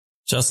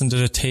Justin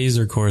did a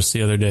taser course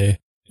the other day.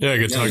 Yeah, I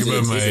could talk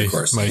about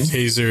my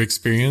taser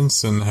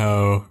experience and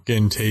how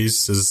getting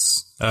tased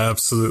is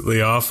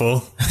absolutely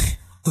awful.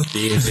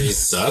 Being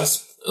tased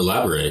sucks?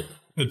 Elaborate.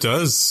 It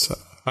does.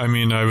 I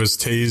mean, I was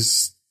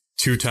tased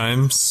 2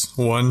 times,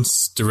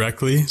 once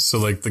directly. So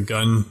like the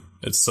gun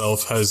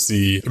itself has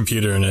the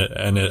computer in it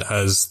and it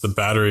has the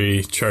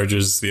battery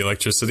charges the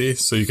electricity.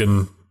 So you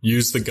can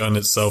use the gun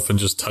itself and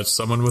just touch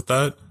someone with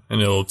that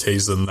and it'll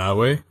tase them that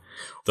way.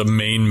 The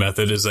main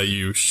method is that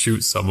you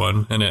shoot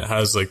someone and it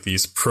has like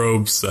these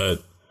probes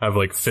that have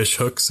like fish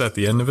hooks at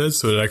the end of it.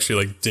 So it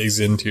actually like digs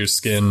into your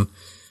skin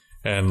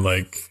and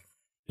like,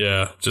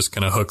 yeah, just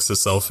kind of hooks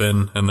itself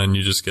in and then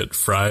you just get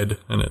fried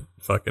and it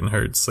fucking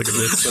hurts like a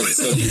bitch.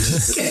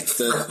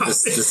 So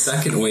the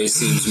second way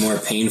seems more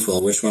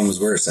painful. Which one was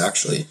worse,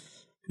 actually?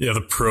 Yeah,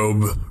 the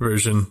probe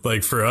version.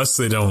 Like for us,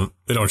 they don't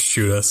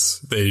shoot us.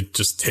 They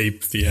just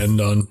tape the end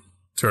on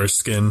to our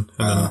skin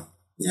and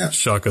then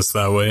shock us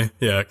that way.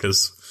 Yeah,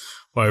 because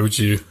why would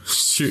you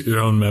shoot your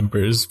own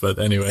members? But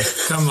anyway.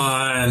 Come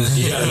on.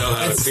 You gotta know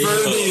how it's for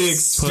the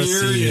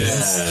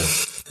experience. Yeah.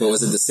 But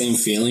was it the same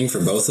feeling for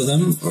both of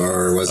them?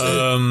 Or was it...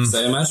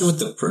 so I imagine with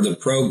the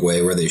probe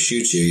way where they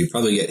shoot you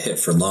probably get hit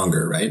for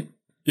longer, right?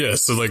 Yeah,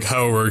 so like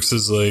how it works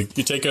is like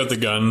you take out the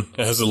gun,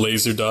 it has a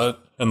laser dot,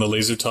 and the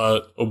laser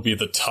dot will be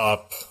the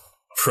top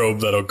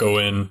probe that'll go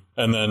in.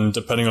 And then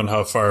depending on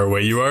how far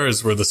away you are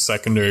is where the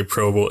secondary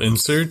probe will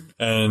insert.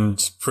 And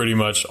pretty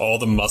much all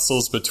the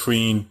muscles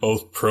between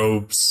both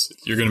probes,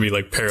 you're going to be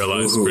like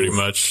paralyzed pretty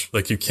much.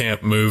 Like you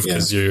can't move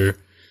because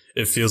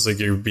it feels like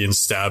you're being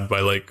stabbed by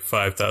like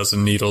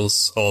 5,000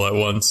 needles all at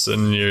once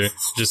and you're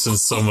just in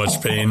so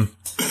much pain.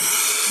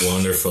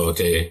 Wonderful.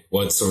 Okay.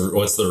 What's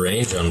the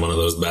range on one of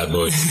those bad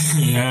boys?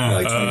 Yeah.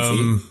 Like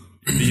 20 feet?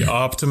 The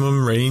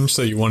optimum range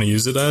that you want to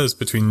use it at is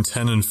between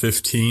 10 and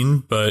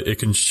 15, but it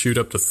can shoot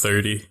up to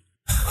 30.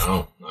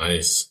 Oh,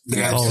 nice.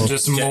 Yeah,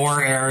 just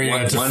more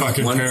area to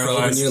fucking one paralyze.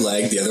 probe in your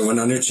leg, the other one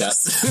on your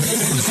chest.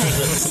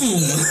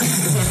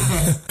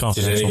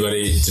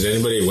 Did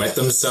anybody wet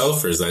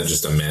themselves, or is that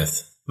just a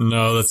myth?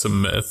 No, that's a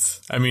myth.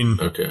 I mean,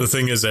 The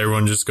thing is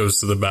everyone just goes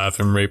to the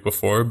bathroom right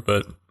before,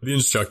 but the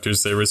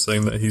instructors, they were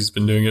saying that he's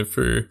been doing it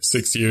for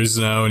 6 years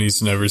now and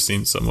he's never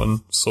seen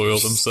someone soil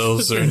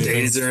themselves or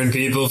anything. Tasering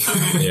people for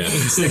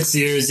 6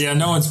 years. Yeah,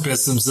 no one's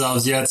pissed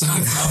themselves yet.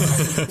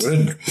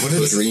 What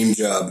a dream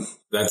job.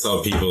 That's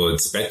all people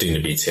expecting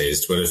to be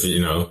tased. What if,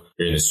 you're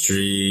in the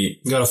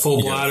street, You got a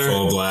full bladder.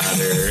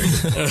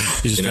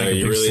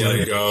 You really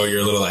gotta go,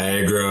 you're a little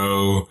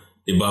aggro,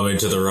 you bump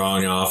into the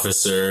wrong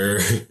officer,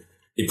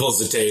 he pulls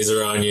the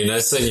taser on you, and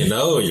next thing you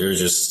know, you're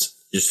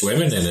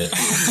swimming in it.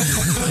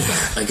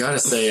 I gotta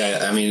say,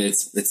 I mean,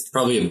 it's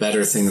probably a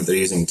better thing that they're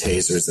using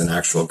tasers than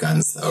actual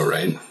guns, though,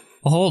 right?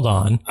 Hold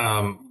on.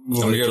 Hold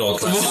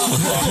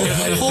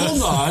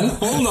on.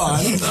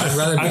 I'd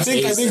rather I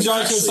think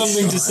Josh has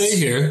something to say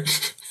here.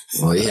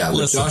 Well, yeah,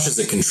 Josh is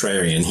a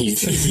contrarian.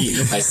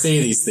 I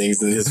say these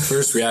things, and his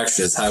first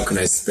reaction is, how can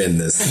I spin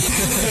this?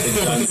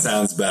 The gun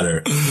sounds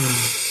better.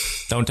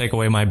 Don't take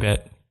away my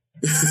bit.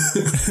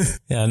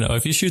 Yeah, no,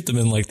 if you shoot them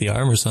in like the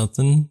arm or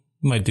something,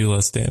 it might do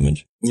less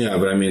damage. Yeah,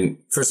 but I mean,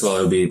 first of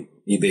all,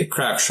 you'd be a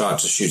crack shot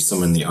to shoot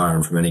someone in the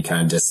arm from any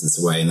kind of distance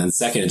away. And then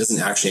second, it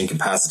doesn't actually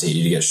incapacitate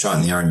you to get shot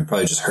in the arm. It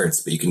probably just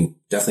hurts, but you can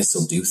definitely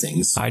still do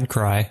things. I'd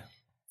cry.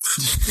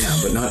 Yeah,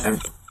 but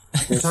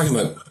we're talking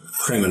about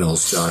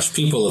criminals, Josh.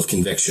 People of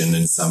conviction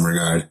in some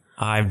regard.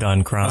 I've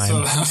done crime.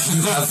 You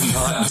have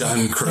not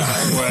done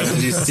crime. What,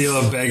 did you steal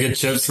a bag of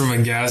chips from a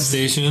gas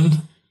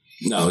station?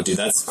 No, dude,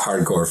 that's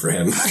hardcore for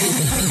him.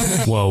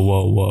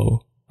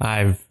 Whoa.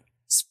 I've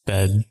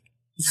sped.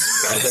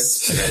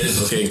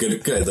 Okay,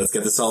 good. Let's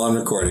get this all on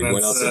recording.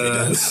 What else have you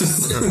done?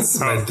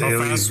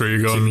 How fast were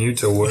you going? Commute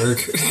to work.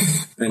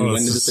 And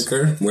when did this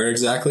occur? Where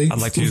exactly? I'd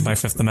like to use my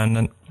Fifth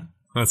Amendment.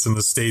 That's in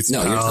the States.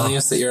 No, you're telling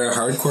us that you're a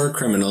hardcore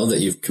criminal,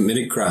 that you've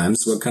committed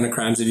crimes. What kind of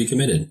crimes have you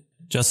committed?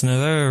 Justin, have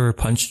I ever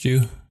punched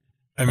you?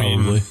 I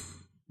mean, Probably.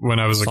 when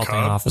I was Assaulting a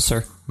an cop.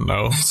 officer.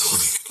 No.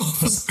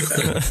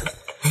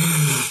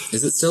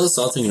 Is it still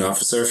assaulting an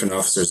officer if an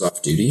officer's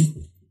off duty?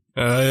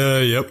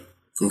 Yep.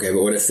 Okay,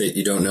 but what if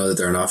you don't know that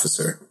they're an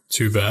officer?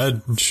 Too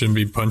bad. Shouldn't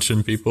be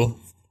punching people.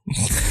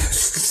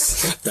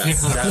 I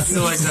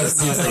feel like that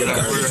seems like a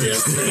garbage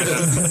answer. It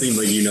doesn't seem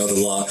like you know the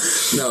law.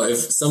 No, if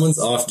someone's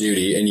off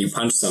duty and you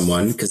punch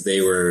someone because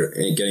they were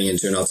getting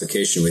into an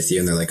altercation with you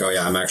and they're like, oh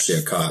yeah, I'm actually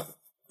a cop.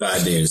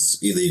 Bad news,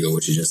 illegal,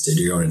 what you just did.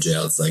 You're going to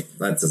jail. It's like,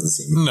 that doesn't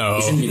seem... No.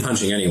 You shouldn't be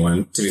punching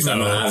anyone. To be fair, I'm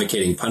not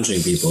advocating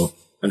punching people.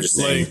 I'm just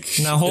saying. Like,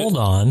 Now hold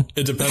on.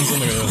 it depends on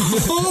the...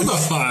 Hold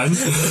on.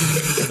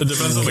 It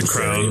depends on the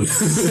crown.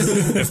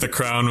 If the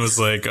crown was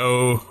like,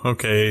 oh,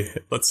 okay,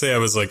 let's say I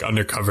was like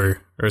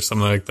undercover or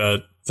something like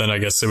that, then I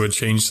guess it would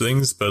change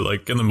things. But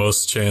like in the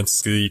most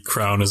chance, the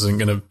crown isn't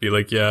going to be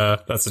like, yeah,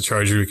 that's a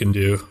charge we can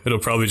do. It'll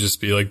probably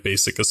just be like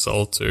basic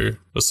assault or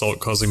assault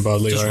causing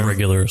bodily Just harm.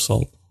 regular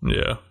assault.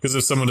 Yeah, because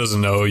if someone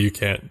doesn't know, you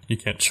can't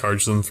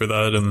charge them for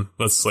that, and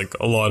that's like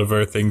a lot of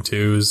our thing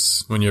too.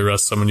 Is when you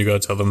arrest someone, you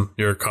gotta tell them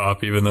you're a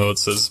cop, even though it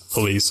says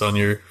police on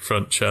your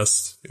front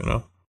chest. You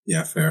know.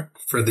 Yeah, fair.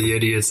 For the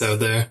idiots out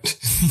there.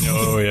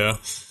 Oh yeah.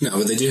 No,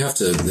 but they do have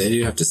to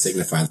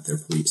signify that they're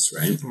police,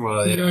 right?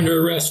 Well, You're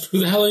under arrest. Who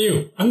the hell are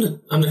you? I'm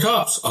the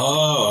cops.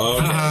 Oh,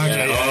 okay.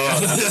 Okay, Yeah. yeah.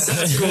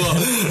 That's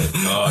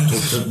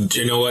cool.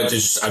 Do you know what?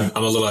 I'm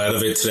a little out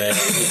of it today.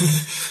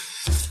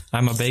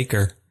 I'm a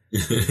baker.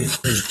 Where'd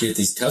you get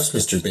these cuffs,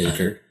 Mr.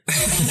 Baker?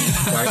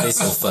 Why are they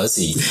so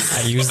fuzzy?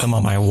 I use them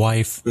on my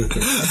wife.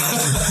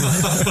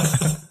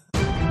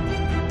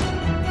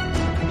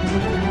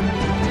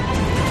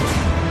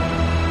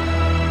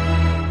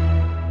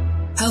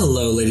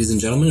 Hello, ladies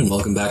and gentlemen, and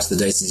welcome back to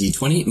the Dicey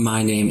D20.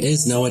 My name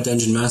is Noah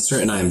Dungeon Master,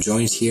 and I am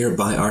joined here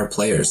by our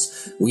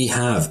players. We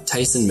have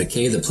Tyson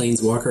McKay, the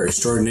Planeswalker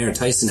Extraordinaire.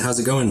 Tyson, how's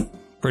it going?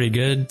 Pretty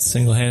good.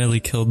 Single-handedly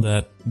killed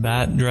that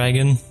bat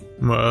dragon.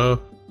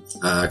 Wow.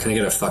 Can I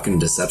get a fucking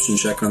deception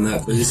check on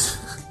that, please?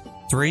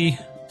 3.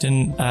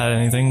 Didn't add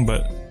anything,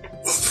 but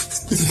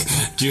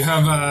Do you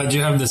have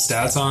the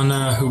stats on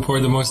who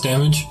poured the most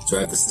damage? Do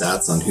I have the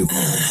stats on who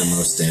poured the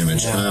most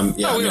damage?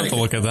 Yeah, we don't have to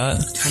look at that.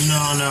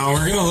 No,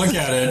 we're gonna look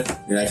at it.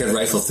 I could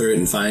rifle through it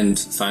and find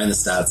the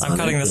stats. I'm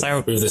cutting this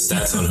out. We have the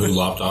stats on who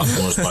lopped off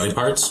most body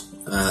parts.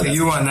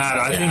 You won that.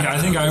 I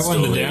think I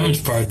won the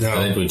damage part I though.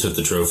 think we took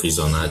the trophies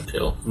on that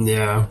kill.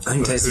 Yeah. I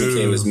think Tyson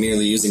McKay was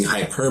merely using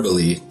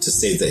hyperbole to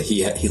state that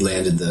he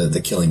landed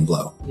the killing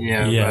blow.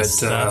 Yeah. Yes,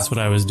 but, that's what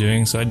I was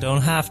doing, so I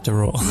don't have to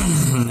roll.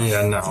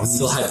 Yeah. No.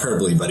 Still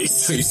hyperbole, buddy.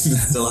 So you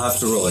still have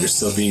to roll. You're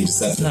still being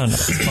deceptive. No,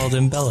 it's called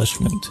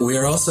embellishment. We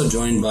are also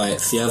joined by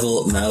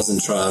Fievel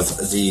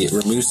Mausentrav, the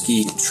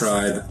Rimouski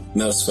tribe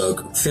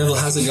mousefolk. Fievel,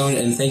 how's it going?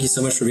 And thank you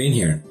so much for being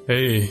here.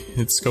 Hey,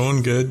 it's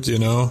going good. You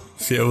know,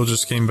 Fievel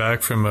just came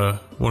back from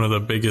one of the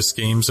biggest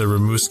games of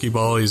Rimouski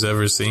Ball he's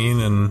ever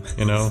seen, and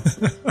you know,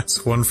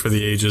 it's one for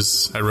the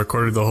ages. I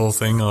recorded the whole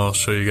thing. I'll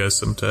show you guys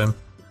sometime.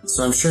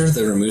 So I'm sure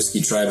the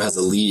Rimouski tribe has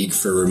a league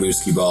for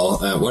Rimouski Ball.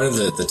 What are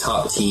the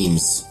top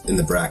teams in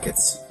the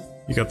brackets?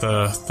 You got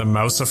the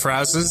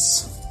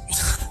Mousafrazes,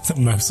 The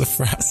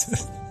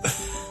Mousafrazes.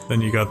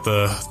 then you got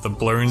the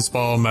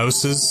Blurnsball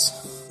Mouses.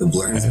 The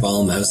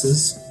Blurnsball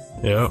Mouses?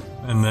 Yep,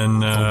 and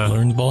then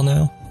Learned ball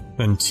now?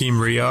 then Team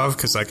Riov,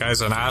 because that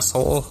guy's an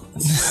asshole.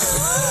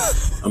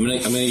 I'm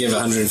gonna give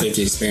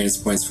 150 experience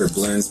points for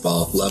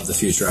Blurnsball. Love the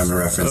Futurama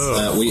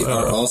reference. We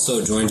are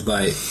also joined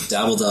by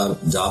Dabbledob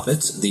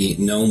Doppet, the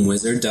gnome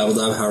wizard.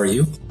 Dabbledob, how are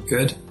you?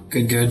 Good.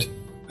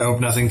 I hope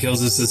nothing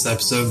kills us this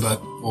episode,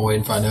 but we'll wait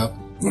and find out.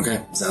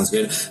 Okay, sounds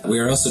good. We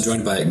are also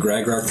joined by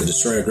Gragrok, the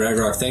Destroyer.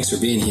 Gragrok, thanks for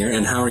being here,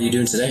 and how are you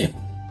doing today?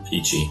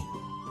 Peachy.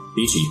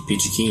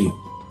 Peachy keen.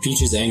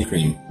 Peaches and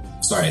cream.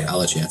 Sorry, I'll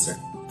let you answer.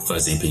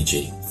 Fuzzy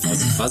peachy.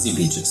 Fuzzy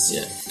peaches.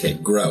 Yeah. Okay,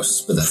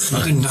 gross, but that's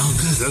fine. No,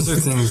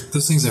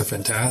 those things are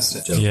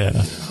fantastic. Yeah.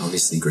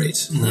 Obviously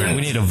great.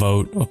 We need a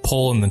vote, a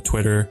poll in the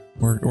Twitter.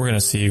 We're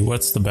gonna see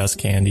what's the best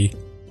candy.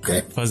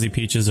 Okay. Fuzzy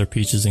peaches or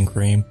peaches and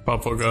cream.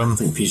 Bubblegum. I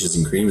think peaches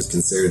and cream is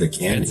considered a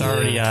candy. It's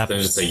already up.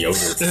 There's a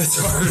yogurt.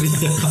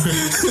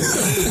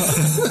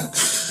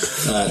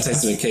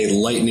 Tyson McKay,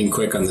 lightning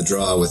quick on the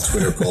draw with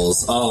Twitter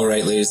polls. All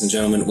right, ladies and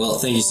gentlemen. Well,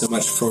 thank you so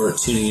much for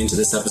tuning into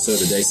this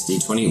episode of the Dicey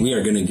D20. We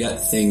are going to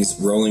get things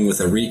rolling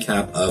with a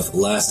recap of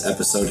last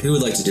episode. Who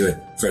would like to do it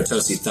for a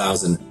toasty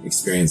 1,000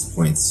 experience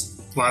points?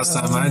 Last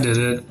time I did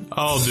it,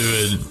 I'll do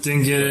it.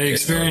 didn't get any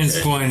experience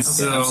points,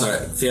 so... I'm sorry.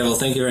 Fievel,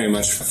 thank you very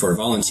much for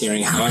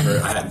volunteering. However,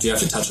 I do have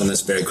to touch on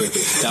this very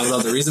quickly.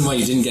 Dabbledob, the reason why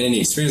you didn't get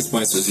any experience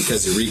points was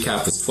because your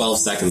recap was 12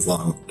 seconds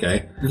long,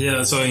 okay? Yeah,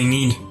 that's all you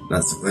need.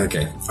 That's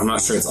okay. I'm not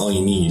sure it's all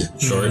you need.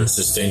 Short,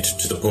 succinct,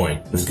 to the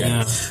point. Okay.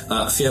 Yeah.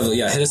 Fievel,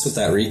 hit us with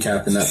that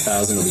recap, and that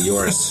 1,000 will be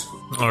yours.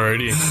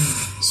 Alrighty.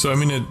 So, I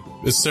mean,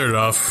 it started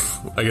off,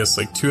 I guess,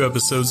 like 2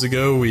 episodes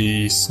ago.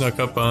 We snuck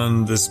up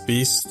on this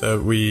beast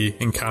that we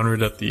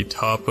encountered at the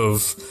top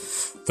of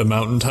the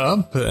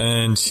mountaintop,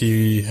 and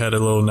he had a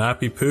little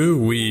nappy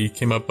poo. We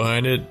came up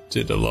behind it,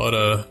 did a lot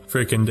of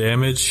freaking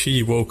damage.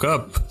 He woke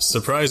up,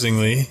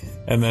 surprisingly,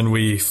 and then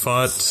we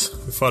fought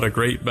a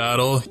great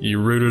battle. He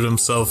rooted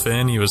himself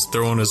in. He was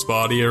throwing his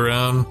body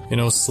around. You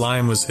know,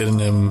 slime was hitting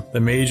him.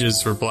 The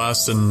mages were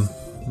blasting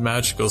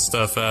magical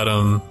stuff at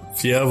him.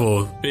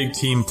 Fievel, big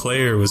team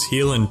player, was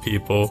healing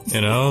people,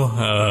 you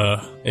know?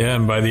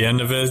 And by the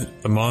end of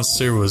it, the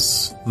monster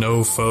was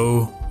no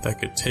foe that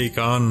could take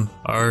on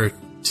our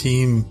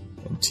team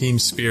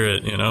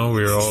spirit, you know?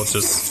 We were all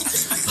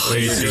just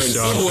way too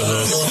strong for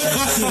this.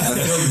 I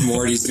feel like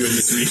Morty's doing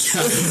this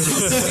recap.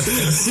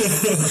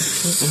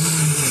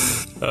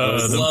 I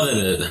was loving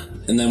it.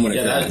 And then when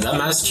that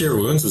Mass Cure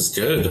Wounds was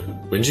good.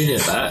 When'd you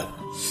get that?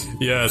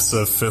 Yeah, it's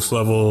a 5th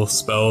level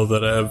spell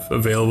that I have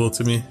available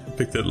to me. I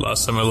picked it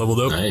last time I leveled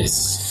up.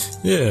 Nice.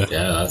 Yeah.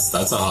 Yeah,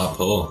 that's a hot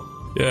pull.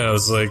 Yeah, I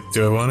was like,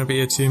 do I want to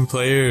be a team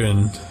player?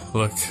 And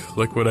look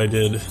what I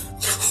did.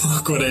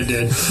 Look what I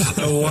did.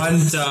 One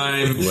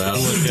time, Well,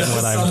 Look at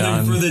what I've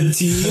done. for the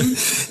team,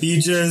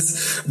 he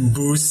just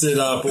boosted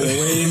up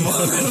way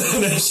more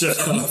than I should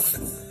have.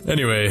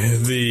 Anyway,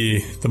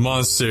 the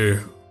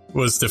monster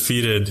was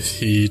defeated.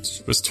 He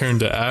was turned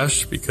to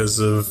ash because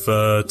of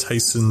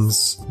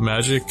Tyson's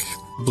magic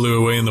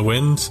blew away in the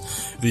wind.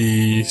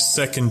 The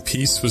second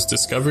piece was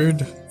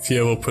discovered.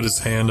 Fievel put his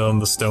hand on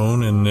the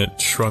stone and it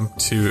shrunk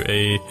to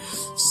a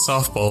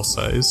softball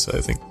size.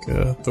 I think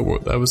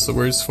that was the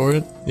words for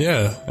it.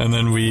 Yeah, and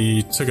then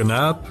we took a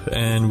nap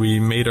and we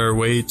made our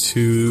way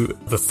to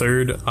the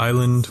third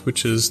island,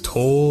 which is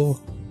Toll.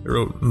 I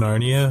wrote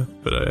Narnia,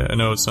 but I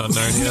know it's not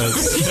Narnia.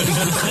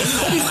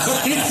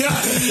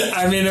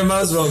 I mean, it might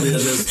as well be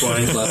at this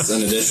point. Plus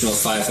an additional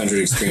 500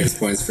 experience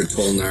points for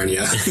Toll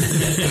Narnia.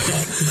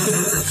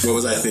 What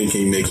was I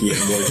thinking, making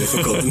it more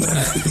difficult than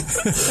that?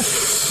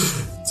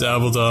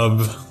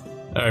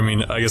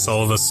 Dabbledob, I guess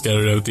all of us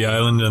scattered out the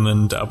island, and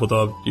then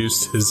Dabbledob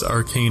used his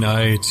arcane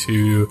eye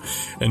to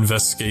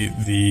investigate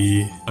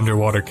the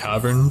underwater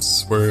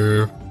caverns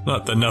where,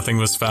 not that nothing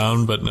was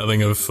found, but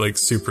nothing of like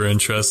super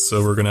interest,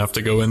 so we're gonna have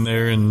to go in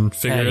there and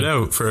figure it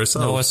out for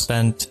ourselves. Noah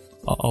spent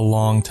a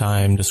long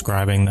time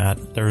describing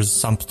that. There's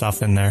some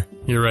stuff in there.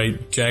 You're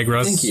right,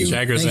 Jagras. Thank you.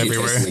 Jaggers Thank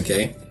everywhere. You, Tyson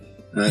McKay.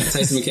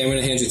 Tyson McKay, I'm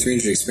going to hand you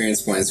 300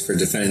 experience points for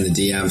defending the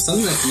DM.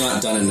 Something that's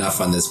not done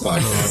enough on this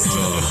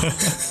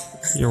podcast.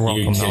 You're welcome.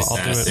 You though. kiss I'll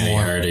do ass it any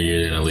more. harder,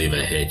 you're gonna leave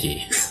a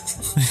hickey.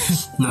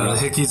 No, the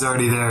hickey's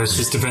already there. It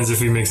just depends if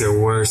he makes it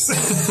worse.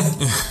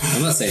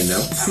 I'm not saying no.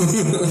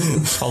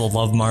 It's called a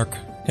love mark.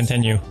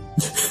 Continue.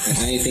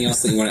 Anything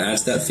else that you want to add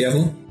to that,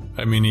 Fievel?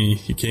 I mean,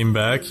 he came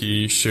back,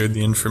 he shared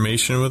the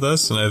information with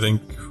us, and I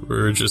think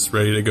we're just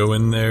ready to go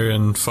in there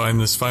and find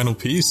this final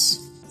piece.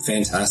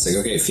 Fantastic.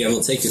 Okay,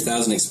 Fievel, take your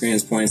 1,000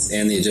 experience points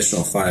and the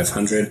additional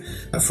 500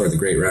 for the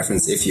great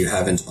reference if you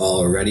haven't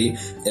already.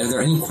 Are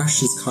there any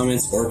questions,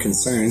 comments, or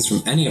concerns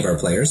from any of our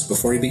players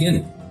before we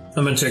begin?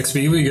 How much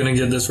XP are we going to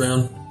get this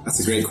round? That's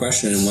a great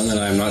question, and one that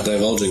I'm not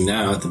divulging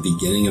now at the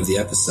beginning of the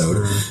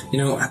episode. You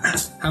know,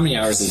 how many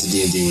hours into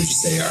D&D would you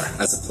say you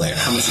are as a player?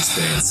 How much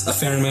experience? A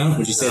fair amount?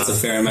 Would you say it's a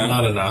fair amount?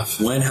 Not enough.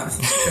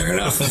 Fair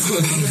enough.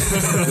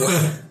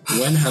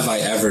 When have I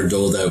ever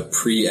doled out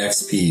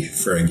pre-XP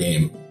for a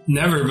game?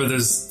 Never, but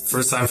there's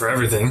first time for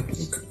everything.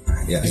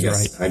 Yeah,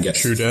 I guess.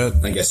 True dat.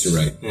 I guess you're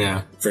right.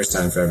 Yeah. First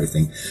time for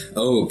everything.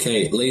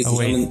 Okay, ladies and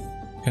wait. gentlemen.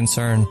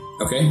 Concern.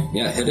 Okay,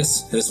 yeah, hit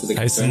us with a Tyson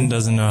concern.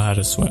 doesn't know how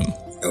to swim.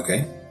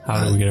 Okay.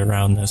 How do we get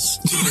around this?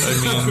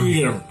 How are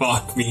you going to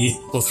block me?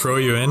 We'll throw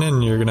you in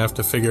and you're gonna have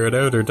to figure it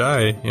out or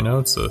die. You know,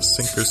 it's a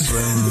sink or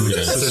swim.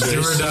 It's a do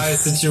or die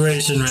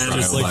situation, man.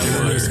 Just like by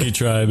water. Risky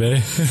tribe,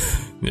 eh?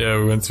 Yeah,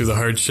 we went through the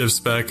hardships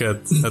back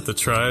at the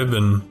tribe,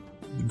 and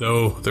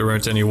though there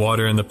weren't any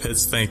water in the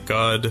pits, thank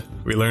God,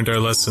 we learned our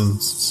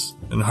lessons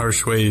in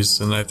harsh ways,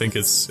 and I think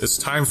it's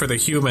time for the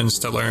humans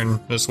to learn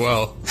as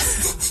well.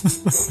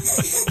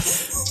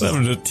 That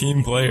was a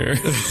team player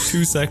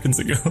 2 seconds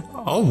ago.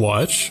 I'll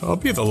watch. I'll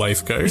be the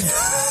lifeguard.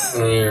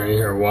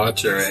 You're a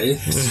watcher, eh?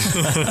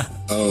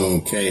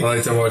 Okay. I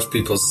like to watch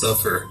people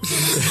suffer.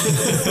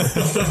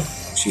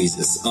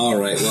 Jesus. All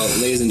right. Well,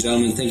 ladies and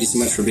gentlemen, thank you so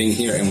much for being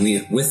here. And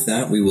with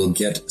that, we will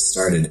get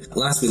started.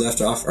 Last we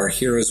left off, our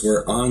heroes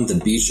were on the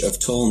beach of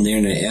Tol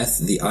Nirnaeth,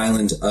 the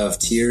island of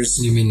tears.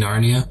 You mean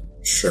Narnia?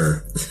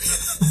 Sure.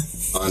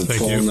 On Thank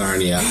Tol you.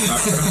 Narnia.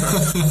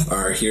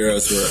 Our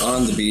heroes were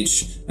on the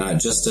beach,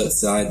 just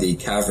outside the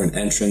cavern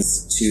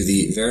entrance to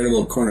the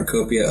veritable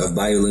cornucopia of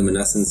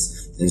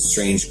bioluminescence and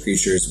strange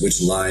creatures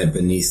which lie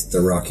beneath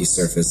the rocky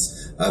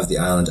surface of the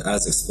island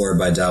as explored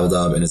by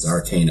Dabbledob and his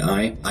arcane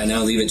eye. I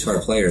now leave it to our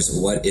players.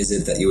 What is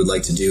it that you would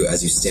like to do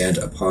as you stand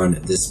upon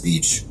this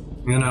beach?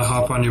 I'm going to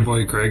hop on your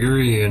boy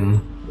Gregory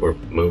and We're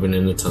moving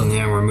in the tunnel.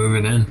 yeah, we're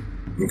moving in.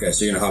 Okay,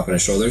 so you're gonna hop on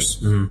his shoulders?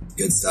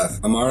 Good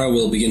stuff. Amara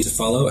will begin to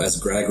follow as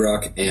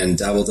Gragrock and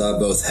Dabbledob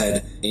both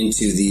head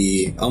into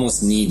the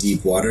almost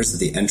knee-deep waters at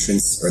the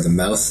entrance or the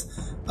mouth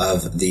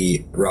of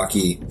the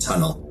rocky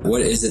tunnel.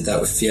 What is it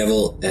that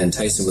Fievel and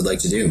Tyson would like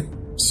to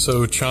do?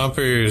 So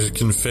Chomper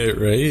can fit,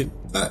 right?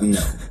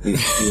 No. You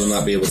will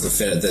not be able to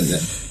fit at the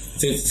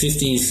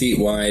 15 feet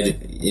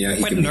wide. You know,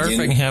 he Quit could nerfing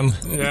begin, him.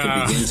 he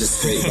could begin to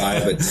straight by,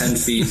 but 10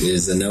 feet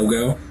is a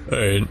no-go.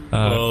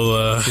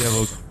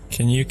 Alright.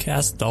 Can you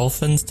cast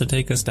dolphins to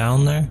take us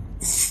down there?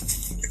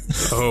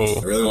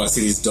 I really want to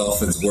see these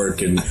dolphins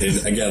work in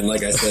again,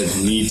 like I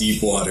said,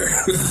 knee-deep water.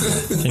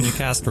 Can you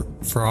cast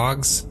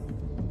frogs?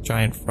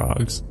 Giant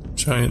frogs.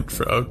 Giant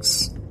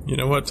frogs. You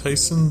know what,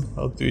 Tyson?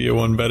 I'll do you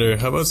one better.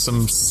 How about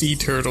some sea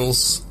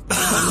turtles?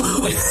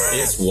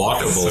 It's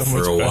walkable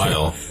for a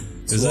while.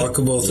 It's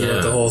walkable throughout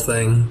Yeah. the whole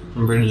thing,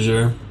 I'm pretty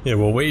sure. Yeah,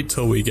 we'll wait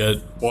till we get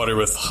water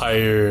with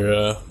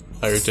higher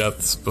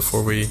depths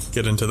before we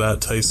get into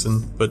that,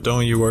 Tyson. But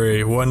don't you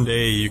worry, one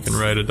day you can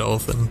ride a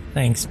dolphin.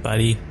 Thanks,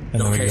 buddy.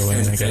 And then we go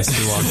in, I guess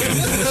we walk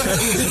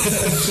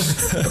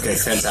in. Okay,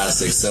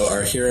 fantastic. So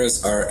our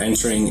heroes are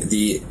entering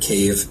the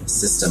cave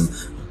system.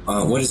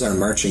 What is our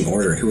marching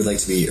order? Who would like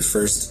to be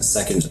first,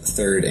 second,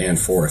 third, and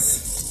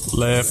fourth?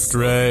 Left,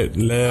 right,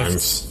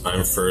 left.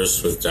 I'm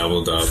first with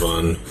Dabbledob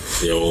on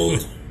the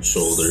old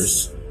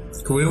shoulders.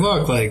 Can we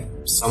walk, like,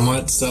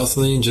 somewhat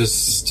stealthily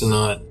just to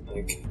not,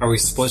 like, are we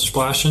splish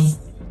splashing?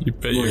 You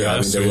bet your Yeah, I mean,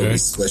 ass there we will are. be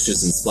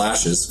splishes and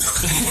splashes.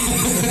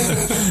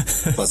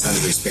 Plus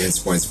 100 experience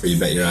points for you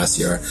bet your ass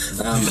you are.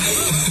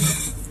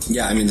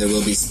 Yeah, I mean, there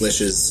will be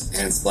splishes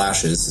and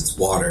splashes. It's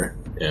water.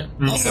 Yeah.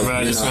 Also, but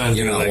I just wanna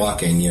you're do, not like-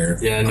 walking. You're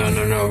Yeah,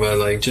 no, but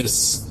like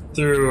just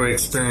through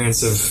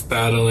experience of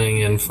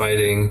battling and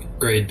fighting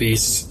great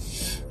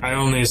beasts, I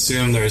only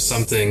assume there's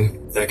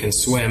something that can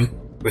swim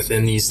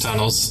within these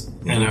tunnels,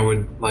 and I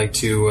would like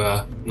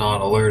to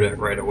not alert it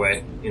right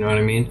away. You know what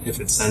I mean? If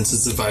it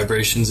senses the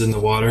vibrations in the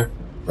water,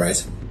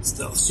 right.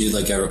 stealth.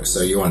 So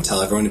so you want to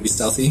tell everyone to be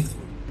stealthy?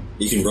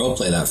 You can role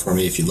play that for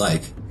me if you'd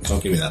like.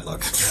 Don't give me that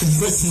look.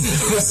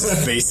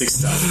 Basic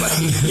stuff.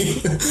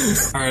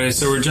 All right,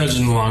 so we're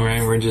judging along,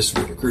 right? We're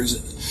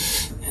cruising,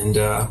 and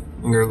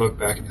I'm gonna look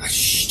back.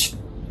 Shh,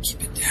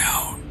 keep it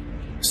down.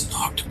 There's an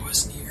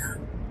octopus near.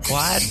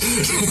 What?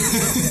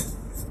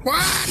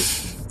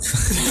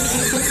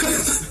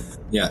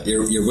 Yeah,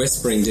 your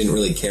whispering didn't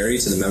really carry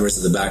to the members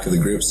of the back of the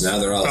group, so now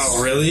they're all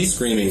Oh, really?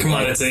 screaming. Come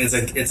on, it's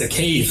a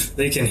cave.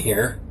 They can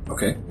hear.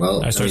 Okay,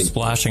 well, I start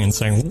splashing and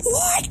saying,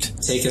 "What?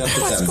 take it up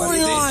with What's them, buddy.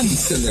 going on?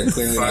 They're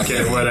clearly not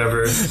Okay,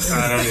 whatever.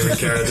 I don't even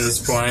care at this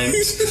point.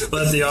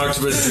 Let the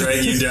octopus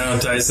drag you down,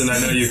 Tyson. I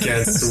know you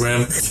can't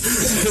swim.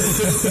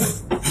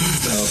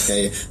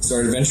 Okay, so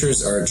our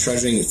adventurers are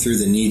trudging through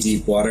the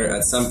knee-deep water,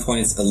 at some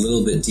points a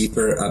little bit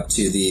deeper up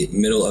to the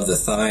middle of the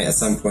thigh, at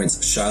some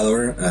points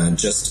shallower,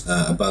 just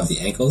above the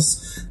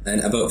ankles.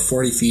 And about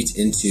 40 feet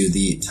into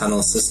the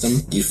tunnel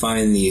system, you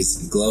find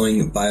these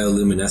glowing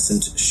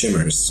bioluminescent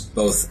shimmers,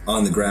 both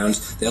on the ground.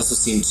 They also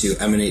seem to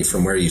emanate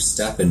from where you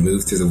step and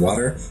move through the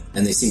water,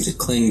 and they seem to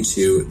cling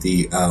to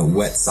the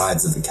wet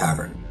sides of the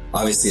cavern.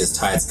 Obviously, as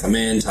tides come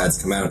in,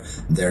 tides come out,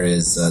 there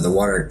is the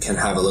water can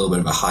have a little bit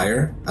of a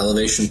higher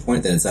elevation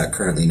point than it's at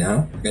currently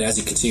now. And as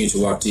you continue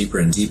to walk deeper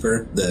and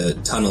deeper, the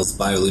tunnel's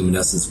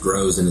bioluminescence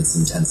grows in its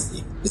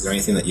intensity. Is there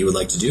anything that you would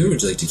like to do, or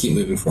would you like to keep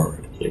moving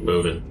forward? Keep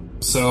moving.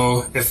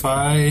 So, if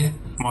I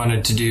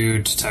wanted to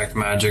do detect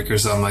magic or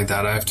something like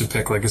that, I have to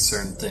pick like a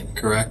certain thing,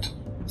 correct?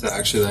 To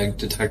actually like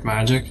detect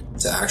magic?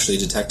 To actually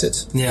detect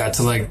it? Yeah,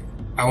 to like,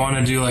 I want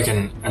to do like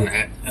an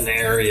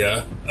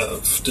area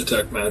of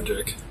detect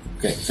magic.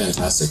 Okay,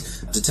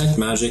 fantastic. Detect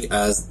magic,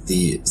 as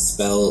the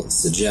spell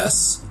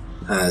suggests,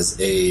 has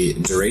a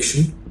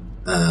duration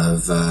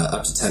of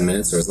up to 10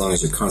 minutes, or as long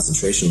as your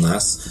concentration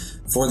lasts.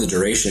 For the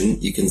duration,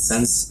 you can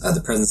sense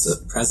the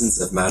presence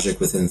of magic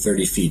within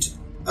 30 feet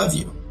of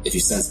you. If you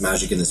sense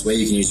magic in this way,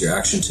 you can use your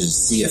action to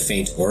see a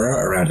faint aura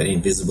around any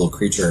visible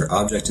creature or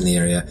object in the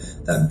area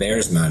that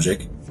bears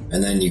magic,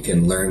 and then you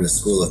can learn the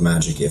school of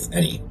magic, if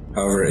any.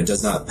 However, it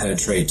does not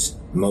penetrate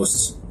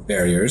most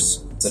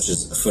barriers, such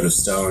as a foot of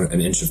stone,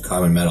 an inch of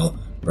common metal,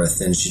 or a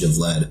thin sheet of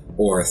lead,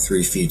 or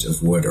 3 feet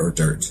of wood or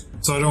dirt.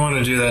 So I don't want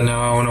to do that now.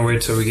 I want to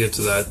wait till we get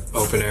to that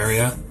open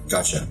area.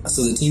 Gotcha.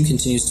 So the team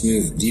continues to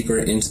move deeper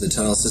into the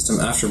tunnel system.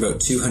 After about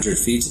 200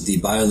 feet, the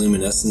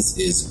bioluminescence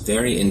is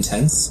very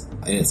intense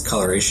in its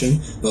coloration,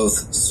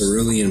 both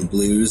cerulean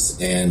blues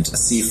and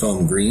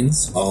seafoam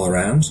greens all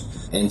around,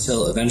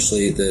 until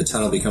eventually the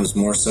tunnel becomes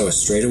more so a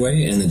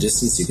straightaway, and in the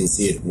distance you can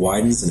see it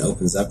widens and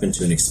opens up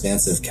into an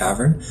expansive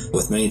cavern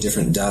with many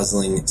different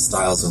dazzling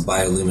styles of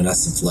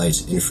bioluminescent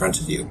light in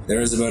front of you. There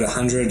is about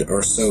 100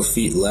 or so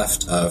feet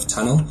left of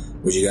tunnel.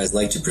 Would you guys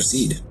like to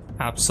proceed?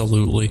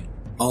 Absolutely.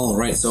 All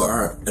right, so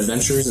our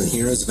adventurers and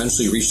heroes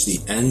eventually reach the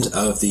end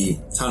of the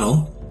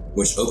tunnel,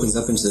 which opens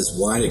up into this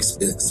wide,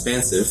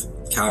 expansive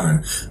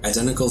cavern,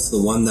 identical to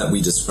the one that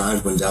we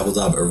described when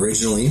Dabbledob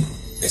originally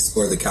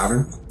explored the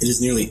cavern. It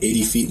is nearly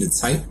 80 feet in its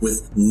height,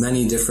 with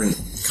many different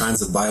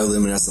kinds of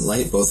bioluminescent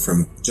light, both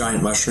from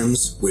giant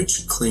mushrooms,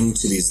 which cling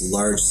to these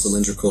large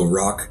cylindrical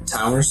rock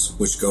towers,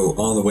 which go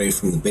all the way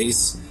from the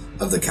base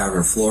of the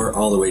cavern floor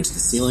all the way to the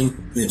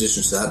ceiling. In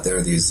addition to that, there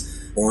are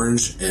these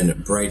orange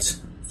and bright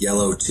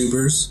yellow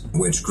tubers,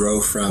 which grow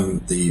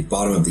from the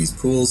bottom of these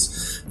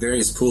pools.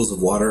 Various pools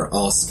of water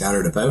all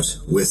scattered about,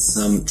 with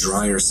some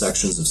drier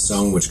sections of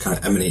stone which kind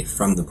of emanate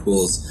from the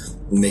pools,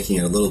 making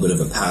it a little bit of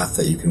a path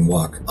that you can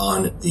walk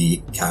on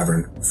the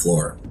cavern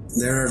floor.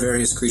 There are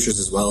various creatures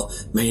as well,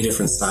 many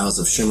different styles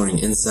of shimmering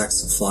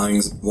insects,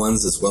 flying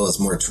ones as well as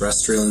more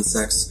terrestrial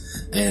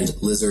insects, and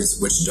lizards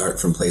which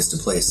dart from place to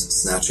place,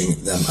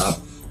 snatching them up,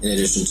 in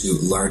addition to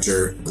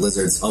larger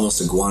lizards,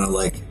 almost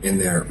iguana-like in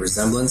their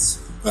resemblance,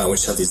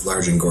 which have these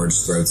large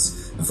engorged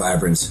throats,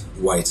 vibrant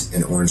white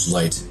and orange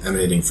light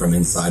emanating from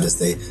inside as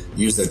they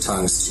use their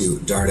tongues to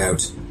dart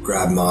out,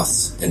 grab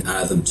moths, and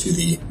add them to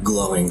the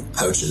glowing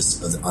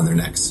pouches on their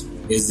necks.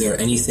 Is there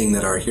anything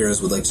that our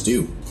heroes would like to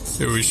do?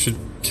 Yeah, we should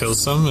kill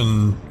some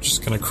and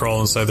just kind of crawl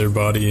inside their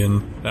body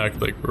and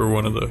act like we're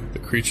one of the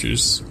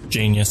creatures.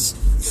 Genius.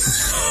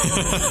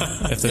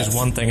 If there's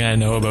one thing I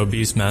know about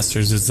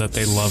Beastmasters, is that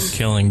they love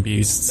killing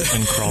beasts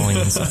and crawling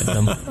inside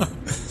them.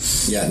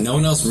 Yeah, no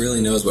one else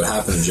really knows what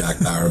happened to Jack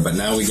Bauer, but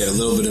now we get a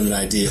little bit of an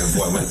idea of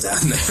what went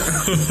down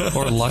there.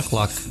 Or Luck.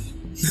 No.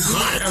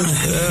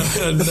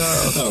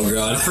 Oh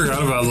god, I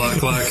forgot about Luck.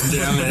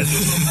 Damn it.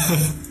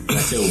 I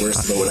feel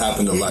worse about what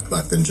happened to Luck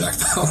than Jack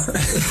Bauer.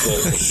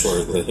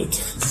 Short-lived.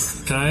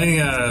 Can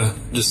I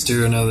just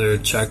do another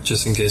check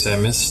just in case I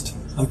missed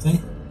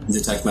something?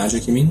 Detect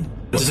magic, you mean?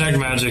 Detect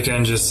magic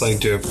and just like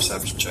do a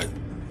perception check.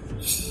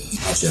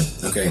 Gotcha.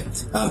 Okay.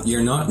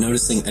 You're not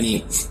noticing any...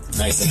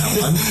 Nice, and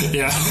one.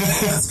 Yeah.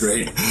 That's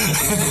great.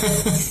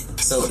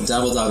 So,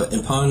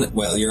 Dabbledob,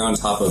 well, you're on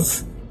top of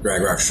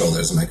Gragrock's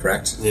shoulders, am I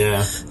correct?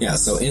 Yeah. Yeah,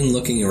 so in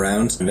looking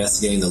around,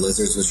 investigating the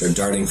lizards which are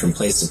darting from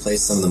place to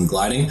place, some of them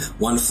gliding,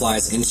 one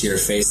flies into your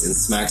face and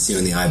smacks you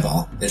in the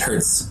eyeball. It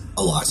hurts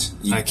a lot.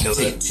 You I kill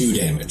take it. 2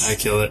 damage. I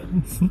kill it.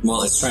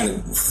 Well, it's trying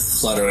to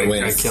flutter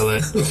away. I kill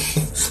it.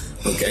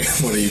 Okay,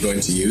 what are you going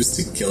to use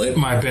to kill it?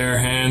 My bare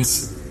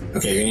hands.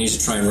 Okay, you're going to need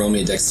to try and roll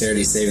me a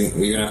dexterity saving.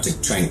 You're going to have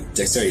to try and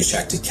dexterity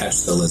check to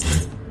catch the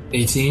lizard.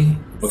 18.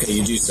 Okay,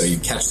 you do so. You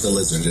catch the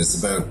lizard.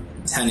 It's about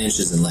 10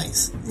 inches in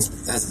length. It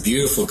has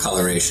beautiful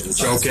coloration.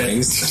 Choke it.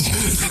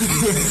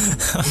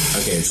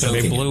 Okay, It'll be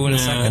choking. blue in a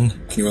second.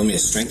 Can you roll me a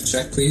strength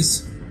check,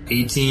 please?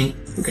 18.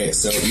 Okay,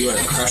 so you are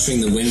crushing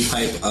the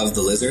windpipe of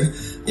the lizard.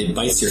 It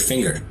bites your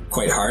finger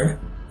quite hard.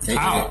 Okay,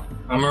 Ow!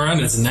 I'm around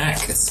its neck.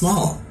 It's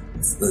small.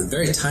 It's a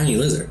very tiny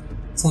lizard.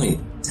 It's only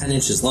 10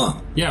 inches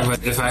long. Yeah,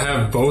 but if I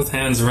have both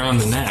hands around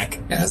the neck.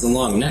 Yeah, it has a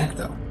long neck,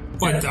 though.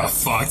 What the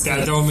fuck?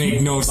 That don't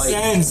make no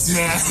sense,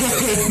 man.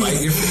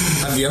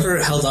 Have you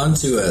ever held on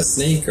to a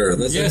snake or a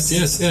lizard? Yes.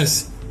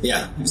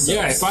 Yeah. So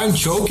Yeah, if I'm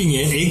choking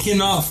it, it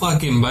cannot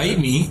fucking bite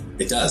me.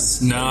 it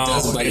does. No, it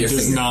does bite it your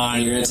does finger. not.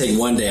 And you're going to take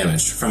 1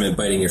 damage from it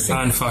biting your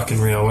finger. Unfucking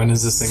real. When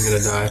is this thing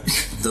gonna die?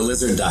 The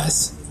lizard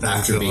dies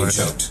after you, being Lord.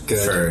 choked Good.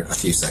 for a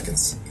few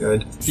seconds.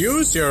 Good.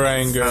 Use your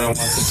anger. I don't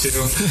want it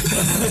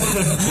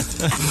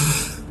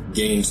to.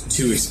 Gained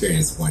 2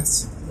 experience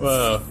points.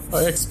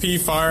 XP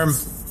farm.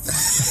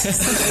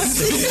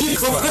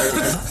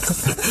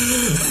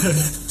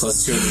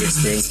 Plus 200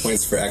 experience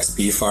points for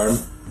XP farm.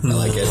 I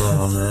like it.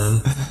 Oh, man.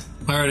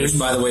 Alrighty. Which,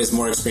 by the way, is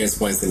more experience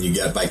points than you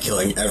get by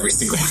killing every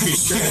single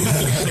creature.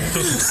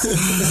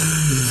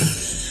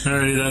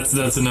 Alrighty,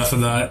 that's enough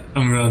of that.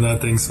 I'm glad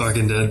that thing's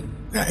fucking dead.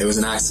 Yeah, it was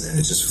an accident.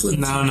 It just flew.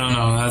 No,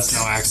 that's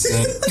no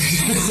accident.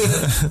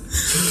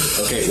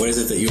 Okay, what is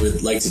it that you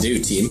would like to do,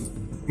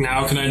 team?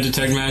 Now can I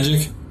detect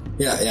magic?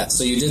 Yeah.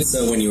 So you did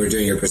so when you were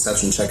doing your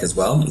perception check as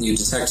well. You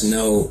detect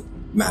no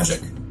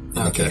magic in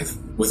the Okay. cave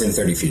within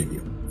 30 feet of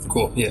you.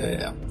 Cool.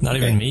 Yeah. Not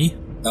even me?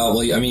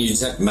 Well, I mean, you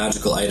detect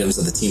magical items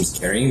that the team's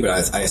carrying, but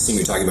I assume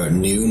you're talking about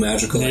new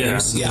magical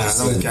items. So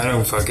I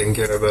don't fucking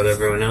care about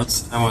everyone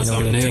else. I want You don't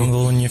something get a new.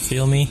 tingle when you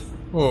feel me?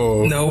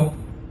 Oh, No.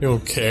 you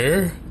don't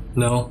care?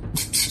 No.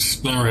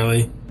 Not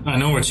really. I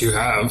know what you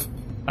have.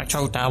 I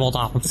choked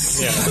Dabbledob.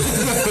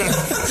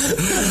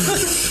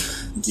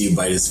 do you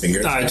bite his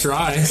finger? I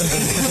try.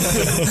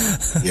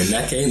 Your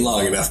neck ain't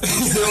long enough.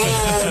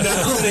 Oh,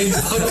 no, ain't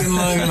fucking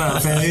long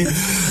enough, eh?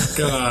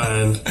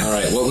 God. All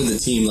right, what would the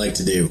team like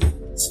to do?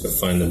 Let's go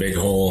find the big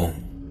hole.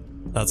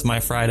 That's my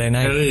Friday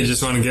night. Really, you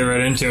just want to get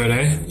right into it,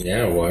 eh?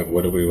 Yeah,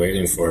 what are we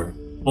waiting for?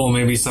 Or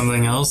maybe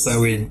something else that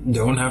we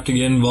don't have to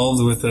get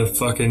involved with a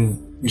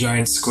fucking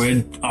giant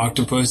squid,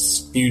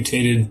 octopus,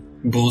 mutated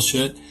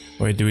bullshit.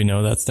 Wait, do we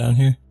know that's down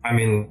here? I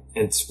mean,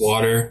 it's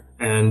water,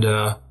 and,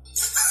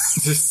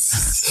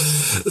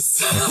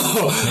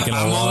 Making a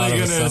I'm lot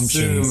only of gonna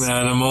assume, assumptions.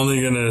 man. I'm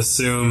only gonna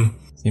assume.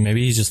 See,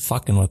 maybe he's just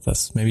fucking with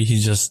us. Maybe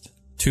he's just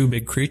 2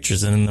 big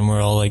creatures, and then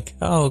we're all like,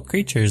 oh,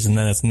 creatures, and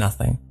then it's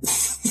nothing.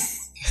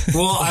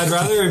 Well, I'd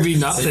rather it be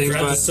nothing,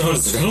 Grab the but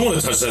stones. I don't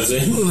want to touch that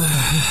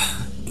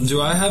thing.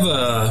 do I have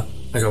a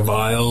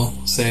vial,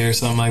 say, or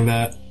something like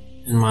that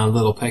in my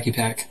little pecky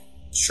pack?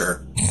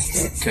 Sure.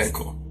 Okay,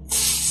 cool.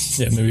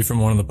 Yeah, maybe from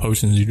one of the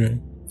potions you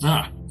drink.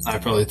 I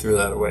probably threw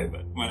that away,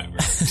 but whatever.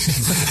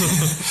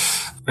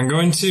 I'm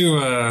going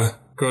to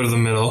go to the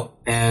middle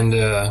and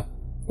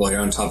Well, you're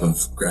on top of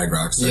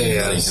Gragrock, so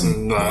you're letting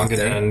him walk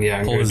there. I'm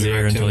Pull gonna his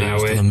ear direct him until he that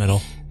goes to way. the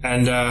middle.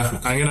 And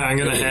I'm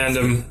gonna hand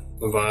him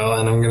the vial,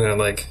 and I'm gonna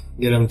like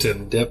get him to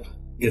dip,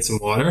 get some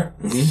water.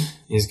 Mm-hmm.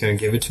 He's gonna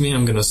give it to me.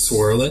 I'm gonna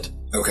swirl it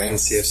Okay. and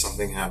see if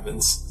something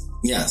happens.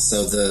 Yeah,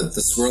 so the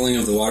swirling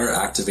of the water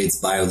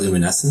activates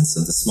bioluminescence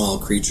of the small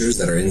creatures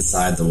that are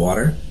inside the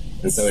water.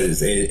 And so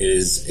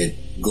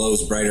it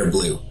glows brighter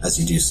blue as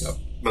you do so.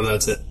 But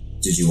that's it.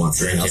 Did you want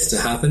something Drink else it.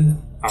 to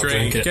happen? I'll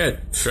drink it.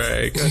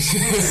 Drink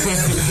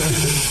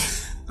it.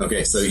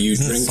 Okay, so you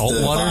drink salt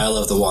the water? vial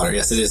of the water.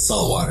 Yes, it is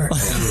salt water.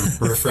 Yeah.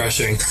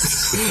 Refreshing.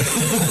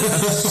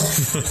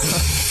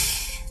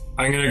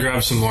 I'm gonna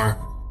grab some more.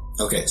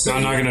 Okay, So so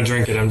I'm not gonna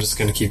drink it. I'm just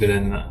gonna keep it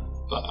in the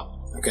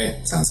vial.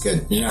 okay, sounds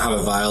good. You now have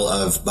a vial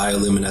of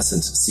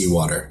bioluminescent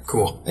seawater.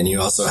 Cool. And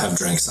you also have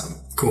drank some.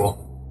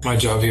 Cool. My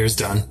job here is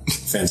done.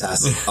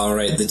 Fantastic. All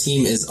right, the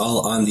team is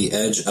all on the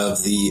edge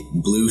of the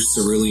blue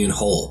cerulean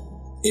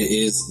hole. It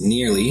is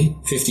nearly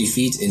 50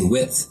 feet in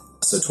width,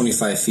 so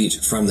 25 feet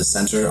from the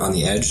center on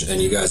the edge,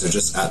 and you guys are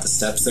just at the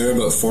steps. There are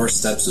about 4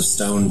 steps of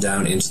stone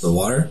down into the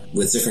water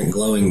with different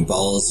glowing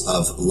balls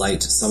of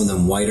light, some of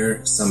them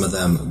whiter, some of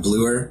them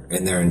bluer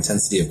in their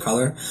intensity of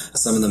color.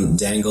 Some of them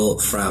dangle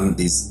from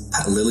these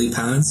lily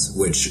pads,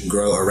 which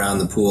grow around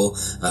the pool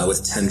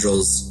with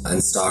tendrils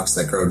and stalks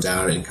that grow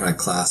down and kind of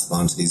clasp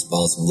onto these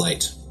balls of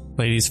light.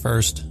 Ladies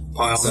first.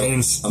 By all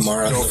means,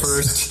 Amara go looks,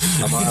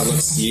 first. Amara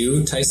looks to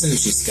you, Tyson, and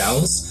she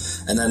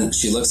scowls, and then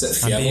she looks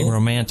at I'm being Fievel.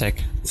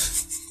 romantic.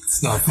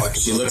 It's not fucking.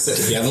 She looks at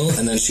Fievel,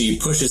 and then she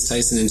pushes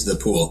Tyson into the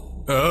pool.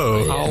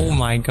 Oh. Oh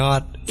my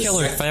god. Kill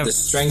her. The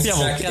strength Fievel,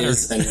 check kill her.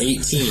 is an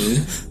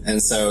 18,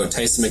 and so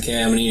Tyson McKay,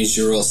 I'm going to need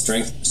you to roll a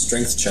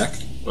strength check.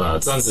 Well,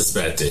 it's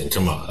unsuspecting.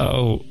 Come on.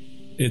 Oh,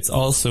 it's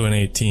also an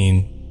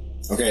 18.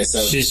 Okay, so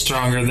She's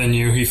stronger than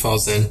you. He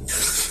falls in.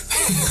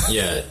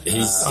 Yeah,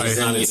 he's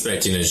not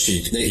expecting it.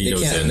 He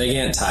goes in. they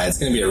can't tie. It's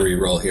going to be a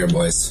re-roll here,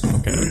 boys.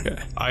 Okay.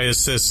 I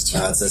assist.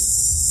 It's a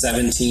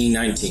 17,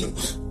 19.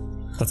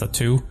 That's a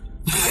 2.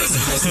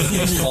 Tyson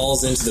McKay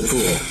falls into the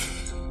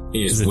pool.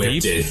 He just it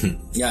whipped deep? it.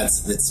 Yeah,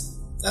 it's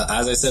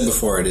as I said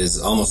before, it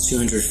is almost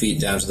 200 feet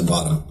down to the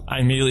bottom. I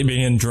immediately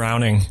begin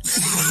drowning.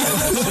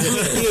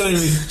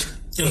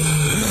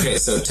 Okay,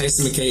 so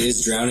Tyson McKay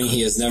is drowning.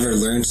 He has never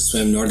learned to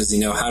swim, nor does he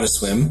know how to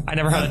swim. I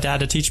never had a dad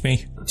to teach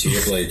me. Do you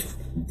have like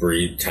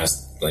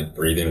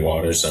breathe in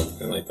water or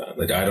something like that?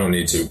 Like I don't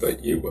need to,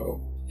 but you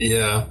will.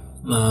 Yeah.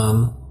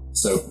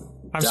 So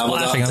I'm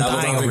splashing, I'm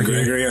dying and over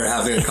here. Gregory are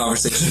having a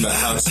conversation about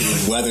how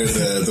to weather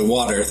the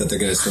water that they're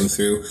going to swim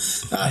through.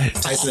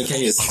 Tyson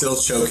McKay is still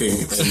choking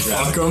and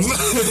drowning.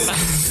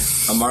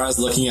 Amara's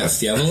looking at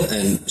Fievel,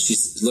 and she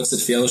looks at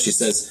Fievel. She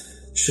says,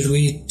 "Should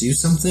we do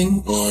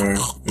something, or?"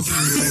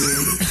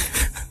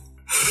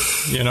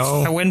 You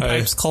know, My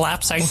windpipe's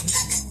collapsing.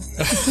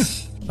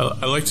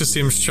 I like to see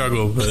him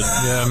struggle, but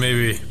yeah,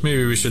 maybe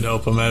we should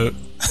help him out.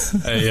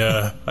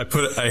 I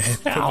put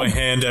my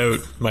hand out,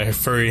 my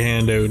furry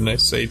hand out, and I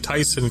say,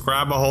 Tyson,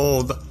 grab a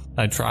hold.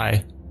 I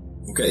try,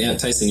 Okay, yeah,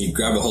 Tyson, you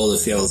grab a hold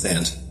of Fievel's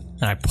hand.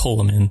 and I pull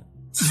him in.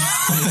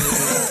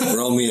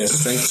 Roll me a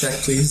strength check,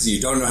 please. You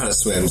don't know how to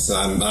swim, so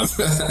I'm I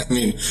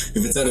mean, if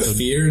it's out of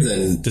fear,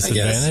 then I guess.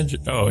 Disadvantage?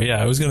 Oh,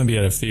 yeah, I was going to be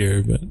out of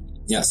fear, but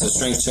Yeah, so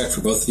strength check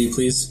for both of you,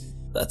 please.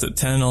 that's a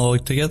 10 all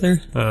together.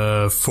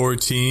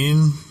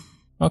 14.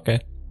 Okay,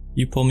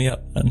 you pull me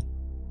up then.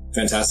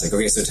 Fantastic.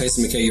 Okay, so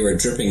Tyson McKay, you are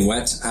dripping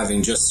wet,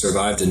 having just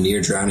survived a near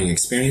drowning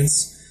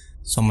experience.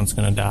 Someone's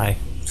going to die.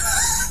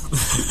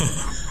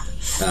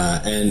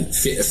 And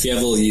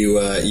Fievel,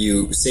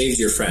 you saved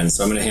your friend,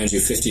 so I'm going to hand you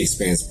 50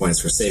 experience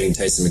points for saving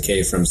Tyson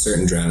McKay from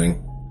certain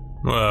drowning.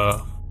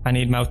 Well, I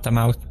need mouth to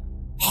mouth.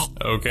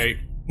 okay.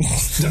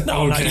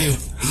 No, not you.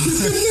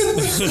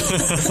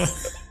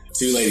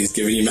 Two ladies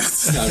giving you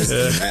mouth to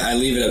mouth. I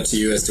leave it up to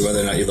you as to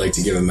whether or not you'd like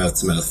to give a mouth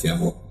to mouth,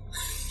 Fievel.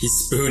 He's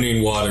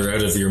spooning water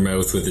out of your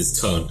mouth with his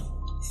tongue.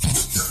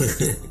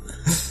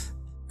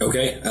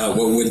 Okay, what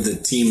would the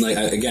team like?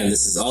 Again,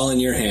 this is all in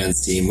your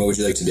hands, team. What would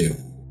you like to do?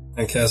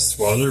 I cast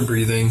water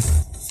breathing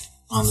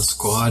on the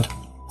squad.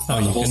 Oh,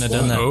 you couldn't have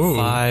done that Oh.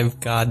 5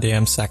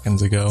 goddamn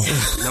seconds ago.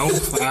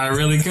 Nope, I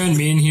really couldn't.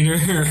 Me and Heater,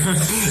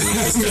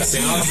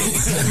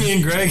 me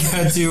and Greg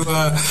had to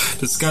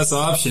discuss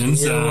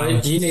options. You know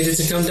what? You needed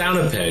to come down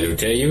a peg,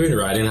 okay? You've been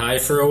riding high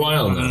for a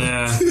while now.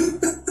 Yeah.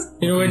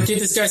 You know what? Get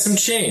this guy some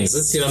chains.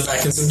 Let's get him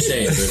back in some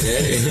chains,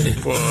 okay?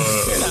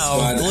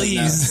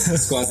 please. The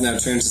squad's now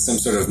turned to some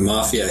sort of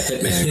mafia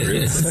hitman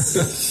group,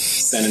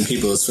 sending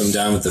people to swim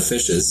down with the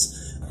fishes.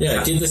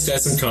 Yeah, get this guy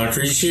some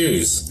concrete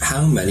shoes.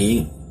 How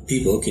many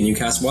people can you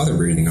cast water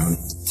breathing on?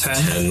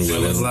 10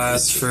 willing. and it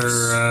lasts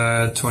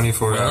for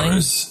 24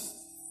 hours.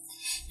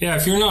 Yeah,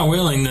 if you're not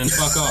willing, then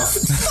fuck off.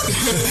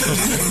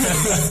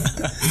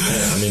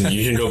 I mean,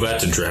 you can go back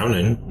to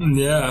drowning.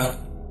 Yeah.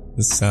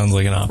 This sounds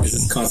like an option.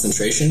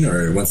 Concentration,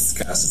 or once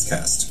it's cast, it's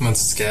cast?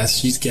 Once it's gas,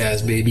 she's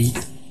gas, baby.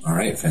 All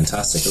right,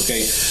 fantastic.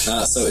 Okay,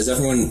 so is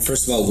everyone,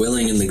 first of all,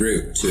 willing in the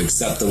group to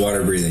accept the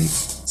water breathing?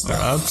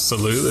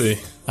 Absolutely.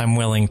 I'm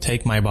willing.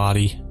 Take my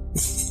body.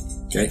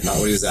 Okay, not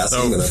what he was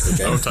asking, but that's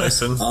okay. Oh,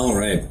 Tyson. All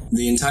right.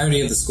 The entirety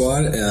of the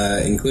squad,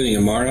 including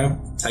Amara,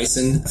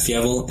 Tyson,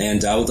 Fievel, and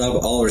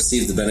Dabbledub, all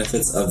receive the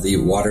benefits of the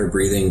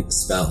water-breathing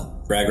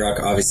spell. Ragnarok,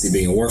 obviously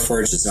being a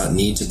warforged, does not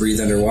need to breathe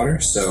underwater,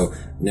 so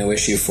no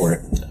issue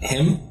for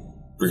him.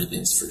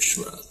 Breathing's for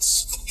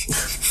schmucks.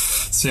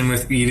 Same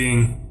with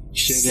eating,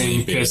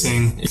 shitting, Sleeping.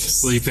 pissing,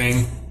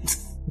 sleeping.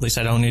 At least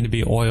I don't need to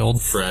be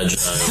oiled. Fragile.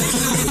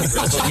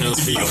 Fragile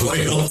be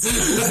oiled.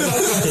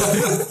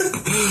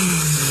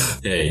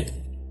 Hey,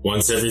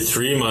 once every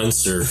 3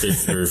 months or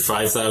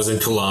 5,000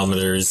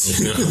 kilometers,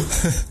 you know,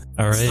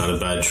 All right. not a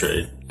bad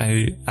trade.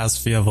 I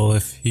asked Fievel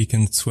if he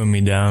can swim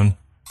me down.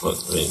 Well,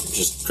 I mean,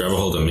 just grab a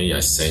hold of me, I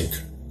sink.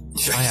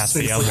 I asked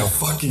It's like a Fievel.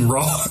 fucking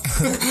rock.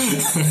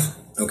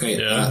 Okay,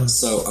 Yeah.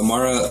 so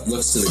Amara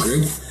looks to the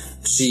group.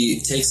 She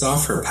takes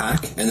off her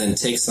pack and then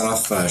takes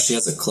off, she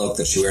has a cloak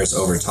that she wears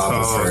over top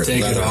of her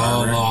Take it leather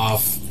all armor.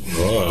 off.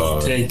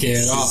 Whoa. Take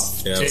it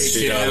off. Yeah, Take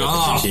she got it a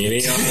off.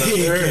 bikini on Take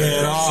there.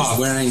 it off.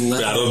 Wearing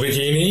leather. Battle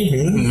bikini?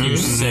 You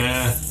sick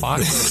Nah. fuck.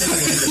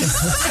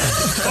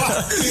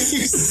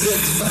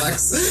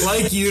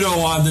 Like you don't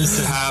want this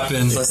to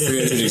happen. Plus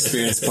 300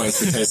 experience points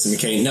for Tyson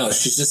McKay. No,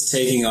 she's just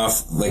taking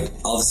off like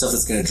all the stuff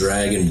that's going to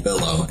drag and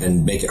billow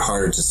and make it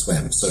harder to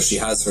swim. So she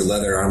has her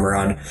leather armor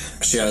on.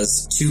 She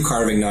has 2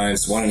 carving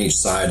knives, one on each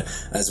side,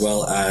 as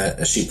well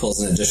as she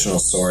pulls an additional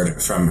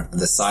sword from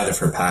the side of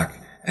her pack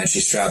and she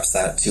straps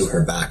that to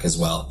her back as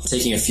well.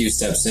 Taking a few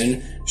steps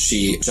in,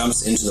 she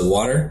jumps into the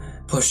water,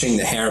 pushing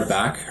the hair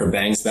back, her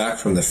bangs back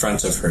from the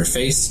front of her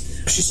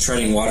face. She's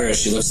treading water as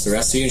she looks at the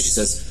rest of you, and she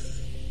says,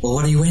 well,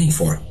 what are you waiting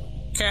for?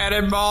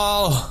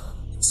 Cannonball!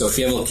 So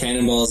Fievel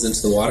cannonballs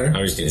into the water.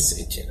 I was going to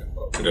say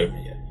cannonball. Could have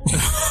been.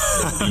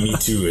 Beat me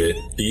to it.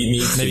 Beat me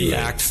to Maybe it.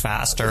 act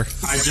faster.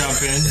 I jump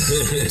in,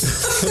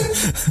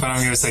 but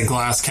I'm gonna say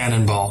glass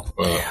cannonball.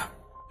 Well,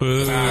 Boo.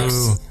 You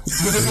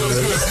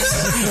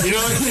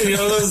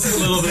know those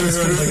little things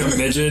where like a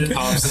midget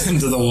pops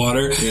into the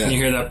water and you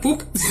hear that poop?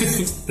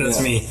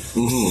 That's me.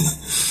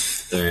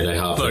 Mm-hmm. all right, I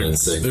hop in and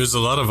sing. There's a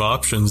lot of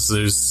options.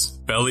 There's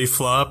belly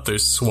flop.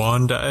 There's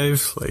swan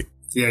dive. Like,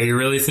 Yeah, you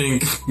really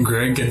think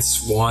Greg can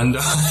swan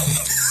dive?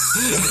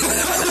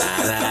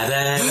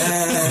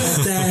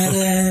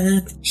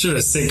 Should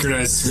have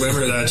synchronized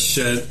swimmer that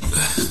shit.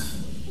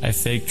 I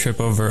fake trip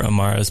over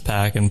Amara's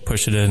pack and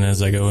push it in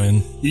as I go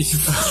in. You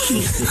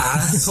fucking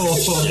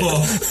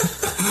asshole.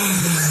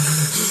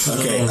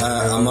 Okay,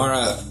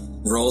 Amara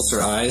rolls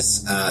her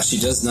eyes. She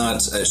does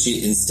not.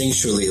 She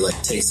instinctually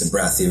takes a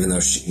breath, even though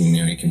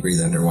you can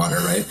breathe underwater,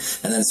 right?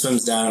 And then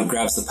swims down,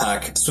 grabs the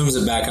pack, swims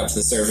it back up to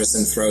the surface,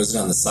 and throws it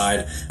on the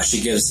side.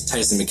 She gives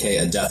Tyson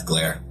McKay a death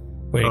glare.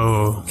 Wait,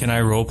 can I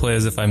roleplay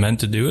as if I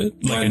meant to do it?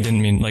 I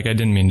didn't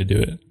mean to do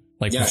it.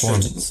 Yeah, sure.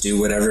 Do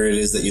whatever it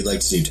is that you'd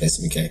like to do,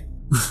 Tyson McKay.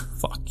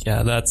 Fuck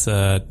yeah, that's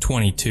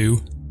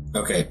 22.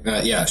 Okay,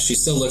 yeah. She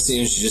still looks at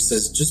you and she just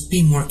says, "Just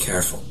be more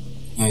careful."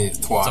 Oh, you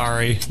twat.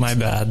 Sorry, my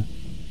bad.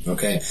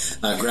 Okay,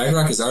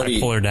 Gregrock is already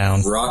pull her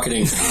down.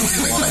 rocketing as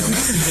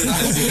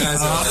you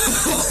guys are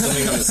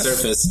swimming on the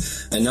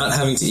surface and not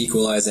having to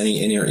equalize any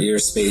inner ear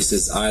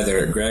spaces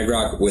either.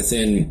 Gregrock,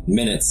 within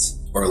minutes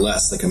or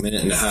less, like a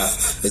minute and a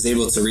half, is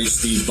able to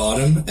reach the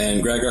bottom,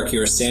 and Gregrock,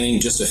 you are standing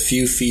just a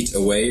few feet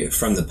away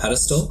from the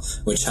pedestal,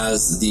 which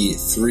has the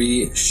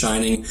 3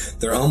 shining,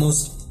 they're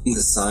almost the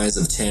size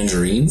of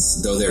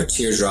tangerines, though they're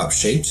teardrop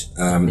shaped,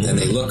 and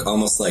they look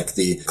almost like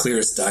the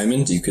clearest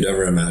diamond you could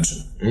ever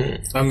imagine.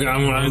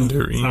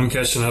 I'm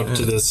catching up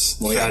to this.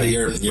 Well, yeah,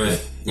 you're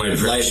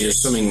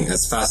swimming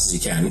as fast as you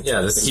can.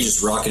 Yeah, he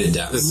just rocketed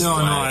down.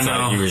 I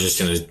thought you were just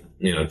gonna,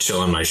 chill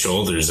on my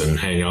shoulders and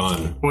hang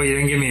on. Well, you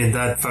didn't give me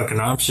that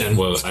fucking option.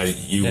 Well,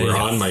 you were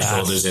on my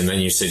shoulders, and then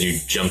you said you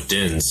jumped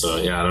in. So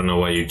yeah, I don't know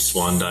why you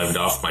swan dived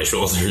off my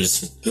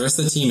shoulders. The rest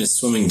of the team is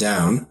swimming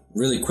down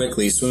really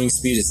quickly. Swimming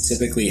speed is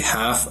typically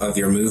half of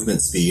your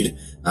movement speed,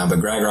 but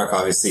Gregrock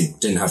obviously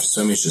didn't have to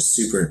swim. He's just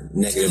super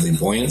negatively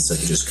buoyant, so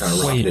he just kind of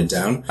rocketed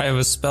down. I have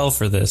a spell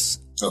for this.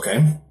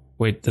 Okay.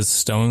 Wait, does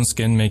stone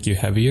skin make you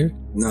heavier?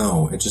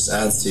 No, it just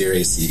adds to your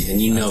AC,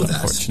 and you know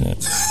that. Unfortunate.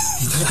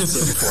 That's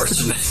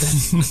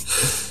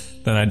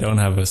unfortunate. Then I don't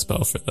have a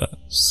spell for that.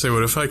 so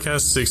what if I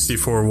cast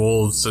 64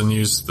 wolves and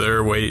use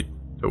their weight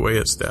to weigh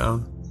us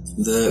down?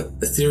 The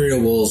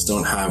ethereal wolves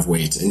don't have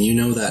weight, and you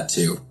know that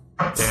too.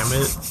 Damn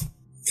it.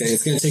 Okay,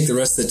 it's going to take the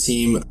rest of the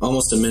team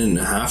almost a minute and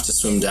a half to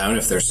swim down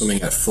if they're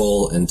swimming at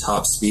full and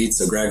top speed.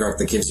 So Gregrock,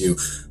 that gives you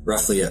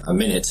roughly a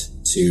minute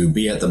to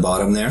be at the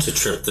bottom there. To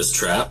trip this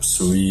trap,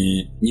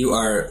 sweet. You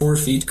are 4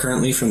 feet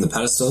currently from the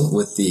pedestal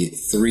with the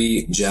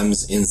 3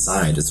 gems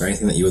inside. Is there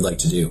anything that you would like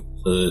to do?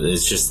 So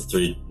it's just the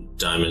 3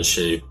 diamond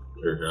shaped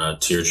or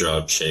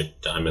teardrop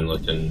shaped diamond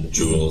looking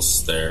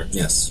jewels there.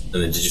 Yes.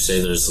 And then did you say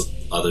there's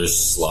other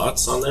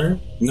slots on there?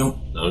 No.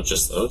 No,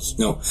 just those?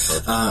 No.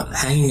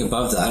 Hanging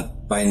above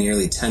that by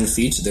nearly 10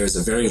 feet, there's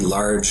a very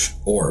large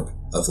orb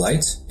of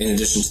light, in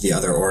addition to the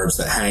other orbs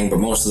that hang, but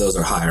most of those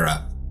are higher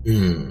up.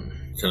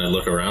 Can I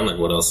look around? Like,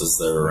 what else is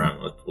there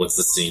around? What's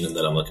the scene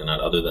that I'm looking at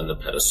other than the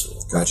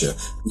pedestal? Gotcha.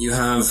 You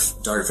have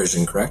dark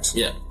vision, correct?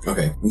 Yeah.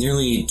 Okay.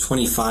 Nearly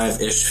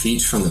 25-ish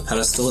feet from the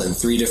pedestal in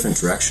 3 different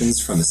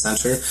directions from the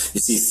center,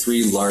 you see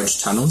 3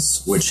 large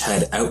tunnels which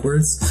head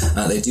outwards.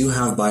 They do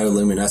have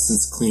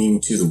bioluminescence clinging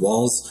to the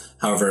walls.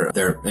 However,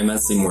 they're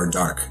immensely more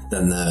dark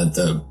than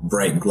the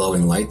bright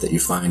glowing light that you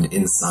find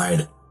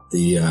inside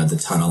the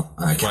tunnel.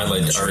 Am I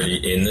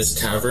already in this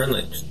cavern,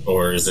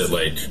 or is it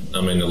like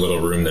I'm in a little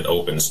room that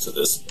opens to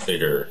this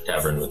bigger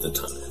cavern with the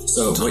tunnel?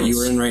 So what you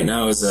are in right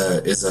now is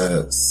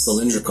a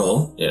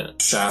cylindrical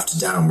shaft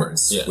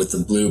downwards with the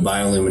blue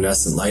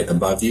bioluminescent light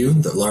above you,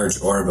 the large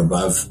orb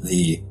above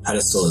the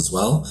pedestal as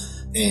well.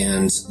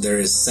 And there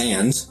is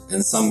sand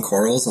and some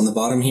corals on the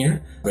bottom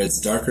here, but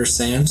it's darker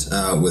sand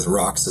with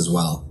rocks as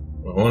well.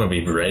 I want to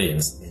be ready in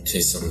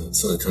case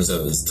something comes out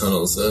of these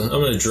tunnels. I'm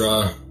going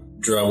to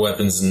draw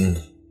weapons and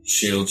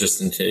shield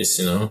just in case,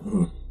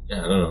 Mm-hmm. Yeah,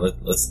 I don't know.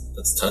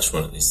 Let's touch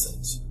one of these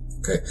things.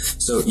 Okay,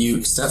 so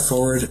you step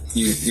forward.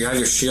 You have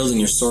your shield and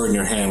your sword in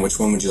your hand. Which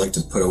one would you like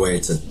to put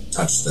away to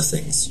touch the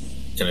things?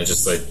 Can I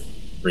just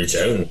reach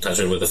out and touch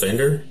it with a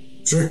finger?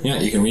 Sure. Yeah,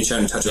 you can reach out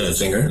and touch it with a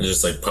finger.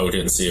 Just poke it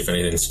and see if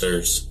anything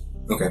stirs.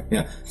 Okay,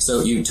 yeah.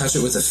 So you touch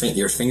it with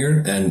your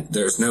finger, and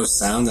there's no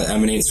sound that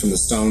emanates from the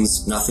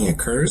stones. Nothing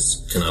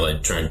occurs. Can I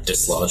try and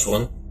dislodge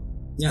one?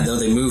 Yeah, though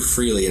they move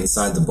freely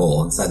inside the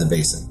bowl, inside the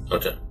basin.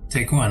 Okay.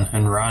 Take one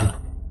and run.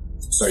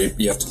 Sorry,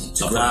 you have to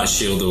I'll put my grab.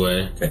 shield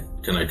away. Okay.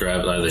 Can I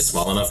grab, are they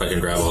small enough I can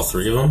grab all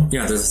three of them?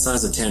 Yeah, they're the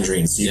size of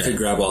tangerines, so you Yeah. could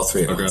grab all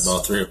three of I'll them. grab all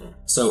three of them.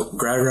 So,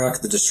 Gragrock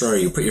the Destroyer,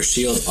 you put your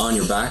shield on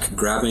your back,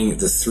 grabbing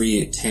the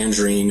 3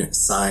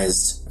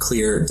 tangerine-sized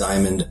clear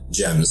diamond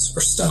gems,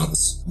 or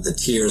stones. The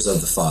tears of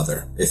the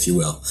father, if you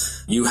will.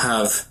 You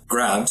have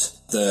grabbed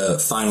the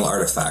final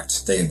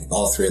artifact.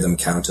 All 3 of them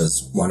count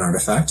as one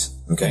artifact.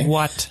 Okay?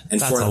 What? And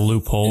That's a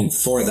loophole. And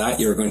for that,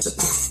 you're going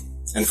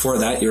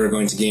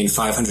to gain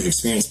 500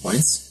 experience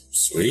points.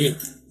 Sweet.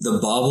 The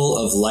bauble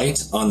of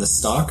light on the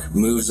stalk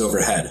moves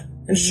overhead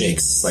and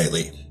shakes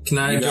slightly. Do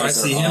I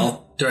guys see are him?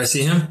 all- Do I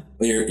see him?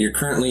 Well, you're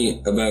currently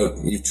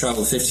you've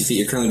traveled 50 feet,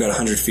 you're currently about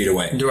 100 feet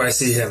away. Do I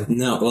see him?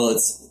 No, well,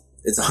 it's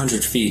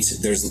 100 feet.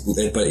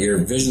 But your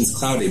vision's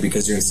cloudy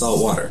because you're in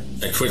salt water.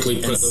 I quickly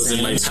put those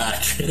in my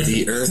pack.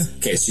 The earth,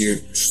 okay, so you're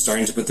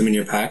starting to put them in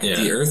your pack. Yeah.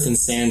 The earth and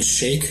sand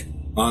shake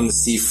on the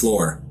sea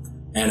floor,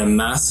 and a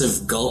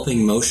massive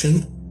gulping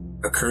motion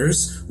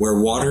occurs where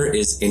water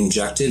is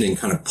injected and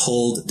kind of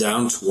pulled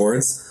down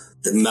towards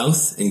the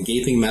mouth and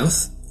gaping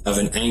mouth of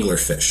an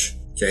anglerfish.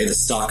 Okay, the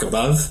stalk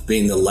above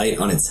being the light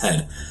on its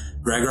head.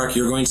 Gragrock,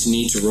 you're going to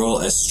need to roll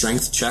a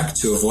strength check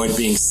to avoid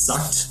being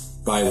sucked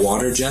by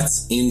water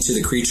jets into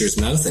the creature's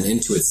mouth and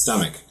into its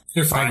stomach.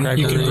 You're fine.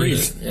 Gregor. You can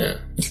breathe. Yeah.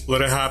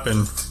 Let it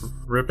happen.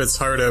 Rip its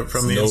heart out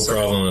from the No inside.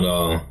 problem at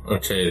all.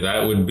 Okay,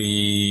 that would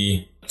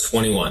be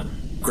 21.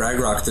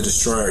 Gragrock the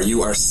Destroyer,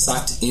 you are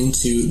sucked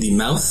into the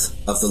mouth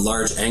of the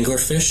large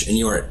anglerfish, and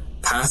you are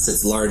past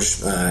its large,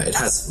 it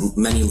has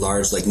many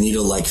large, like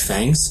needle-like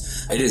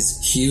fangs. It is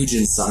huge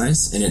in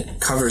size, and it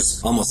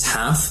covers almost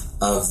half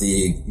of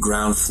the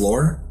ground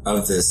floor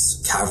of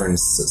this cavern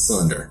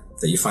cylinder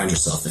that you find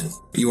yourself in.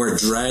 You are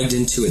dragged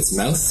into its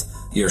mouth,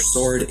 your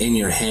sword in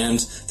your hand,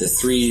 the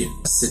 3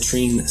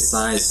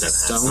 citrine-sized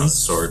That's not a stones,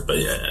 sword, but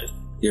yeah.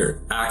 your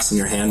axe in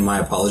your hand, my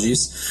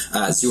apologies,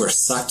 as you are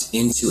sucked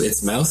into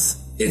its mouth.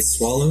 It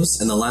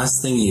swallows, and the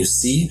last thing you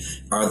see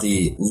are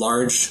the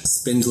large,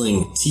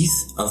 spindling teeth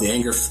of the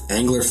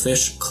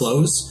anglerfish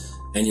close,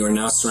 and you are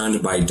now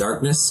surrounded by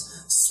darkness.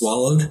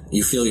 Swallowed,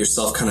 you feel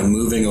yourself kind of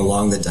moving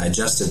along the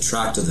digestive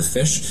tract of the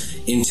fish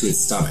into its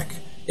stomach.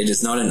 It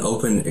is not an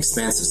open,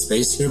 expansive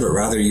space here, but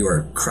rather you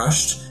are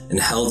crushed and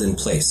held in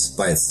place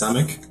by its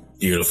stomach.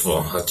 Beautiful.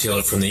 I'll kill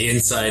it from the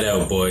inside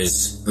out,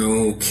 boys.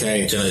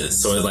 Okay.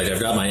 So, like, I've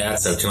got my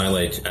axe out. Can I,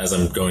 like, as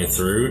I'm going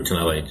through, can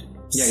I, like,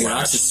 Yeah, your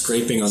axe is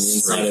scraping on the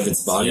inside of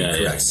its body. Yeah,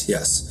 Correct,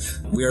 yes.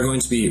 We are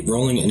going to be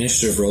rolling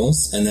initiative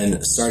rolls, and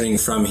then starting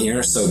from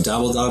here. So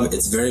Dabbledob,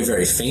 it's very,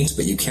 very faint,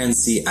 but you can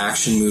see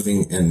action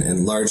moving and a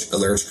large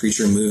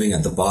creature moving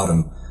at the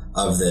bottom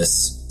of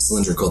this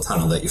cylindrical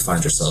tunnel that you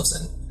find yourselves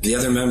in. The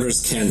other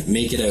members can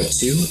make it out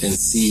too and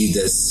see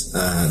this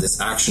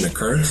action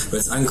occur, but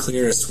it's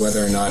unclear as to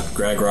whether or not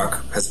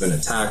Gragrock has been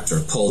attacked or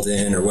pulled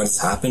in or what's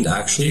happened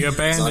actually. You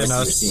abandoned so obviously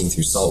us. you're seeing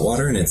through salt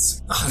water, and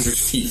it's 100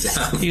 feet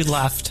down. You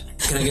left.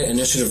 Can I get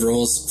initiative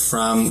rolls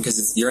from,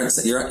 because you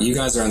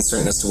guys are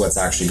uncertain as to what's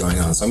actually going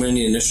on, so I'm going to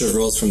need initiative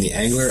rolls from the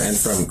Angler and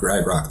from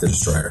Gragrock the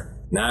Destroyer.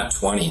 Nat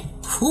 20.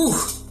 Whew.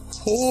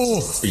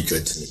 Be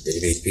good to me,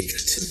 baby. Be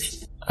good to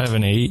me. I have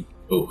an 8.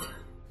 Ooh.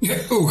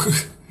 Ooh.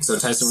 So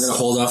Tyson, we're going to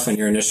hold off on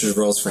your initiative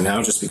rolls for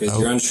now, just because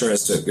you're unsure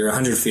as to, you're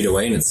 100 feet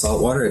away and it's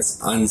salt water, it's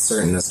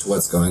uncertain as to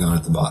what's going on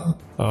at the bottom.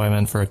 Oh, I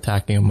meant for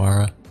attacking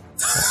Amara.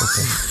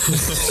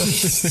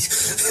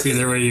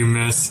 Either way you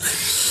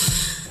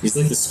miss. He's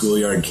like the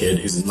schoolyard kid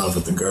who's in love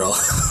with the girl.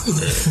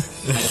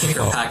 I kick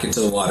her back into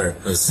the water,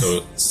 I was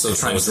so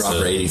trying to close drop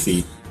her 80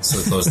 feet.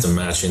 So close to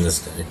matching this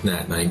guy.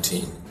 Nat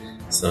 19.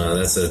 So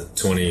that's a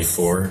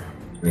 24.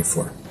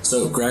 24.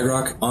 So,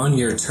 Gragrock, on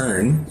your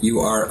turn, you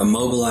are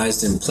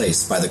immobilized in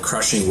place by the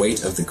crushing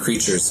weight of the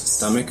creature's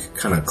stomach,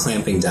 kind of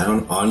clamping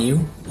down on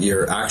you.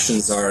 Your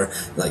actions are,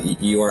 like,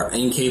 you are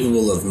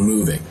incapable of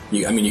moving.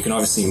 You can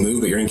obviously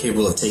move, but you're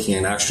incapable of taking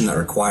an action that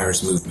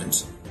requires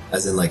movement.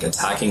 As in, like,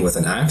 attacking with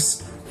an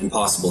axe,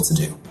 impossible to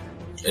do.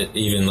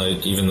 Even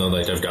though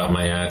like I've got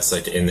my axe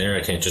like in there,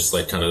 I can't just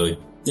like kind of like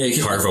You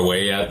can carve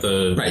away at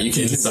the you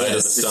can inside do of the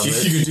this. stomach.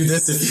 You can do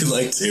this if you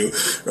like to,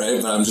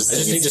 right? But I'm just I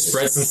just saying need to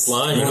spread some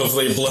slime and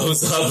hopefully it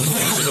blows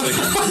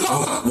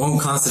up. won't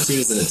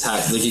constitute as an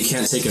attack. Like, you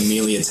can't take a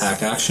melee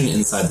attack action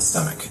inside the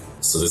stomach.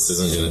 So this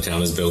isn't going to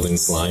count as building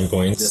slime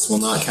points. This will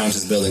not count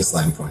as building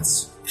slime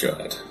points.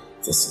 God,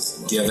 this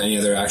is. Do you have any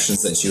other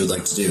actions that you would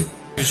like to do?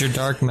 Use your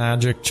dark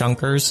magic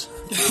chunkers.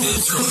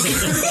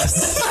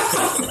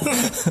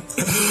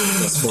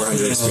 That's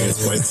 400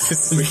 experience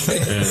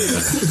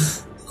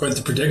points. Quite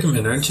the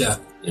predicament, aren't you?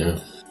 Yeah.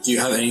 Do you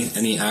have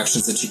any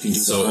actions that you can do?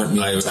 So that aren't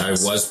melee I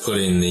attacks? was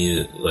putting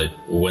the like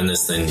when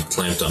this thing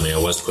clamped on me, I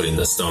was putting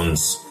the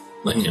stones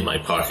like in my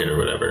pocket or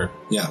whatever.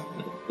 Yeah,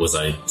 Was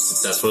I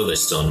successful? Or are they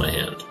still in my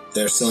hand?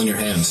 they're still in your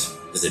hand.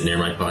 Is it near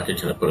my pocket?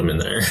 Can I put them in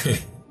there?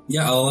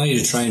 Yeah, I'll allow you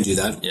to try and do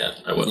that. Yeah,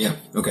 I will. Yeah,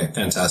 okay,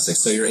 fantastic.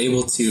 So you're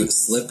able to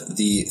slip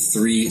the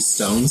 3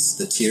 stones,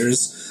 the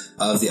tiers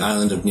of the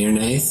island of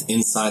Nirnaeth,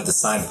 inside the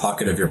side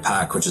pocket of your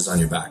pack, which is on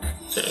your back.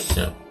 Okay,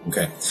 yeah.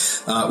 Okay.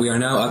 We are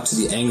now up to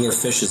the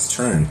anglerfish's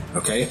turn,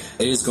 okay?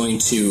 It is going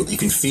to, you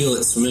can feel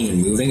it swimming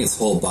and moving, its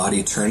whole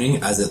body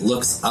turning as it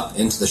looks up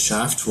into the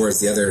shaft towards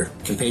the other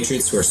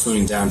compatriots who are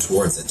swimming down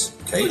towards it,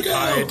 okay?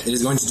 It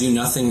is going to do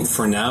nothing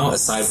for now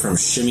aside from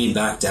shimmy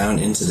back down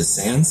into the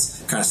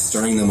sands, kind of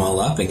stirring them all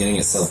up and getting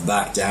itself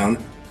back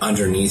down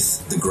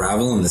underneath the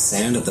gravel and the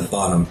sand at the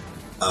bottom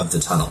of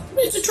the tunnel.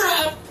 It's a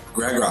trap!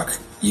 Gregrock,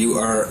 you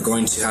are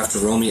going to have to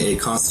roll me a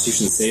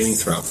Constitution saving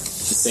throw. The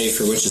save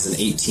for which is an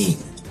 18.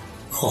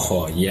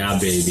 Oh, yeah,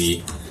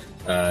 baby.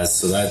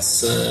 So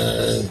that's,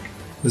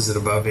 Is it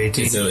above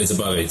 18? it's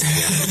above 18.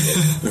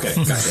 Yeah. Okay,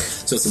 gotcha.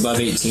 So it's above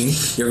 18.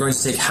 You're going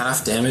to take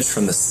half damage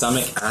from the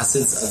stomach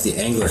acids of the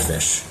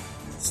anglerfish.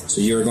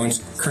 So you are going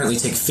to currently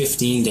take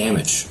 15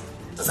 damage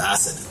of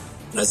acid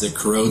as it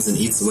corrodes and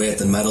eats away at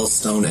the metal,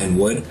 stone, and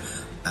wood,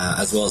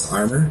 as well as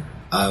armor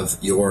of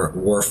your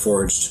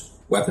Warforged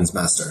weapons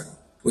master.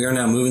 We are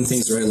now moving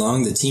things right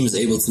along. The team is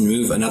able to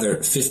move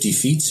another 50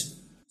 feet.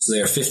 So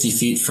they are 50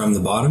 feet from the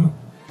bottom.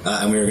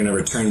 And we are going to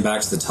return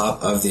back to the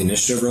top of the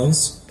initiative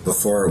rolls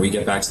before we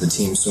get back to the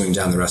team swimming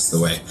down the rest of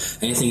the way.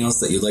 Anything else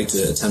that you'd like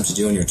to attempt to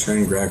do on your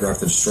turn, Gregrock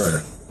the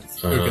Destroyer?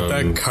 Get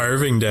that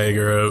carving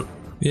dagger out.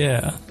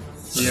 Yeah.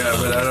 Yeah,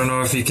 but I don't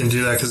know if you can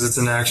do that because it's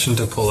an action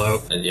to pull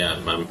out. And yeah,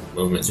 my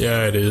movement's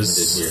Yeah, it limited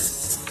is. here.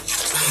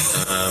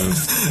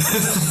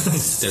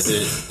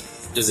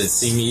 Does it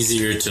seem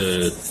easier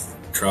to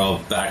crawl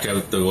back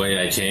out the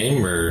way I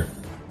came, or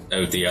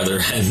out the other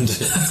end?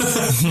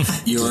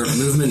 Your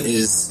movement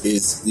is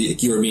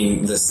you are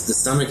being the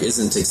stomach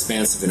isn't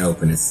expansive and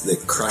open.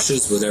 It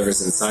crushes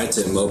whatever's inside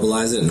to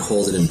immobilize it and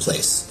hold it in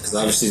place. Because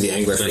obviously the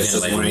anglerfish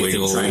is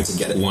trying to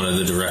get it. One of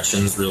the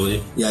directions,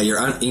 really. Yeah, you're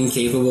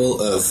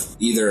incapable of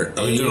either.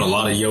 I'm doing a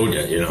lot of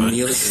yoga, you know. Well,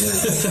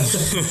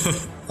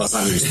 it's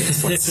not your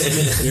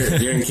stance.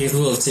 You're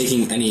incapable of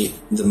taking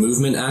the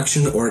movement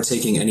action or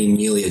taking any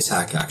melee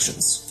attack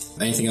actions.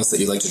 Anything else that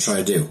you'd like to try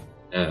to do?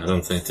 Yeah, I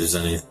don't think there's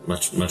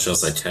much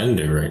else I can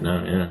do right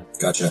now. Yeah.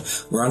 Gotcha.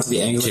 We're on to the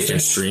anglerfish. Chicken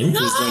stream.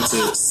 He's going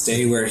to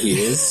stay where he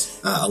is,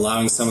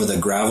 allowing some of the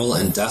gravel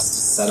and dust to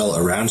settle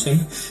around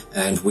him.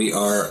 And we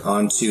are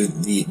on to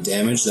the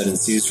damage that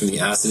ensues from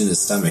the acid in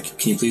his stomach.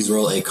 Can you please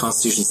roll a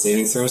Constitution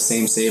saving throw?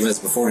 Same save as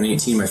before, an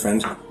 18, my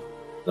friend.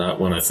 That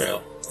one I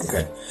failed.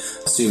 Okay.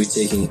 So you'll be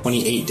taking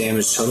 28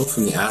 damage total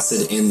from the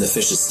acid in the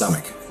fish's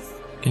stomach.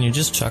 Can you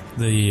just chuck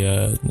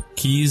the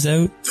keys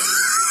out?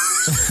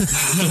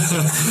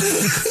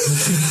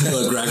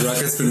 Look,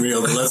 Gregrock, it's been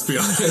real, but let's be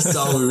honest,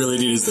 all we really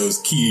need is those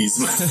keys,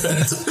 my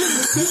friend.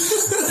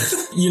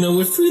 You know,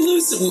 if we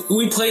lose,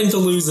 we plan to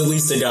lose at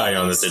least a guy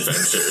on this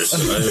adventure.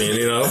 So, I mean,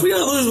 you know, if we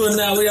gotta lose one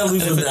now, we gotta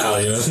lose one now,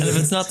 you know? And if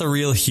it's not the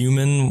real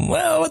human,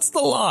 well, what's the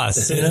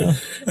loss, you know?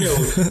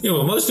 you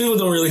know, most people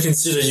don't really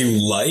consider you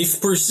life,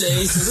 per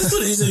se, so this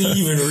one isn't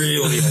even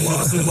really a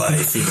loss of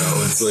life, you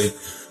know? It's like,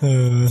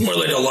 more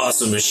like a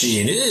loss of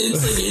machine.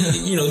 It's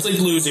like, you know, it's like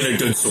losing a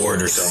good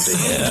sword or something.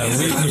 Yeah,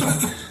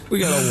 we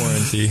got a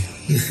warranty.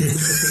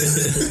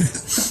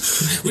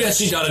 We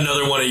actually got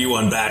another one of you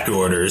on back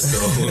order, so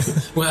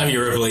we'll have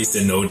you replaced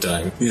in no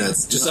time. Yeah,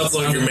 it's Just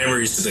upload your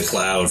memories to the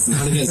cloud. It's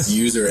not against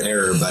user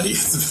error, buddy.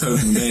 It's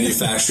about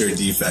manufacturer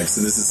defects,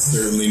 and this is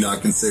certainly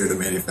not considered a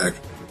manufacturer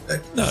defect.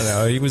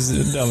 No, he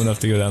was dumb enough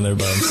to go down there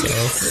by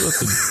himself.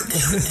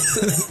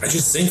 I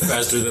just think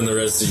faster than the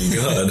rest of you,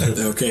 God.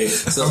 Okay,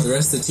 so the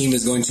rest of the team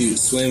is going to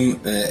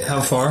swim.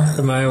 How far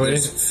am I away?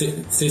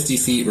 50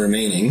 feet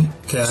remaining.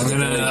 Okay, I'm to the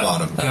gonna. very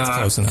bottom. That's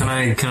close enough.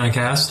 Can I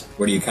cast?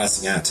 What are you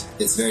casting at?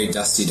 It's very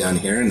dusty down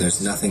here, and there's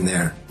nothing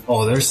there.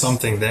 Oh, there's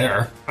something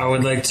there. I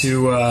would like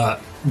to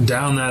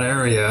down that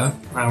area.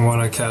 I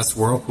want to cast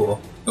Whirlpool.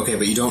 Okay,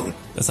 but you don't.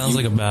 That sounds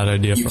like a bad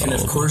idea You for can, all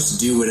of of course,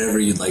 do whatever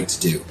you'd like to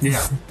do.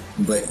 Yeah.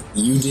 But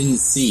you didn't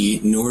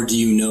see, nor do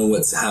you know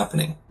what's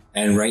happening.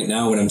 And right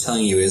now, what I'm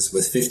telling you is,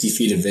 with 50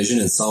 feet of vision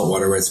in salt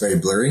water where it's very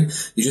blurry,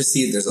 you just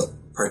see there's a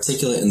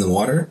particulate in the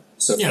water.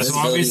 So Yeah, so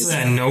obviously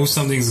I know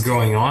something's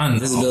going on.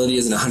 Visibility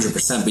isn't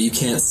 100%, but you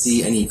can't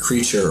see any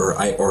creature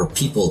or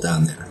people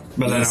down there.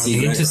 But You I can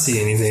don't need to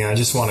see anything. I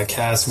just want to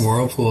cast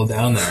Whirlpool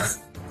down there.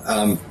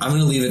 I'm going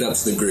to leave it up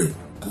to the group.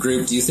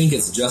 Group, do you think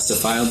it's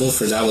justifiable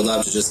for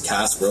Dabbledob to just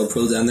cast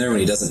Whirlpool down there when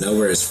he doesn't know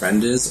where his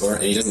friend is,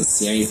 and he doesn't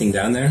see anything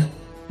down there?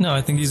 No, I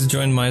think he's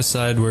joined my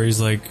side where he's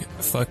like,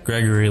 fuck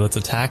Gregory, let's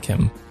attack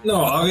him. No,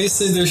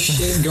 obviously there's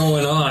shit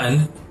going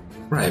on.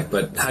 Right,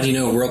 but how do you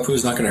know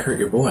Whirlpool's not going to hurt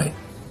your boy?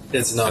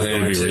 It's I not think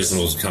going it'd be to.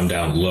 reasonable to come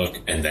down, look,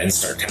 and then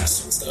start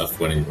casting stuff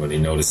when he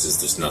notices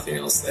there's nothing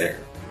else there.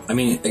 I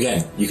mean,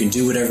 again, you can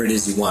do whatever it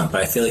is you want,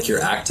 but I feel like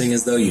you're acting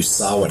as though you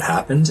saw what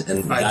happened,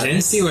 and I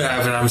didn't see what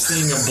happened. I'm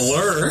seeing a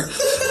blur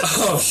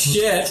of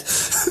shit,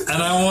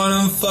 and I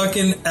want to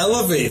fucking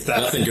elevate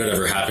that. Nothing good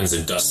ever happens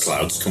in dust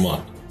clouds. Come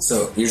on.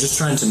 So you're just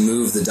trying to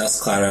move the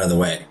dust cloud out of the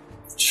way.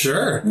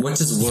 Sure. What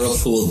does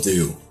Whirlpool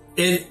do?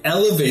 It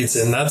elevates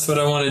it, and that's what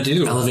I want to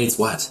do. Elevates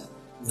what?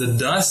 the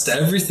dust,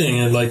 everything,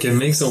 and like it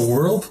makes a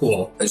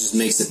whirlpool. It just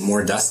makes it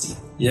more dusty. I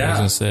was Yeah.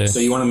 gonna say. So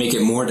you want to make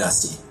it more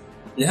dusty.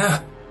 Yeah.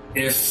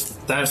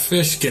 If that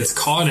fish gets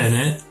caught in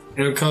it,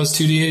 it'll cause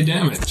 2d8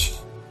 damage.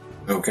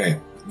 Okay,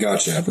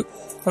 gotcha.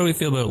 How do we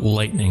feel about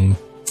lightning?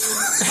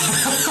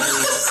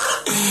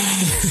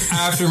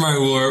 After my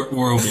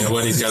whirlpool. Yeah,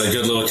 when he's got a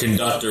good little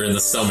conductor in the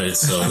summit,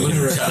 so I'm he going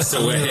can to cast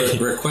away.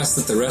 request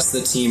that the rest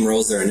of the team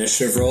rolls their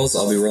initiative rolls.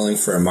 I'll be rolling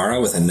for Amara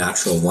with a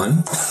natural 1.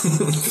 Wow.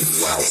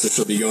 So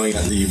she'll be going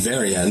at the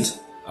very end.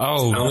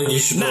 Oh, I don't think you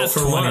should roll nat for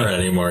 20. Mara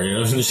anymore. You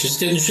know, she's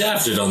getting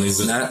shafted on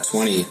these. Nat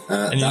 20.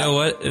 And you know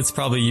what? It's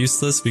probably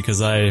useless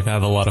because I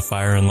have a lot of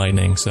fire and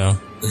lightning, so I'm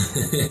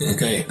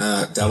Okay,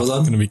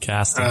 Dabbledub? gonna be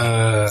casting.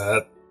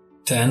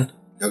 10.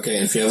 Okay,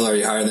 and Fievel, are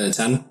you higher than a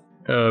 10?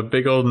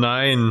 Big old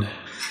 9.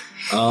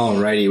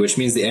 Alrighty, which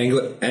means the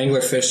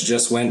anglerfish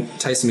just went.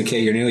 Tyson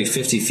McKay, you're nearly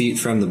 50 feet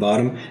from the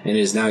bottom, and it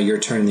is now your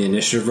turn in the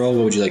initiative roll.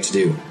 What would you like to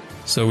do?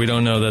 So we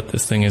don't know that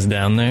this thing is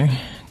down there,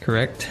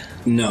 correct?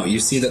 No, you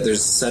see that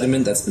there's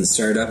sediment that's been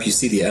stirred up. You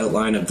see the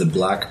outline of the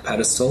black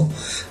pedestal.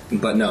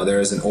 But no, there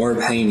is an orb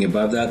hanging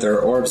above that. There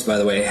are orbs, by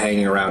the way,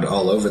 hanging around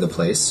all over the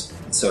place.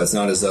 So it's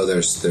not as though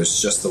there's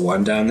just the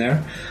one down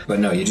there. But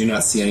no, you do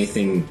not see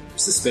anything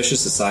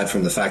suspicious aside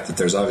from the fact that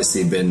there's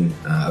obviously been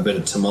a bit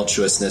of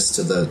tumultuousness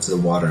to the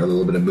water, a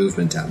little bit of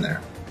movement down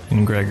there.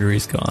 And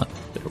Gregory's gone.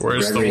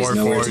 Where's Gregory is the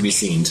nowhere to be Warforged?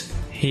 seen.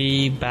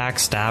 He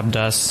backstabbed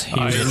us. He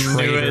was I a knew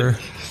traitor. it.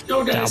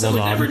 No, guys, I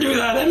would Dabbledub. never do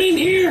that. I'm in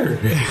here.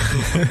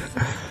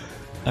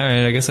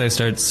 Alright, I guess I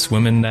start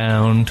swimming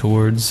down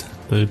towards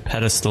the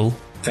pedestal.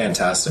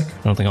 Fantastic.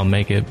 I don't think I'll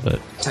make it, but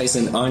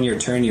Tyson, on your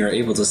turn, you're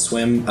able to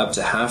swim up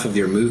to half of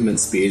your movement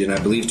speed, and I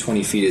believe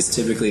 20 feet is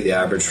typically the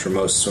average for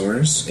most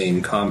swimmers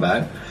in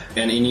combat.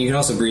 And you can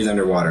also breathe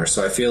underwater,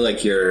 so I feel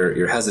like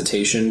your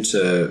hesitation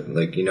to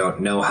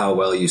know how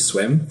well you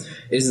swim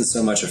isn't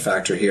so much a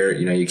factor here.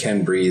 You know, you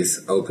can breathe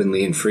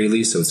openly and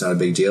freely, so it's not a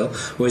big deal.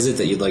 What is it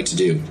that you'd like to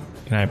do?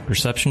 can I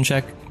perception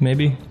check,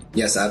 maybe?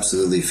 Yes,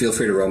 absolutely. Feel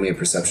free to roll me a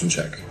perception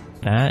check.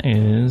 That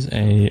is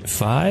a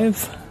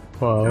 5.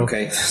 Wow.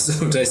 Okay,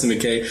 so Tyson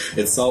McKay,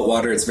 it's salt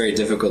water. It's very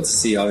difficult to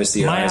see.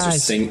 Obviously, your My eyes are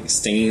eyes.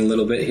 stinging a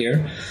little bit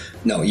here.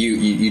 No,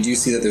 you do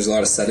see that there's a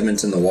lot of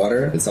sediment in the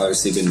water. It's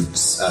obviously been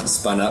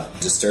spun up,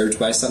 disturbed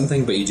by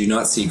something, but you do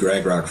not see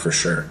Greg Rock for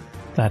sure.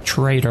 That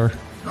traitor.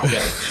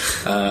 Okay.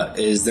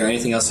 Is there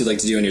anything else you'd like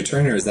to do on your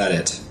turn, or is that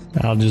it?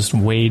 I'll just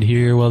wade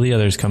here while the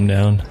others come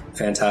down.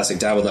 Fantastic.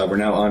 Dabbledub, we're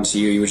now on to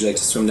you. Would you like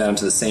to swim down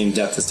to the same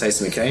depth as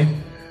Tyson McKay?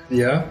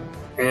 Yeah.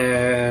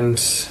 And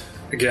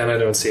again, I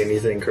don't see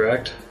anything,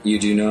 correct? You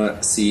do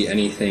not see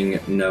anything,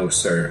 no,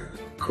 sir.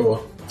 Cool.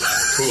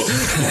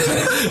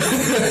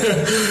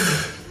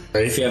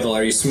 Fievel,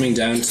 are you swimming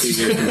down to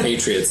your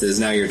compatriots? It is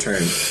now your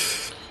turn.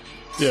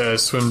 Yeah, I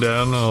swim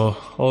down. I'll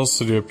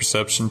also do a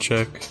perception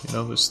check. You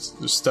know, there's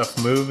stuff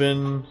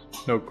moving.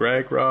 No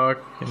Greg Rock.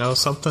 You know,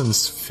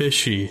 something's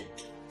fishy.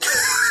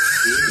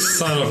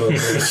 Son of a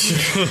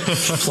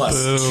bitch.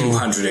 Plus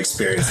 200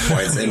 experience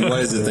points. And what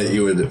is it that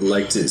you would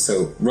like to...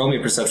 So, roll me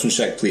a perception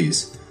check,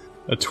 please.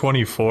 A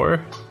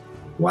 24.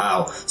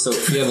 Wow. So,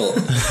 Fievel,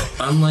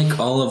 unlike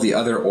all of the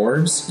other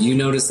orbs, you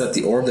notice that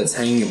the orb that's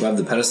hanging above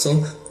the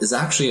pedestal is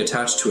actually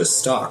attached to a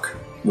stalk,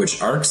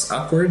 which arcs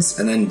upwards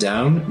and then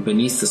down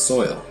beneath the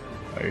soil.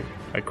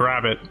 I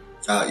grab it.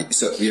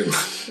 So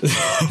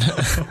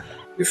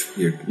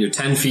you're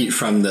 10 feet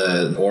from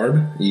the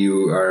orb.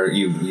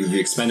 You've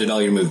expended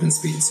all your movement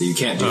speed, so you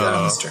can't do that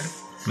on this turn.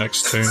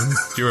 Next turn,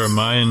 you are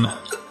mine.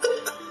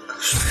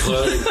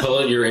 Pull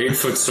out your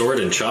 8-foot sword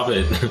and chop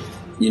it.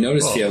 You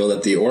notice, Fievel,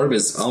 that the orb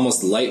is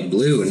almost light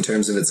blue in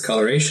terms of its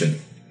coloration.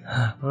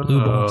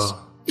 Blue balls.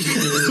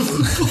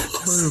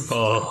 Blue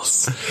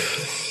balls.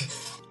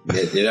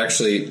 It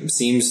actually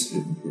seems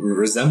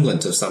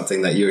resemblant of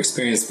something that you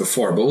experienced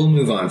before, but we'll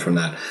move on from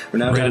that. We're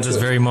now Right down at this to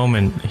very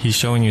moment, he's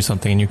showing you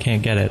something and you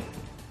can't get it.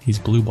 He's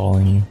blue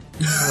balling you.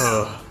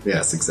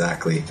 Yes,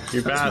 exactly. You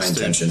That was bastard. my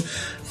intention.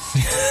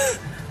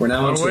 We're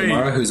now on to wait.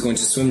 Amara, who's going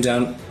to swim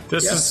down.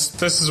 This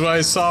is what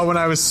I saw when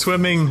I was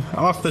swimming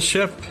off the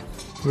ship.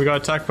 We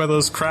got attacked by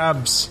those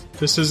crabs.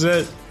 This is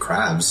it.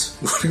 Crabs.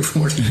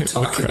 What are you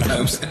talking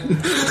about?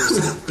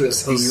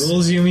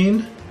 Eels, you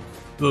mean?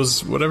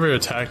 Those whatever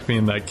attacked me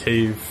in that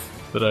cave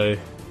that I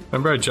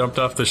remember. I jumped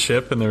off the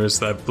ship and there was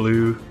that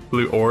blue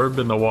orb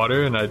in the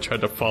water, and I tried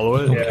to follow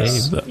it.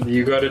 Yes. Cave, though.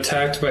 You got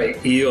attacked by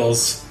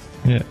eels.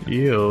 Yeah.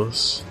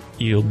 Eels.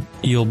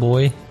 Eel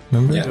boy.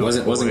 Remember? Yeah,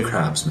 it wasn't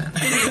crabs, man.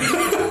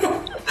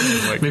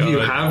 Oh my Maybe you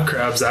God. have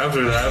crabs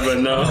after that, but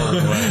no.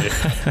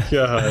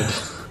 God.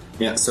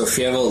 Yeah, so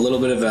Fievel, a little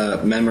bit of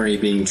a memory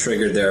being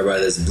triggered there by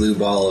this blue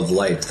ball of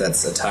light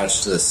that's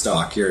attached to the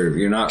stalk.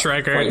 You're not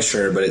Triggered. quite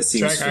sure, but it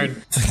seems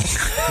Triggered.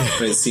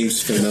 but it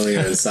seems familiar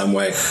in some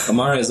way.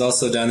 Amara is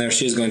also down there.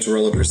 She's going to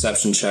roll a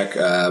perception check,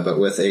 but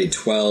with a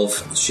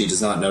 12, she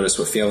does not notice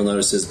what Fievel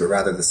notices, but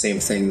rather the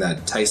same thing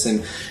that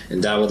Tyson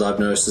and Dabbledub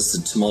notices, the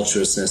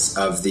tumultuousness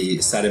of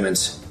the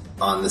sediment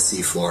on the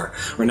seafloor.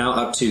 We're now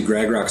up to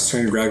Greg Rock's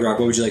turn. Greg Rock,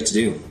 what would you like to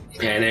do?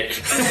 Panic.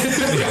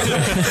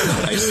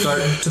 I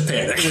start to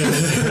panic.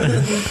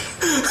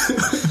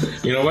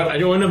 You know what? I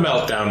go into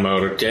meltdown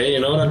mode, okay? You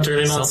know what? I'm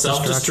turning on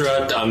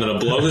self-destruct. I'm going to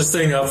blow this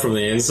thing up from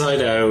the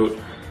inside out.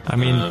 I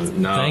mean,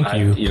 thank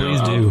you.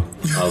 Please do.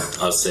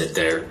 I'll sit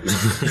there.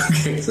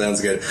 Okay,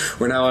 sounds good.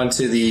 We're now on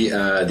to the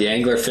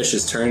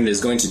anglerfish's turn. It is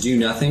going to do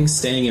nothing,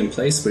 staying in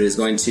place, but it is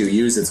going to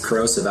use its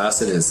corrosive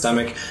acid in its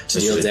stomach to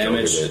deal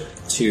damage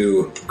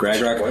to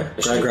Gragrok.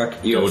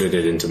 Gragrok, you goaded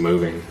it into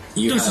moving.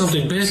 Do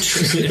something,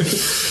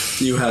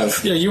 bitch. You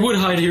have... Yeah, you would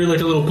hide here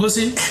like a little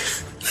pussy.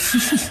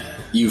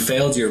 You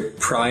failed your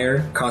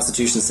prior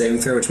Constitution saving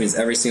throw, which means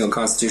every single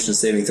Constitution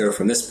saving throw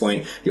from this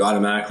point, you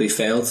automatically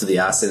fail to the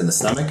acid in the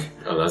stomach.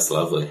 Oh, that's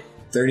lovely.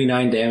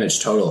 39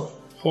 damage total.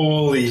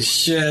 Holy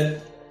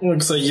shit.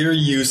 Looks like you're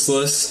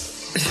useless.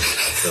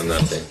 So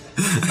nothing.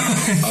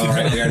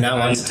 Alright, we are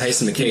now on to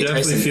Tyson McKay.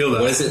 Tyson, feel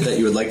that. What is it that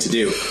you would like to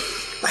do?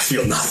 I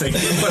feel nothing.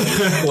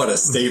 What a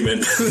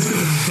statement.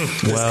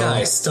 This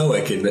guy is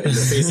stoic in the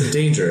face of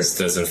danger. This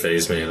doesn't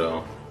faze me at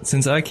all.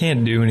 Since I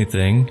can't do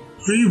anything...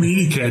 What do you mean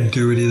you can't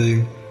do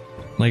anything?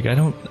 Like,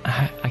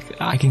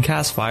 I can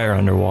cast fire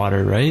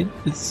underwater, right?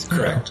 It's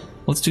correct.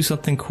 Let's do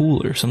something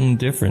cooler, something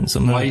different,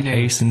 something like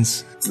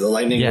Hastings. The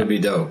lightning would be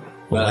dope.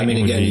 But I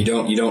mean, again, you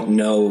don't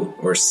know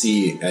or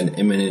see an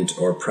imminent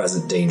or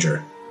present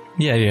danger.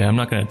 Yeah, I'm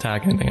not going to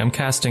attack anything. I'm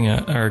casting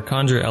or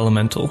conjure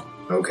elemental.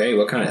 Okay,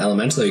 what kind of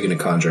elemental are you going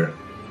to conjure?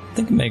 I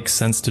think it makes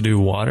sense to do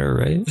water,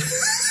 right?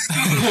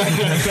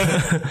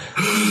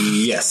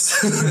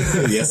 Yes.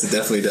 Yes, it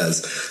definitely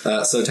does.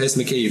 So,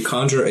 Tyson McKay, you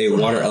conjure a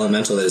water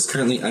elemental that is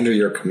currently under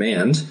your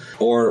command,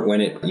 or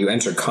when you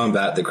enter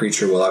combat, the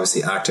creature will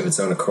obviously act of its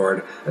own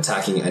accord,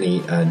 attacking any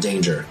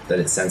danger that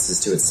it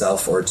senses to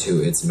itself or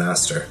to its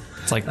master.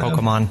 It's like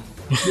Pokemon.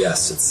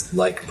 Yes, it's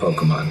like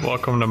Pokemon.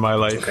 Welcome to my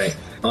life. Okay.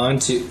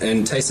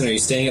 And Tyson, are you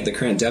staying at the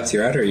current depth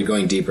you're at, or are you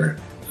going deeper?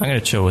 I'm going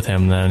to chill with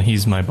him then.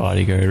 He's my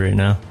bodyguard right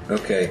now.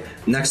 Okay.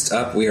 Next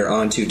up, we are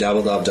on to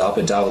Dabbledob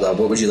Doppet. Dabbledob,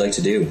 what would you like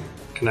to do?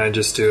 Can I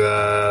just do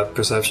a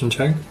perception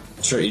check?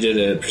 Sure, you did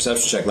a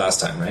perception check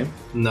last time, right?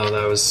 No,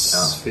 that was...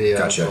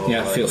 Gotcha.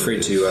 Yeah, feel free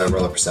to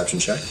roll a perception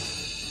check.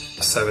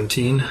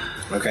 17.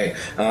 Okay,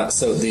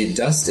 so the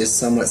dust is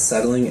somewhat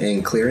settling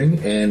and clearing,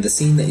 and the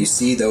scene that you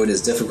see, though it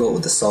is difficult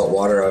with the salt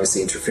water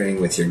obviously interfering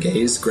with your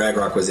gaze,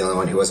 Gragrok was the only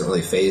one who wasn't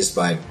really fazed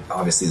by,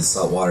 obviously, the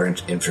salt water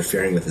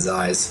interfering with his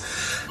eyes.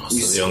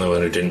 Also the only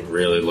one who didn't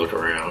really look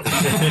around.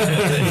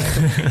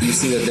 You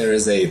see that there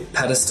is a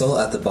pedestal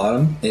at the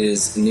bottom. It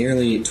is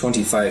nearly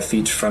 25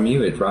 feet from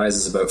you. It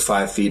rises about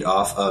 5 feet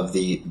off of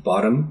the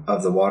bottom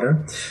of the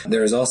water.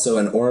 There is also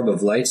an orb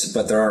of light,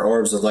 but there are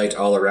orbs of light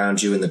all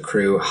around you and the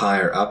crew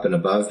higher up and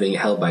above, being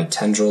held by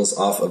tendrils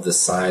off of the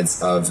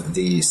sides of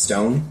the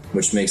stone,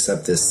 which makes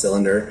up this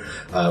cylinder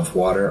of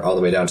water all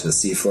the way down to the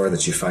seafloor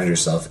that you find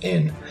yourself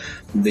in.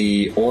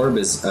 The orb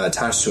is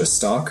attached to a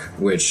stalk,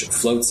 which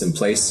floats in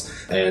place,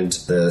 and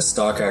the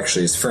stalk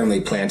actually is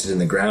firmly planted in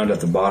the ground at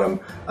the bottom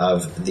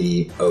of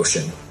the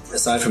ocean.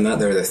 Aside from that,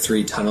 there are the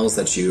 3 tunnels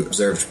that you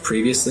observed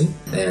previously,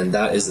 and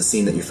that is the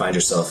scene that you find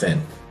yourself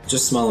in.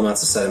 Just small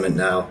amounts of sediment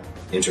now,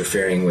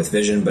 interfering with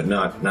vision, but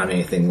not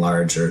anything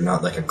large or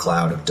not like a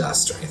cloud of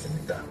dust or anything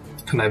like that.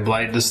 Can I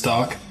blight the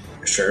stalk?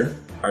 Sure.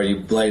 Are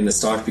you blighting the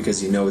stalk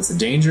because you know it's a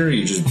danger? Or are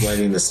you just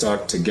blighting the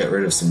stalk to get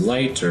rid of some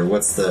light, or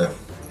what's the...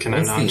 Can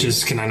I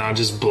not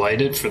just blight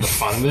it for the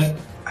fun of it?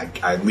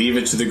 I leave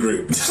it to the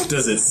group.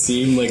 Does it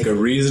seem like a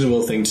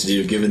reasonable thing to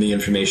do given the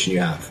information you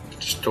have?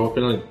 Just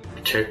open and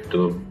kick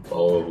the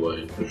ball of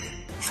light.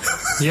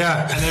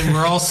 Yeah, and then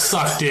we're all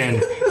sucked in.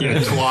 You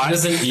twat. He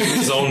doesn't eat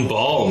his own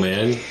ball,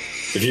 man.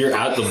 If you're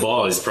at the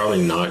ball, he's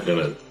probably not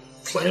gonna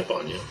clamp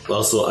on you.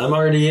 Also, I'm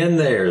already in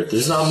there.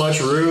 There's not much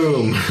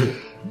room.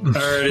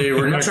 Alrighty,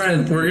 we're no. It's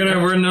fine.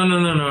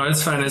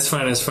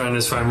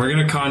 We're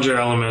gonna conjure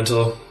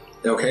elemental.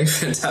 Okay,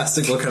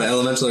 fantastic. What kind of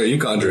elemental are you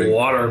conjuring?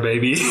 Water,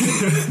 baby.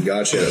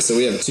 Gotcha. So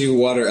we have 2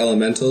 water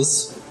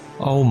elementals.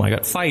 Oh my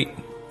god, fight!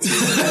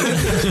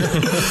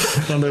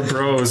 No, they're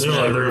bros.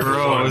 They're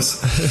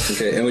bros.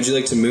 Okay, and would you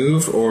like to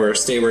move or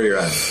stay where you're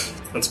at?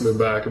 Let's move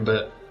back a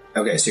bit.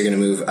 Okay, so you're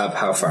going to move up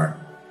how far?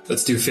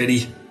 Let's do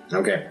 50.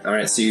 Okay,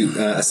 alright, so you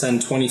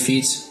ascend 20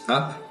 feet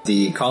up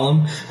the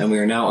column, and we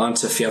are now on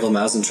to Fievel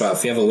Mausentraub.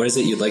 Fievel, what is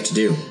it you'd like to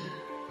do?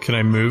 Can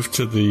I move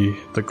to the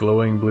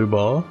glowing blue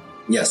ball?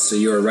 Yes, so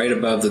you are right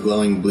above the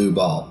glowing blue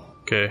ball.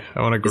 Okay,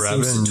 I want to grab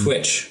it. It seems to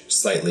twitch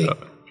slightly.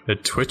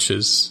 It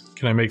twitches.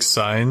 Can I make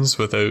signs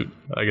without,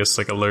 I guess,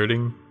 like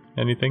alerting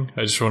anything?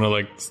 I just want to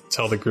like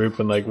tell the group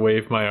and like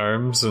wave my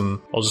arms, and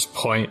I'll just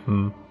point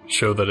and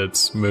show that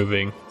it's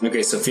moving.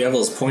 Okay, so Fievel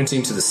is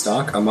pointing to the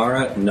stalk.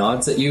 Amara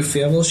nods at you,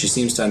 Fievel. She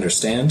seems to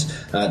understand.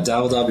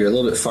 Dabbledob, you're a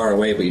little bit far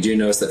away, but you do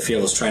notice that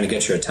Fievel's trying to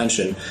get your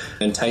attention.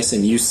 And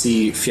Tyson, you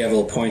see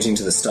Fievel pointing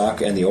to the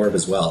stalk and the orb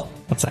as well.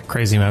 What's that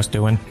crazy mouse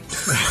doing?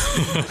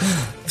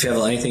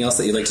 Fievel, anything else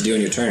that you'd like to do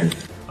in your turn?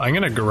 I'm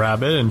going to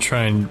grab it and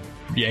try and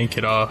yank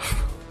it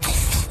off.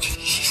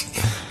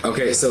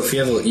 Okay, so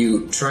Fievel,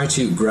 you try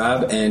to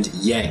grab and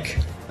yank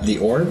the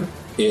orb.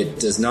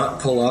 It does not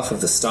pull off of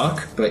the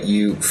stalk, but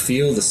you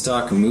feel the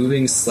stalk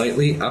moving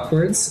slightly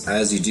upwards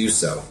as you do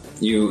so.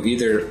 You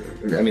either,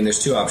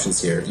 there's two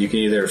options here. You can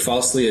either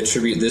falsely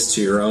attribute this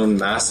to your own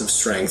massive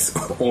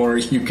strength, or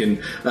you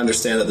can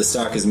understand that the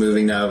stalk is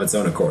moving now of its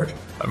own accord.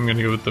 I'm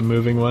gonna go with the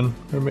moving one.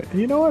 Or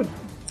you know what?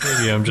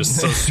 Maybe I'm just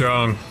so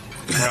strong.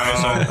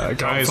 Guys,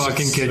 don't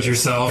fucking kid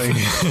yourself.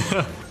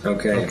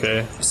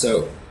 Okay.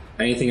 So,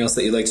 anything else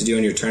that you'd like to do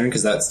on your turn?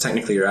 Because that's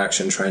technically your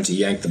action, trying to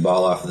yank the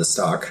ball off of the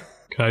stalk.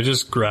 Can I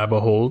just grab a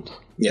hold?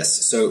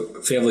 Yes, so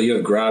Fievel, you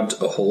have grabbed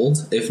a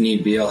hold. If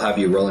need be, I'll have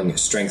you rolling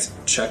strength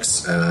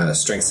checks,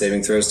 strength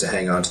saving throws to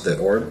hang on to the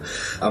orb.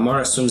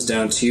 Amara swims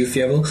down to you,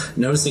 Fievel,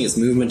 noticing its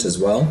movement as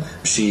well.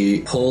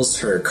 She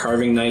pulls her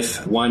carving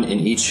knife, one in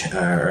each,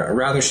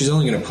 she's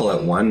only going to pull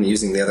out one,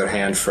 using the other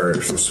hand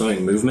for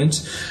swimming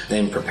movement,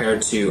 and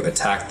prepared to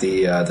attack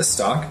the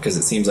stalk, because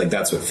it seems like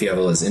that's what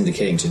Fievel is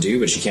indicating to do,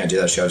 but she can't do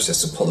that. She always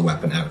has to pull the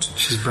weapon out.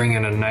 She's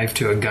bringing a knife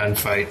to a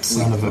gunfight,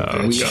 son of a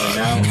bitch.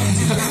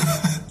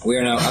 We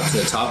are now up to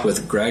the top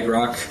with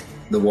Gregrock,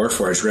 the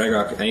Warforged.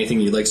 Gregrock, anything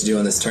you'd like to do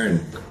on this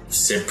turn?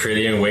 Sit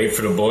pretty and wait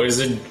for the boys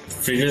to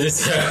figure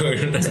this out.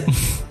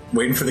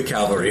 Waiting for the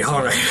cavalry.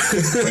 All right.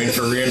 Waiting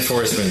for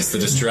reinforcements. The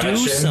distraction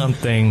Do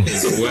something.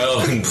 is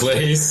well in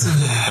place.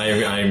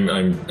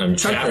 I'm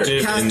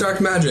captive. Cast dark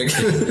magic.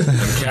 I'm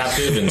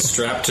captive and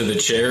strapped to the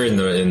chair in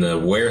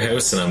the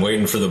warehouse, and I'm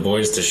waiting for the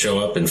boys to show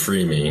up and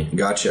free me.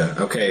 Gotcha.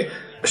 Okay.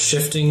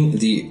 Shifting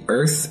the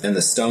earth and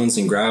the stones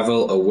and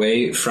gravel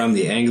away from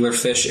the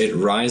anglerfish, it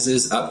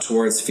rises up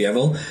towards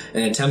Fievel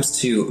and attempts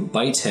to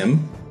bite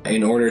him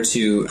in order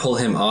to pull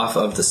him off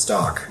of the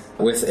stalk.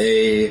 With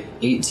a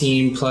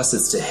 18 plus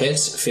it's to hit.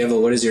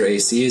 Fievel, what is your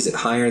AC? Is it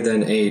higher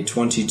than a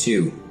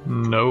 22?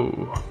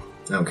 No.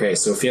 Okay,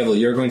 so Fievel,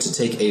 you're going to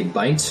take a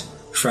bite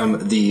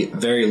from the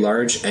very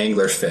large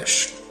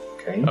anglerfish.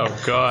 Okay. Oh,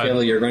 God.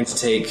 Fievel, you're going to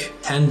take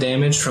 10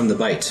 damage from the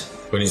bite.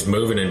 When he's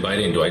moving and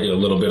biting, do I get a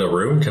little bit of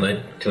room? Can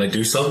I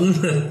do something?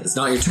 It's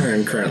not your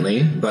turn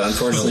currently, but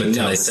unfortunately,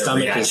 no. The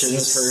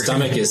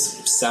stomach is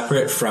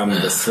separate from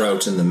the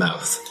throat and the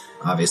mouth.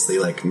 Obviously,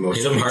 like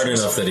most Hit him hard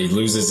enough that he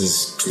loses his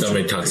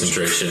stomach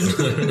concentration.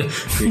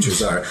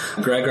 Creatures are.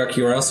 Gregrock,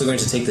 you are also going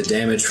to take the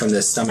damage from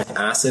the stomach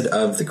acid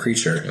of the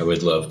creature. I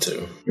would love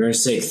to. You're going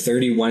to take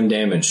 31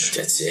 damage.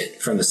 That's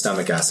it. From the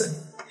stomach acid.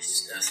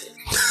 It's nothing.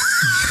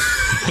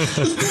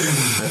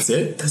 That's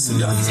it? That's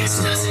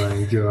nothing. Oh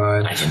my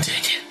god. I can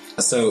take it.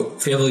 So,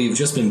 Fievel, you've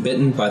just been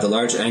bitten by the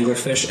large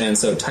anglerfish, and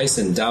so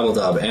Tyson,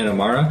 Dabbledob, and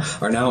Amara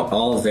are now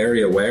all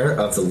very aware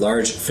of the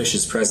large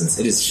fish's presence.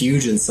 It is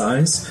huge in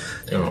size.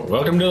 Oh,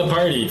 welcome to the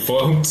party,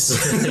 folks.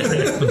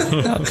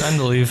 Time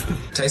to leave.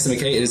 Tyson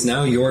McKay, it is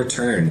now your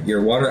turn.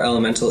 Your water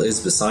elemental is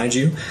beside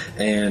you,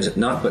 and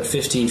not but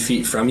 15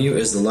 feet from you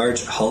is the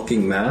large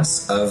hulking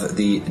mass of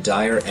the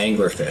dire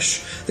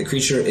anglerfish. The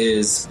creature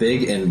is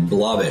big and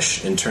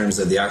blobbish in terms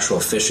of the actual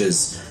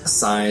fish's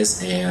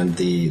size and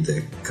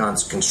the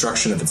construction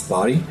of its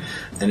body,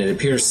 and it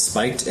appears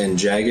spiked and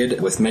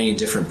jagged with many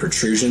different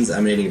protrusions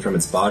emanating from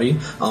its body,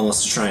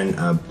 almost to try and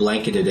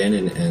blanket it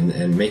in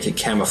and make it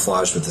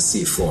camouflaged with the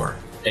sea floor.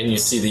 And you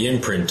see the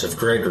imprint of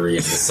Gregory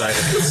at the side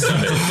of the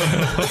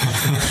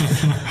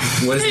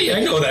stomach. Hey, I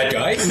know that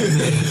guy.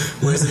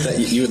 What is it that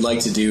you would like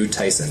to do,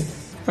 Tyson?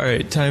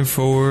 Alright, time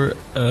for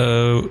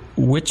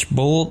Witch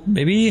Bolt,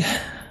 maybe?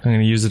 I'm going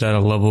to use it at a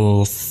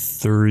level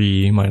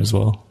 3, might as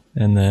well.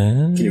 And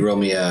then... Can you roll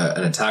me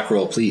an attack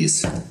roll,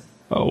 please?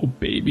 Oh,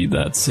 baby,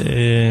 that's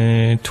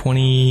a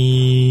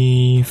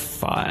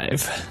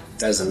 25.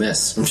 That is a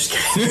miss. I'm just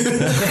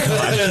kidding.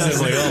 I was just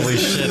like, holy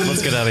shit,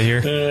 let's get out of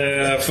here.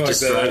 Fuck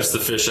Describes the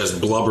fish as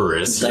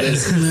blubberous. That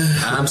is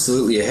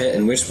absolutely a hit,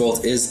 and Witch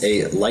Bolt is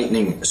a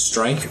lightning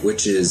strike,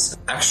 which is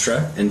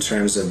extra in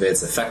terms of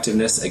its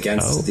effectiveness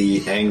against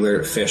the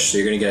angler fish. So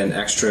you're going to get an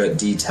extra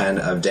D10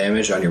 of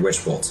damage on your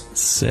Witch Bolt.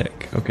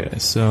 Sick. Okay,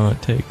 so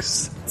it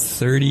takes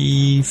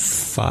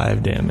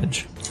 35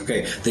 damage.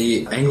 Okay,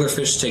 the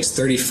anglerfish takes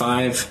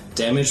 35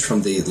 damage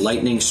from the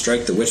lightning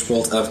strike, the Witch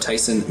Bolt of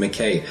Tyson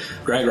McKay.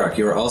 Gregrock,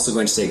 you are also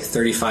going to take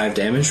 35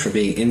 damage for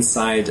being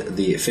inside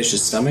the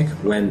fish's stomach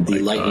when the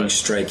lightning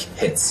strike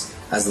hits,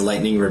 as the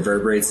lightning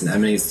reverberates and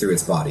emanates through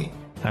its body.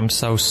 I'm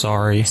so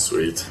sorry.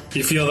 Sweet.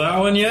 You feel that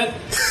one yet?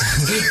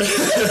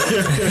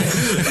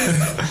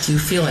 Do you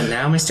feel it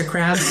now, Mr.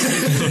 Krabs?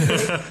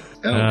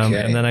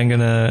 Okay. And then I'm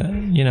gonna,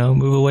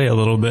 move away a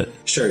little bit.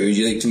 Sure, would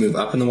you like to move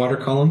up in the water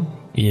column?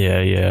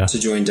 Yeah. To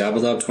join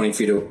Dabbledob 20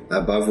 feet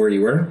above where you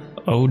were?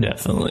 Oh,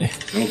 definitely.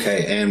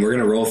 Okay, and we're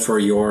going to roll for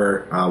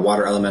your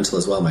water elemental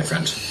as well, my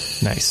friend.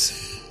 Nice.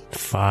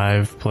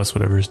 5 plus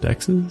whatever his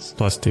dex is,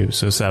 plus 2,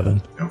 so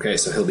 7. Okay,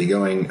 so he'll be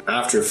going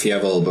after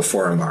Fievel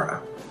before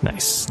Amara.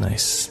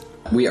 Nice.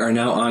 We are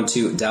now on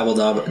to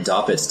Dabbledob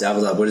Doppet.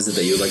 Dabbledob, what is it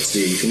that you would like to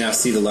do? You can now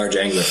see the large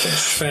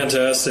anglerfish.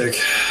 Fantastic.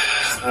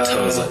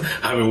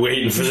 I've been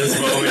waiting for this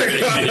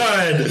moment.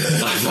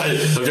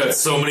 I've got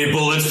so many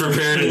bullets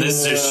prepared in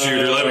this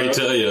shooter, let me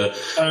tell you.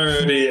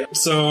 Alrighty.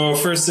 So,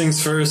 first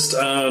things first,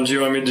 do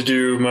you want me to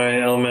do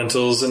my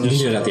elementals? And You can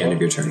do it at the end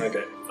of your turn.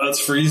 Okay. Let's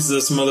freeze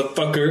this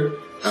motherfucker.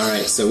 All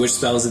right, so which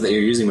spell is it that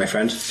you're using, my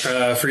friend?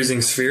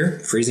 Freezing Sphere.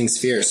 Freezing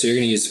Sphere. So you're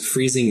going to use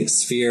Freezing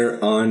Sphere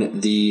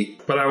on the...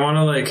 But I want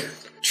to like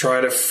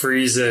try to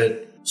freeze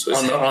it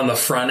on the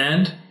front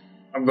end,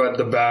 but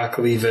the back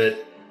leave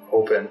it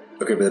open.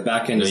 Okay, but the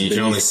back end... No, you can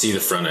only see the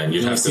front end.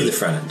 You'd have to see the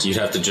front end. You'd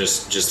have to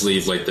just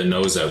leave like the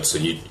nose out so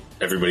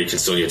everybody can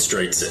still get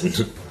strikes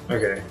in.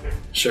 Okay,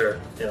 sure.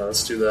 Yeah,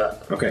 let's do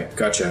that. Okay,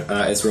 gotcha.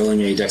 It's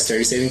rolling a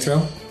dexterity saving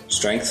throw.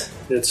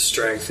 Strength. It's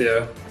strength,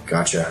 yeah.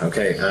 Gotcha.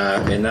 Okay,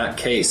 in that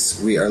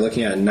case, we are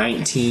looking at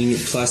 19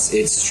 plus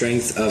its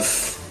strength of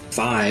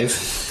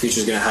 5.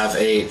 Creature's going to have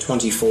a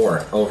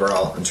 24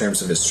 overall in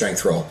terms of its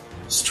strength roll.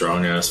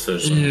 Strong ass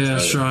fish. Yeah,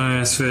 strong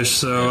ass fish.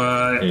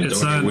 So it's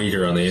don't not get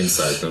weaker on the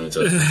inside. Let me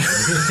tell you.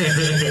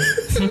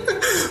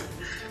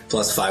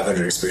 Plus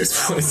 500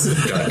 experience points.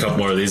 Got a couple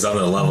more of these. I'm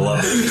gonna level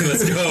up.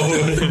 Let's go.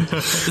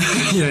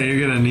 Yeah, you're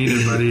gonna need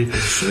it, buddy.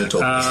 So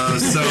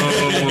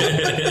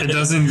it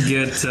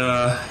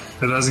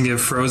doesn't get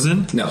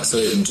frozen. No, so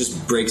it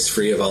just breaks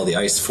free of all the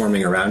ice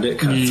forming around it,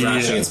 kind of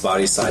thrashing its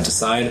body side to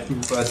side.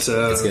 But it's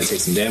going to take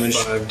some damage.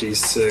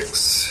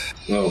 5d6.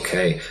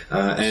 Okay,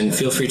 and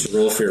feel free to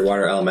roll for your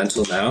water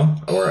elemental now,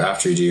 or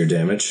after you do your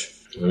damage.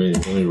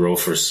 Let me roll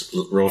for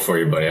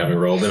you, buddy. I haven't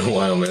rolled in a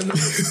while, man.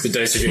 The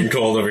dice are getting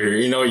cold over here.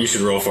 You know what you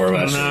should roll for him,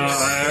 actually. No,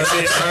 I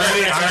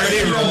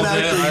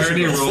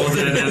already rolled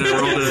it, and I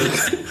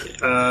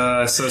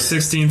rolled it. So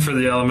 16 for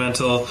the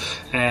elemental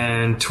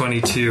and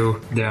 22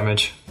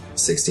 damage.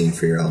 16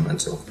 for your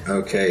elemental.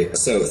 Okay,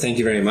 so thank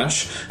you very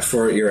much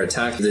for your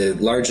attack. The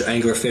large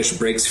anglerfish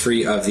breaks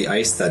free of the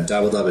ice that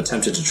Dabbledub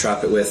attempted to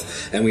trap it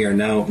with, and we are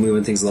now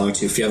moving things along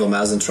to Fievel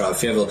Mazentrov.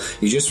 Fievel,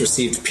 you just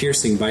received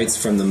piercing bites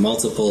from the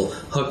multiple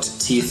hooked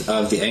teeth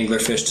of the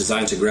anglerfish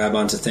designed to grab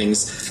onto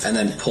things and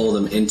then pull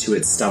them into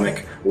its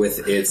stomach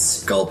with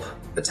its gulp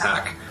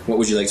attack. What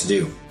would you like to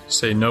do?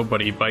 Say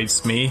nobody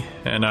bites me,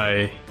 and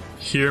I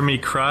hear me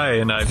cry,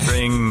 and I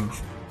bring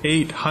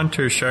 8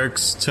 hunter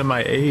sharks to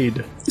my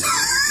aid.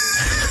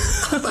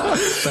 I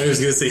thought he was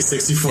going to say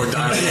 64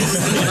 diamonds.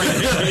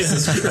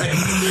 Jesus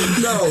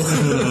Christ. No.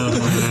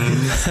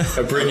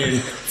 I bring in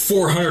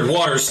 400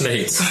 water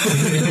snakes.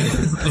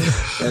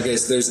 Okay,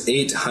 so there's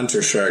 8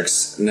 hunter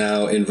sharks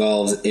now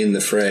involved in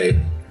the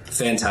fray.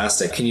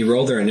 Fantastic. Can you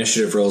roll their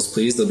initiative rolls,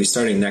 please? They'll be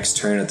starting next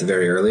turn at the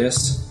very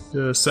earliest.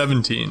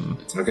 17.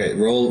 Okay,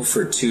 roll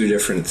for 2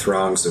 different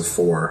throngs of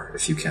 4,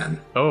 if you can.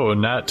 Oh,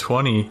 nat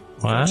 20.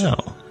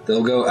 Wow.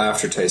 They'll go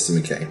after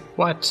Tyson McKay.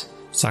 What?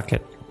 Suck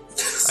it.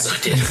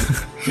 Suck it.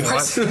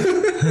 What?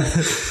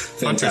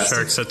 Hunter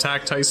sharks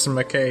attack Tyson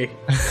McKay.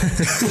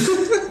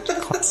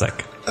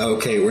 Classic.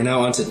 Okay, we're now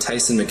on to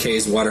Tyson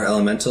McKay's water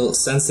elemental.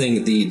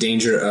 Sensing the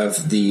danger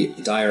of the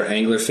dire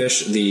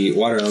anglerfish, the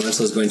water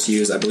elemental is going to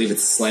use, I believe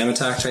it's slam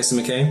attack, Tyson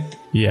McKay?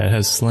 Yeah, it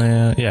has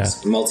slam. Yeah.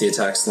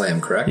 Multi-attack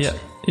slam, correct? Yeah.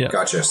 Yeah.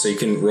 Gotcha. So you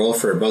can roll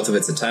for both of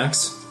its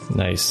attacks.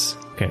 Nice.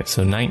 Okay,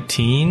 so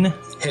 19.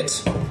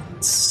 Hit.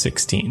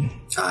 16.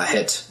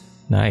 Hit.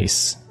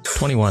 Nice.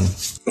 21.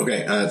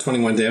 Okay,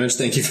 21 damage.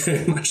 Thank you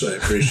very much. I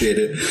appreciate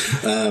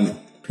it.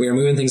 We are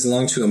moving things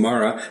along to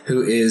Amara,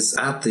 who is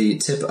at the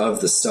tip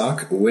of the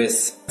stalk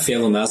with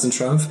Fievel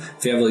Mazentrov.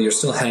 Fievel, you're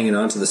still hanging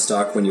on to the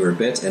stalk when you were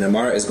bit, and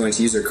Amara is going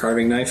to use her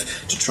carving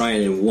knife to try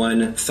and in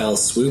one fell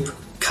swoop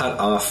cut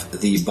off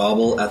the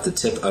bauble at the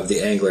tip of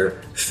the angler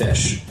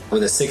fish.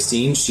 With a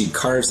 16, she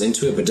carves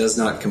into it but does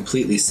not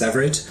completely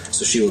sever it,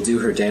 so she will do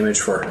her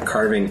damage for her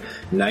carving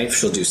knife.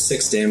 She'll do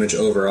 6 damage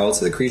overall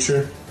to the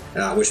creature,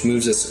 which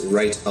moves us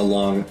right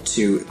along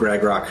to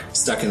Gregrock,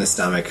 stuck in the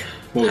stomach.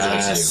 What would you like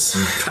to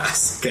do?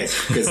 Pass. Okay,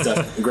 good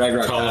stuff.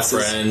 Gregrock Call passes.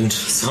 a friend.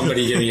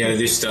 Somebody get me out of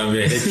this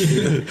stomach.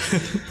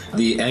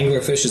 The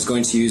anglerfish is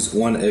going to use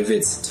one of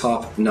its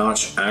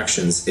top-notch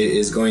actions. It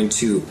is going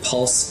to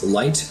pulse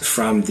light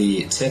from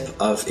the tip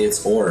of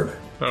its orb,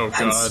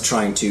 hence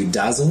trying to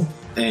dazzle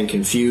and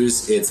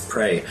confuse its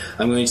prey.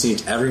 I'm going to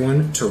need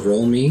everyone to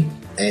roll me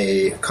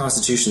a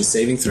Constitution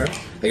saving throw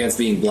against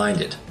being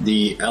blinded.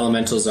 The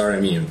elementals are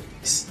immune.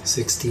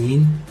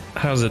 16.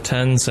 How's a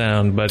 10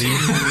 sound, buddy?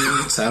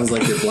 Sounds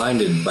like you're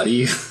blinded,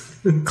 buddy.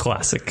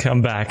 Classic.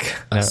 I'm back.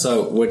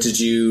 So, what did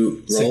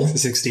you roll?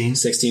 16.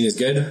 16 is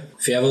good.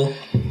 Fievel?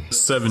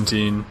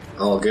 17.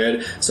 All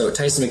good. So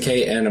Tyson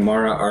McKay and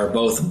Amara are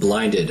both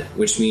blinded,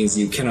 which means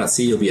you cannot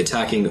see. You'll be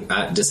attacking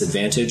at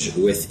disadvantage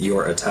with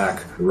your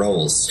attack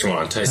rolls. Come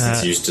on,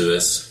 Tyson's used to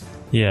this.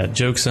 Yeah,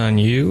 joke's on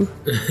you.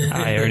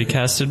 I already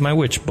casted my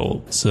Witch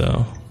Bolt,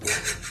 so...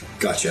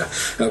 Gotcha.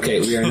 Okay,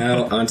 we are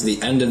now on to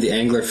the end of the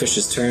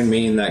anglerfish's turn,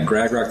 meaning that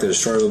Gregrock the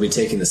Destroyer will be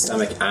taking the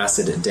stomach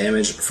acid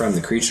damage from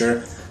the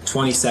creature.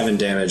 27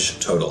 damage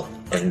total.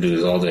 I can do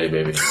this all day,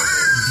 baby.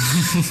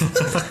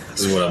 This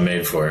is what I'm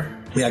made for.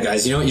 Yeah,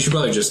 guys, you know what? You should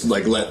probably just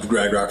let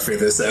Greg Rock figure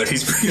this out.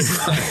 He's pretty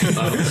smart.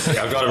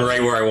 I've got him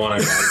right where I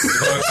want him.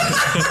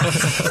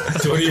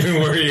 Don't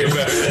even worry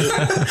about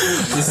it.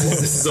 This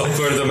is all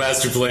part of the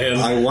master plan.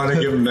 I want to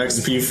give him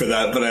XP for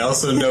that, but I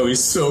also know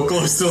he's so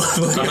close to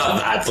leveling I'm up.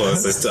 not that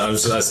close.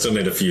 I still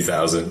made a few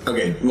thousand.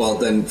 Okay, well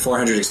then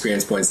 400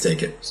 experience points,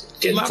 take it.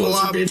 Getting Level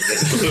closer, up. bitch.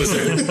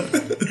 Closer.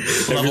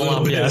 Level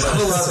up, yeah.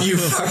 Level up, you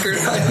fucker.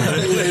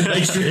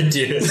 I tricked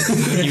you.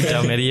 You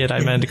dumb idiot.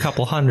 I meant a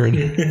couple hundred.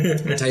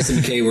 Tyson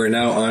McKay, we're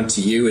now on to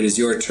you. It is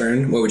your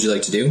turn. What would you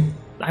like to do?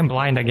 I'm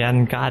blind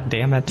again. God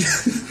damn it.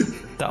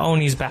 The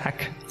Oni's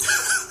back.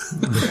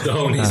 The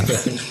Oni's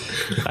back.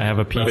 I have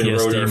a Having PTSD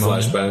rotor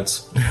moment.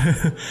 flashbacks.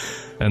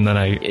 And then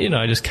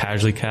I just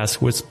casually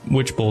cast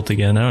Witch Bolt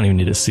again. I don't even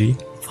need to see.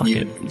 Fuck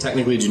You it.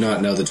 technically do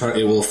not know the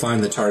target. It will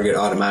find the target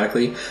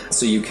automatically.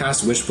 So you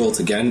cast Witch Bolt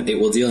again. It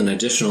will deal an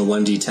additional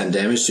 1d10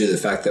 damage due to the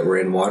fact that we're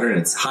in water, and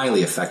it's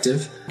highly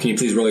effective. Can you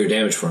please roll your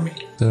damage for me?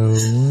 So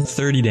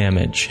 30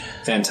 damage.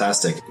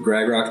 Fantastic.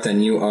 Gragrock,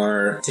 then you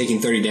are taking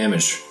 30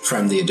 damage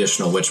from the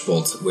additional Witch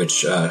Bolt,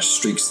 which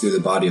streaks through the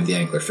body of the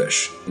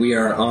anglerfish. We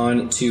are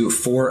on to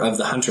 4 of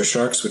the hunter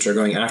sharks, which are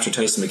going after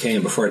Tyson McKay.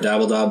 And before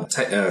Dabbledob,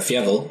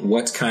 Fievel,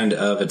 what kind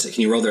of...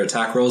 can you roll their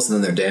attack rolls and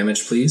then their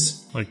damage, please?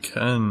 I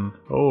can.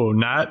 Oh,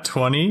 nat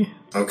 20.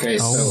 Okay, my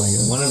God.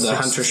 so one of the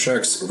hunter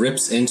sharks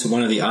rips into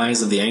one of the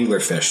eyes of the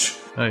anglerfish,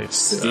 Nice.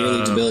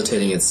 severely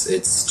debilitating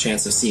its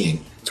chance of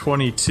seeing.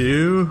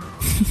 22,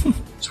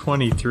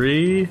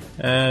 23,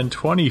 and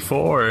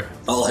 24.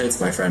 All hits,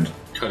 my friend.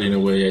 Cutting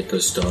away at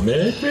the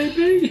stomach,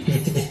 maybe?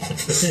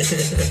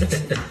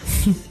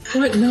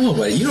 What? No,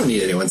 but you don't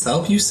need anyone's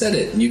help. You said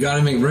it. You got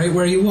him right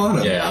where you want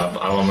him. Yeah,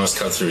 I almost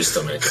cut through his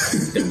stomach.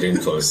 Getting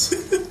close.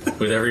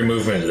 With every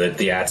movement,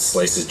 the axe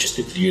slices just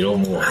a little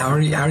more. How are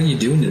you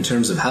doing in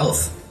terms of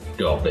health?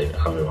 Oh, baby,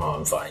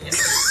 I'm fine.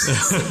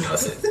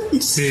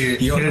 Nothing. See,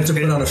 You don't have to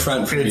put on a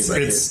front for it's, me,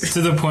 but it's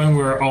to the point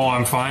where,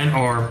 I'm fine,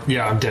 or,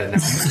 yeah, I'm dead now.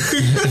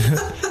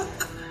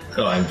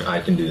 Oh, I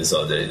can do this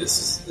all day.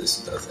 This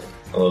is nothing.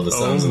 I love the Oh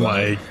sounds of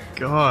my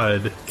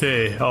god.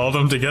 Okay, all of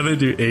them together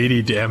do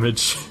 80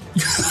 damage.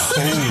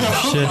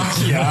 Shit.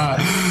 Yeah.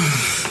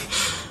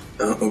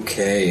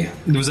 Okay.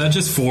 Was that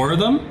just 4 of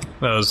them?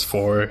 That was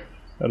 4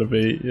 out of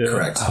 8. Yeah.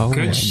 Correct. Oh my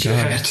Good God.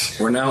 shit.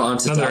 We're now on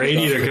to Another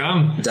 80 to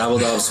come.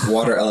 Dabbledob's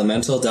water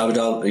elemental.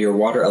 Dabbledob, your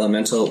water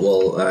elemental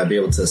will be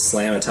able to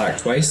slam attack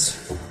twice.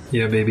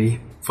 Yeah,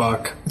 baby.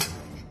 Fuck.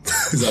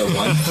 Is that a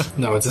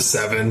 1? No, it's a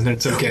 7.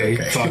 It's okay.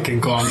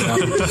 Fucking calm down.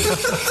 I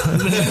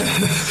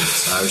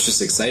was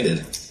just excited.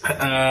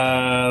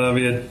 That'll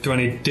be a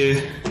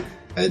 22.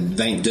 A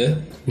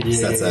 22.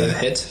 So that's a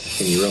hit.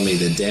 Can you roll me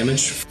the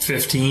damage?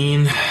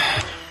 15.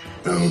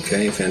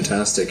 Okay,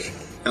 fantastic.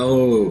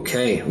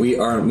 Okay, we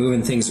are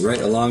moving things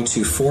right along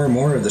to 4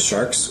 more of the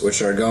sharks,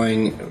 which are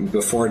going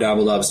before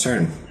Dabbledob's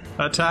turn.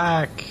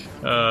 Attack!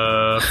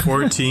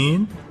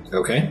 14.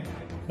 Okay.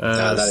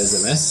 That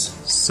is a miss.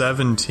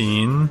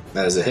 17.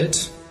 That is a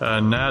hit.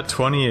 Nat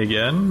 20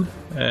 again.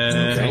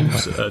 And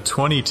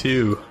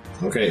 22.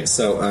 Okay,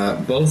 so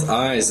both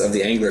eyes of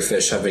the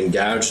anglerfish have been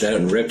gouged out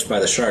and ripped by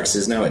the sharks. It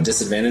is now at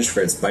disadvantage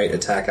for its bite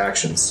attack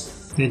actions.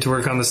 Need to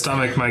work on the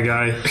stomach, my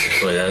guy.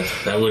 Boy,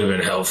 that would have been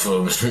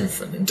helpful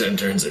fucking 10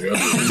 turns ago.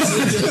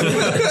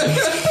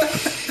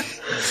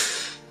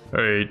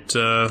 Alright,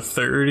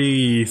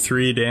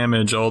 33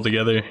 damage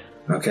altogether.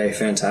 Okay,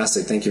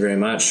 fantastic. Thank you very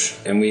much.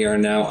 And we are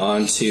now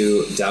on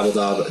to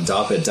Dabbledob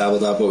Doppet.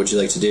 Dabbledob, what would you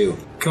like to do?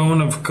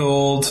 Cone of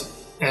cold,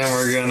 and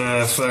we're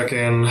gonna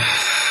fucking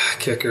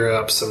kick her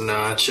up some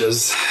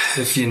notches,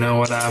 if you know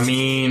what I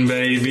mean,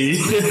 baby.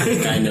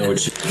 I know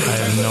what you... I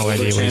have no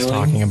idea what he's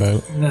talking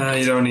about. Nah,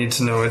 you don't need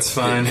to know, it's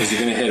fine. Because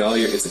you're going to hit all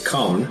your... It's a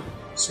cone,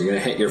 so you're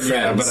going to hit your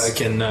Yeah, friends. but I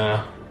can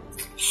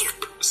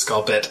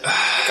sculpt it.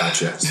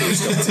 Gotcha. So you're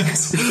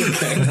still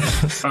okay.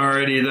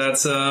 Alrighty,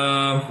 that's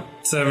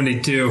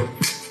 72.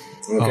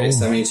 Okay, Oh.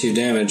 72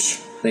 damage.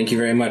 Thank you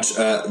very much.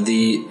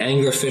 The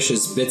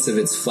anglerfish's bits of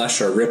its flesh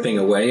are ripping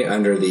away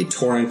under the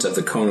torrent of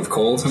the cone of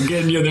cold. I'm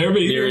getting you there,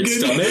 baby. Near its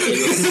stomach?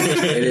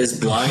 It is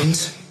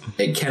blind.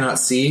 It cannot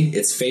see.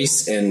 Its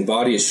face and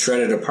body is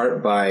shredded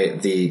apart by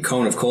the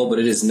cone of cold, but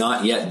it is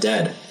not yet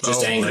dead.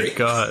 Just angry. My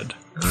god.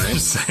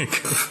 Just like,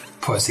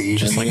 Pussy.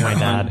 Just like my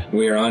dad.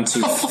 We are on to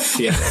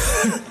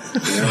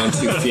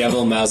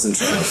Fievel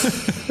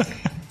Mausentraum.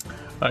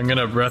 I'm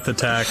gonna breath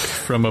attack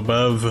from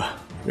above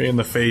in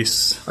the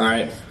face.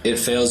 Alright, it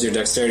fails your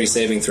dexterity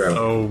saving throw.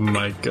 Oh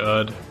my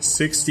god.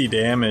 60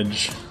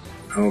 damage.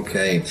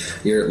 Okay,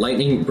 your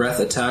lightning breath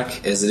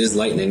attack, as it is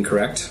lightning,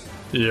 correct?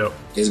 Yep.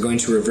 Is going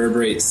to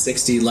reverberate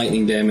 60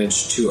 lightning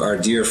damage to our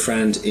dear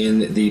friend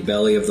in the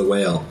belly of the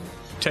whale.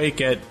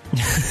 Take it.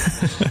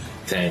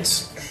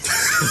 Thanks.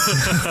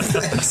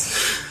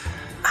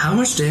 How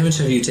much damage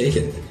have you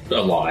taken? A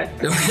lot.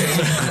 Okay.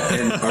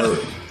 And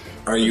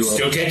are you...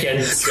 Still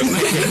kicking. Still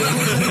kicking.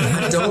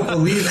 I don't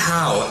believe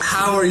how.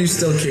 How are you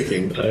still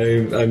kicking?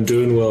 I'm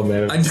doing well,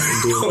 man.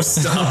 Oh,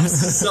 stop.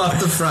 Stop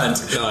the front.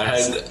 No, I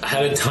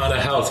had a ton of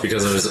health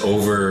because I was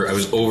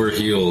over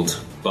healed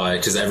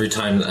because every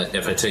time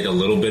if I take a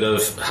little bit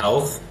of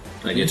health,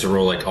 I get to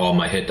roll like all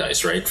my hit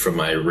dice, right, from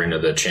my Ring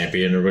of the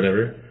Champion or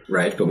whatever.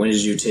 Right, but when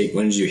did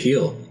you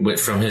heal?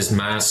 From his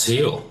mass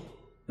heal.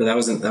 But that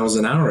was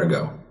an hour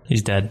ago.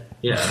 He's dead.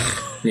 Yeah.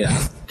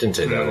 Yeah. Didn't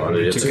take that long.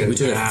 We took a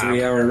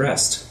 3-hour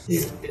rest. You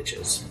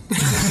bitches.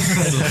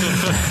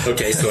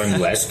 Okay, so I'm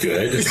less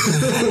good.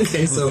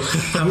 Okay, so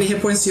how many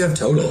hit points do you have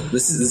total?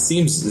 This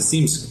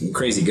seems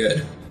crazy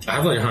good. I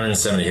have like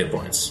 170 hit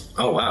points.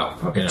 Oh wow.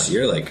 Okay, Yeah. so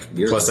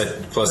you're Plus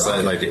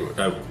I like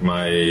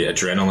my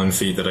adrenaline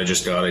feat that I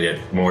just got. I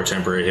get more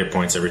temporary hit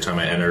points every time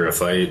I enter a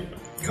fight.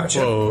 Gotcha.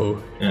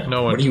 Whoa. Yeah.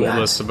 No one What are you told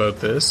at? us about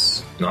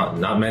this.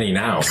 Not many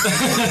now.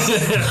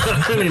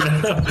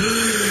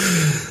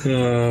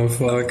 Oh,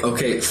 fuck.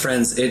 Okay,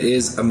 friends, it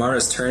is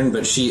Amara's turn,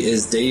 but she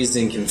is dazed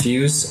and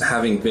confused,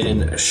 having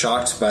been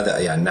shocked by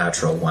the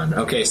natural one.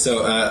 Okay,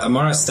 so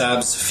Amara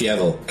stabs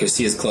Fievel because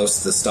he is close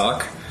to the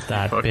stock.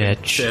 That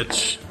bitch.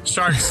 Bitch.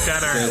 Shark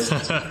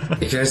scatter.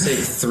 You're gonna take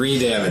 3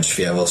 damage,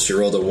 Fievel. She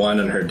rolled a 1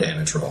 on her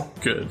damage roll.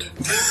 Good.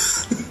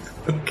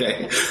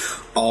 Okay.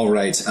 All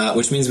right.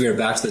 Which means we are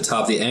back to the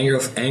top. The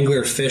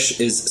angler fish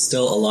is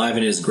still alive,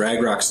 and it is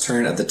Gragrock's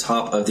turn at the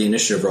top of the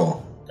initiative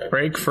roll.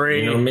 Break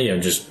free. You know me,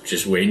 I'm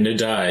just waiting to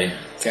die.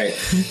 Okay.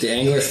 The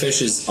angler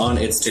fish is on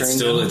its turn.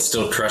 It's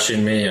still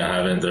crushing me.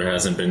 There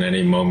hasn't been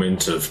any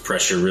moment of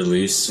pressure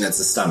release. That's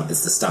the stomach.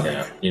 It's the stomach.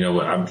 Yeah. You know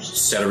what? I'm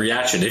set a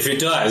reaction. If it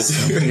does,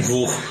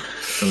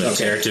 I'm gonna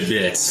tear it to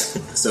bits.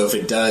 So if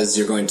it does,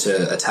 you're going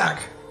to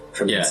attack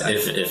from the Yeah, inside.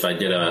 if I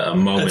get a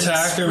moment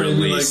Attack or maybe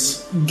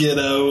release, like get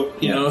out,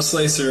 you know,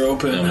 slice her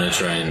open. I'm gonna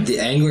try and The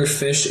angler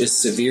fish is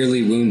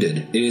severely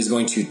wounded. It is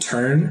going to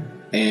turn,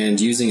 and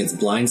using its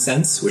blind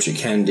sense, which it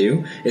can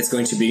do, it's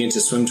going to begin to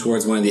swim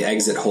towards one of the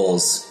exit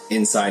holes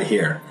inside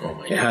here. Oh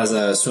my It has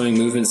a swimming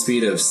movement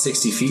speed of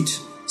 60 feet.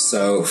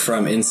 So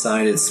from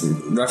inside, it's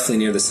roughly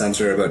near the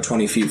center, about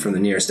 20 feet from the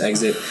nearest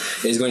exit.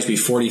 It is going to be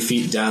 40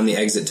 feet down the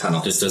exit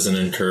tunnel. this doesn't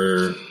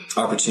incur.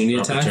 Opportunity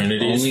attack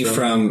Opportunities only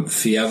from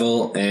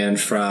Fievel and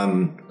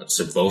from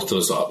So both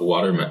those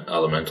water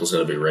elementals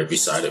gotta be right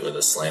beside it with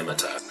a slam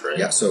attack, right?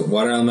 yeah. So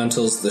water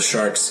elementals, the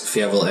sharks,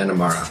 Fievel, and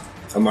Amara.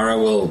 Amara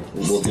will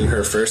do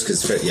her first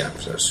because so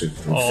she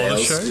All the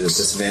fails sharks? to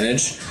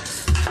disadvantage.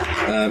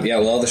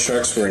 All the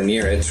sharks were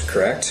near it,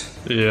 correct?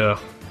 Yeah.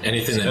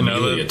 Anything that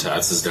Another- melee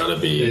attacks has gotta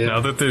be. Now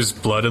that there's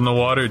blood in the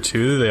water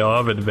too, they all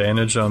have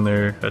advantage on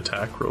their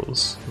attack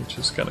rolls, which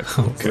is kind of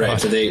cool. Right.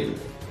 So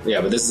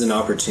but this is an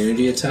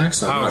opportunity attack,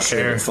 so I'm I not don't sure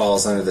care. if it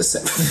falls under the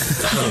same.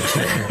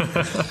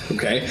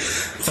 Okay.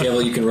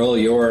 Fievel, you can roll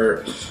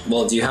your.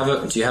 Well, do you have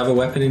a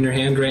weapon in your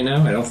hand right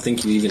now? I don't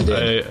think you even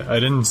did. I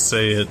didn't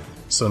say it,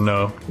 so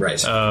no.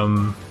 Right.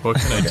 What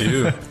can I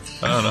do?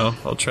 I don't know.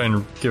 I'll try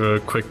and give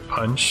a quick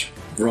punch.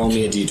 Roll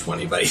me a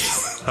d20, buddy.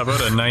 How about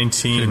a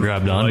 19? Should've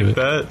grabbed onto like it.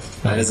 that?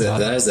 That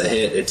is a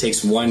hit. It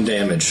takes 1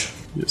 damage.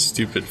 You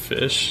stupid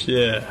fish.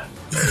 Yeah.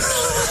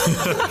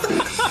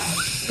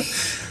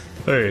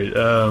 Alright,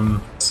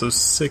 so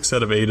 6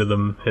 out of 8 of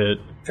them hit.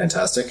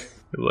 Fantastic.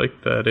 You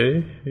like that,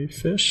 eh? Hey,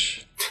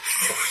 fish?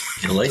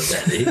 You like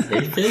that,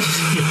 eh? Fish?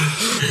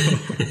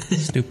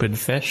 Stupid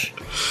fish.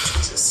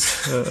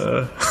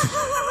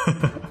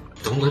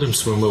 Don't let him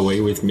swim away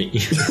with me.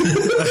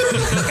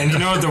 And you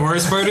know what the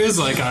worst part is?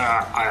 Like,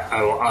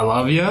 I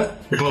love you,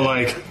 but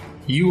like,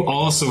 you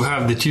also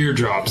have the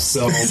teardrops,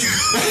 so. So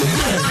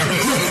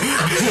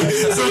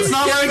it's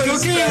not like,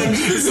 okay,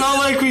 it's not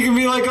like we can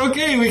be like,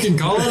 okay, we can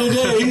call it a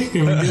day.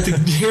 And we get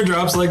the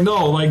teardrops, like,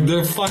 no, like,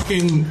 they're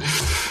fucking.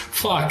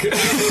 Fuck.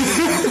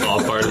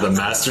 All part of the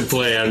master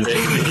plan,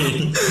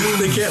 baby.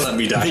 They can't let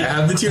me die. I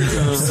have the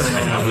teardrops. I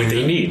have what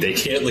they need. They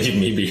can't leave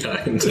me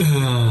behind.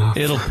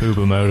 It'll poop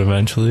him out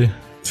eventually.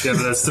 Yeah,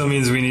 but that still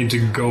means we need to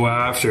go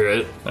after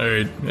it.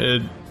 Alright,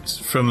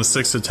 from the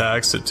 6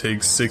 attacks, it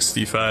takes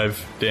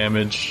 65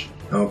 damage.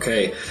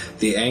 Okay,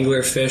 the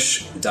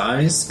anglerfish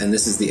dies, and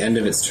this is the end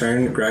of its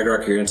turn.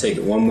 Gragrock, you're going to take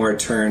 1 more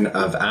turn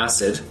of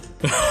acid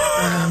in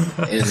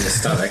the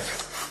stomach.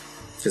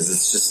 Because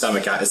it's just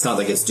stomach acid. It's not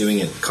like it's doing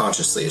it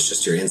consciously, it's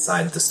just you're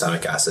inside the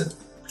stomach acid.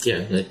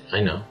 Yeah, I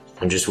know.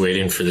 I'm just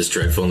waiting for this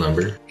dreadful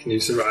number. Can you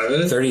survive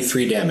it?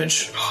 33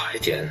 damage. Oh,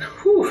 again.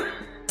 Whew.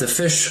 The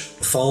fish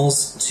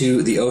falls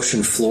to the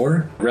ocean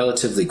floor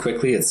relatively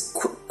quickly. It's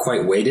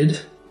quite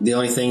weighted. The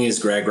only thing is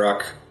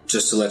Gragrock,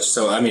 just to let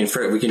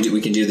we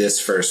can do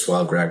this first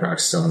while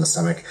Gragrock's still in the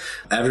stomach.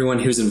 Everyone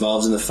who's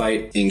involved in the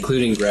fight,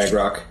 including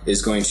Gragrock,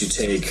 is going to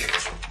take.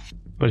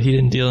 But he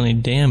didn't deal any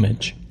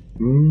damage.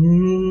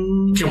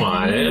 Come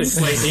on,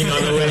 slicing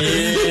on the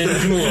way in.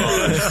 Come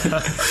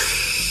on.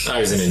 I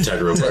was an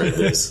integral part of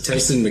this.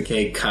 Tyson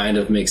McKay kind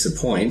of makes a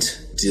point.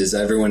 Does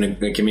everyone in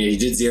the community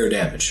did 0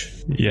 damage?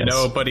 Yes.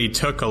 No, but he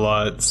took a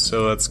lot,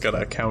 so that's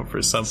gotta count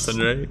for something,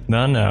 right?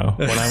 No.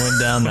 When I went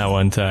down that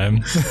one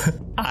time,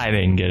 I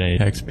didn't get any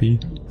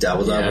XP.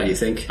 Dabble, what do you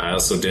think? I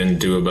also didn't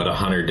do about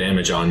 100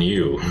 damage on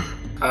you.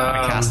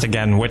 I cast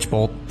again, Witch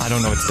Bolt. I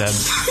don't know it's dead.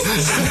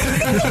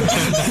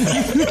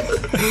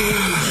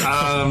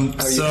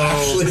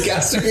 So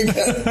casting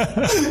again?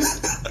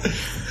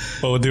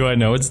 Oh, do I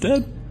know it's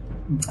dead?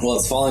 Well,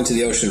 it's falling to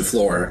the ocean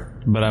floor.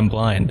 But I'm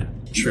blind.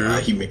 True.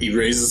 He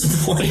raises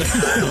a point.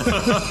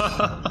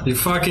 You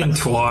fucking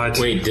twat.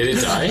 Wait, did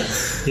it die?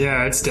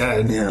 Yeah, it's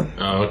dead. Yeah.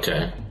 Oh,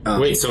 okay.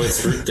 Wait, so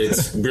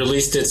it's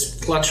released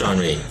its clutch on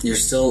me. You're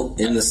still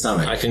in the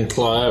stomach. I can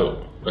claw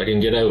out. I can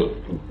get out.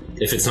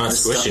 If it's not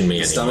squishing me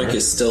the anymore. stomach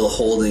is still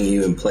holding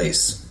you in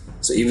place.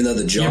 So even though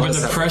the jaws Yeah, but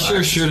the have pressure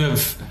relaxed- should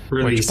have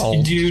released.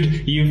 ball?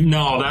 Dude,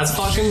 no, that's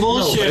fucking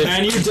bullshit, but if-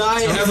 man. You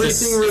die,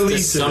 everything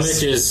releases. The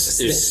stomach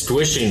is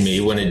squishing me.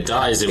 When it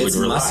dies, it It's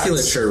would relax.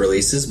 musculature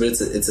releases, but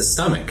it's a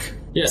stomach.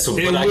 Yeah, so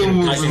It but I can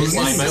will climb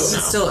out It's now.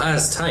 still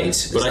as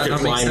tight. But Does I that can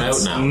not make climb out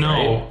sense? now.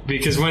 No, right?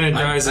 because when it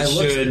dies, I it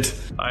looked- should.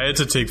 I had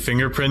to take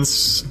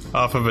fingerprints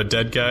off of a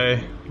dead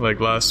guy like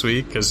last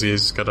week because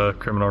he's got a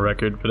criminal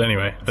record. But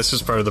anyway, that's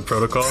just part of the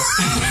protocol.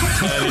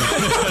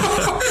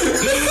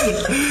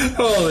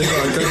 Holy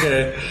fuck,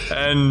 okay.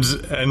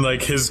 and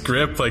like his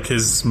grip, like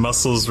his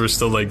muscles were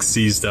still like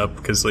seized up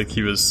because like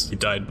he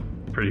died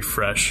pretty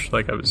fresh.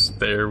 Like I was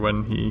there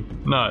when he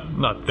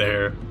not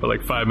there, but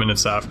like 5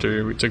 minutes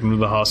after we took him to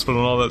the hospital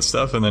and all that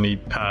stuff, and then he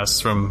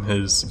passed from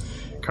his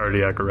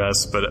cardiac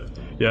arrest. But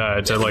yeah, I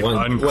had to like Once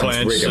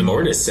unclench rigor and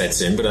mortis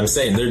sets in, but I'm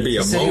saying there'd be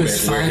a said it moment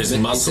was where five his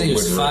min- muscle you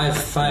would said it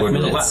was five would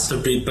minutes.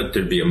 relax. But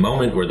there'd be a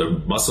moment where the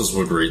muscles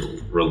would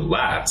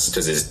relax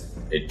because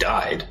it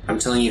died. I'm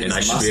telling you, And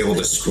his I should be able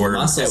to squirm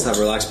muscles out. have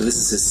relaxed, but this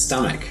is his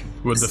stomach.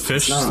 would the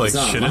fish not- like it's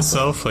not a shit muscle.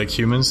 itself like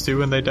humans do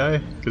when they die?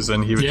 Because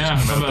then he would Yeah,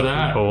 just come how out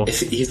about the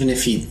that? hole.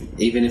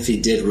 Even if he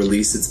did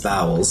release its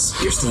bowels,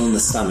 you're still in the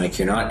stomach.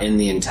 You're not in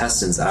the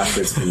intestines after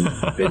it's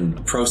been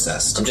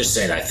processed. I'm just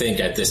saying, I think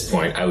at this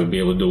point I would be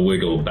able to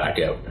wiggle back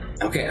out.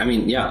 Okay, I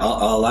mean, yeah,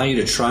 I'll allow you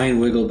to try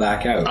and wiggle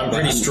back out. I'm but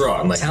pretty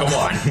strong. Like, come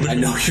on. I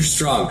know you're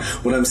strong.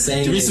 What I'm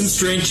saying Give me is some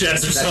strength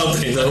checks or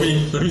something. though- Let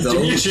me give me a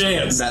though-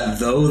 chance. that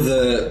though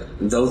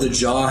the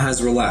jaw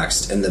has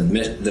relaxed and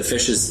the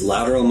fish's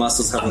lateral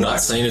muscles have I'm not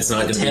relaxed, saying it's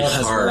not the going to be tail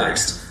has hard.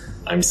 relaxed.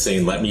 I'm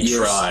saying let me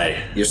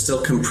try. You're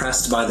still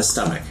compressed by the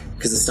stomach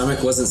because the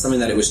stomach wasn't something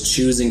that it was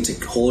choosing to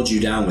hold you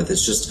down with.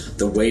 It's just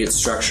the way it's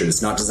structured.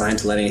 It's not designed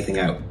to let anything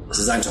out. It's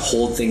designed to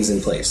hold things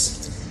in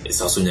place. It's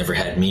also never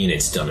had me in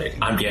its stomach.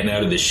 I'm getting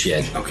out of this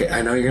shit. Okay,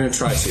 I know you're going to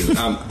try to.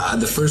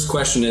 The first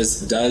question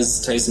is: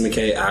 does Tyson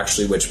McKay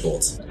actually witch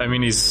bolt? I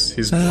mean, he's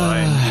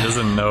blind. He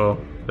doesn't know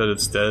that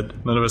it's dead.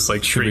 None of us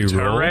like shrieked. we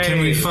roll? Hooray!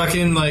 Can we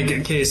fucking, like,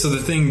 okay, so the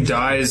thing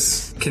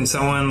dies. Can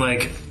someone,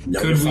 like,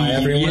 Notify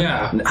everyone?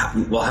 Yeah.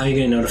 Well, how are you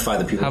going to notify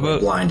the people How who are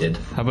about- blinded?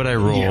 How about I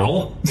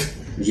roll?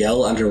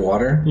 Yell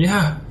underwater?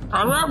 Yeah.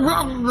 Come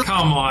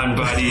on,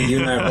 buddy. You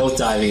and I are both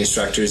diving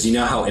instructors. You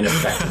know how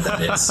ineffective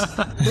that is.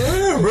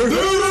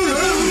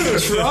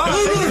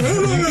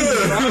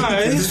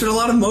 There's been a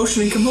lot of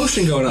motion and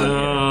commotion going on.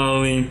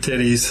 Holy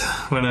titties.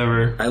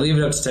 Whatever. I leave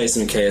it up to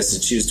Tyson McKay as to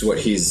choose to what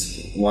he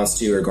wants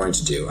to or going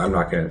to do. I'm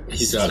not going to.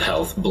 He's got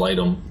health. Blight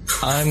him.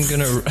 I'm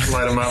gonna.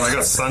 Light them out like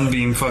a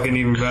sunbeam, fucking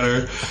even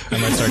better. I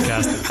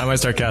might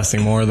start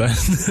casting more then.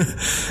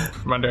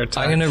 I'm under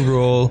attack. I'm gonna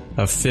roll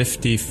a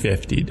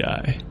 50-50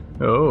 die.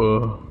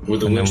 Oh,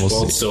 Would the And then witch we'll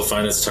bolt see. still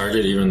find its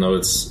target even though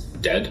it's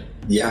dead?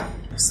 Yeah,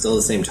 still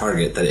the same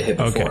target that it hit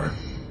Okay. before.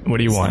 What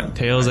do you want?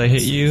 Tails, I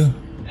hit you.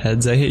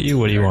 Heads, I hit you.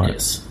 What do you want?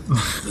 Yes.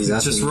 He's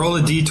asking. Just roll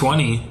a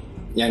d20.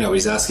 Yeah, no,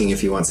 he's asking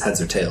if he wants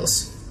heads or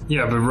tails.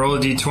 Yeah, but roll a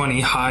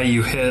d20. High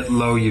you hit,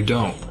 low you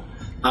don't.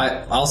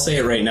 I'll say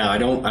it right now. I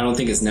don't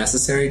think it's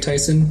necessary,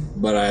 Tyson,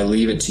 but I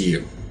leave it to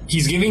you.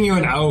 He's giving you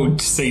an out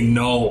to say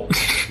no.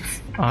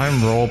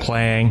 I'm role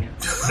playing.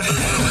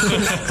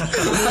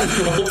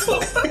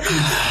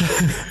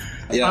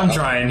 Yeah, I'm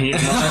trying here.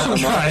 I'm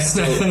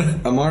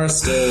trying. Amara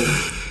still,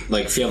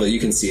 like Fiona, you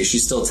can see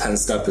she's still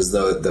tensed up as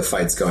though the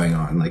fight's going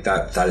on. Like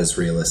that is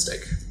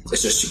realistic.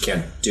 It's just she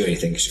can't do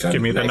anything. She got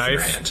give me a the in her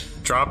knife. hand.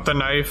 Drop the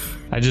knife.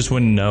 I just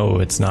wouldn't know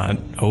it's not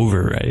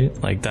over, right?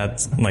 Like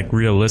that's like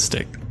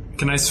realistic.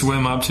 Can I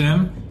swim up to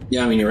him?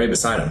 Yeah, I mean you're right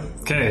beside him.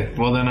 Okay,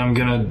 well then I'm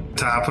gonna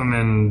tap him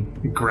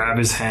and grab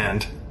his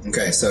hand.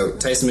 Okay, so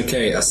Tyson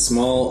McKay, a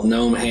small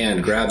gnome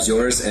hand grabs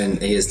yours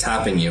and he is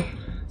tapping you,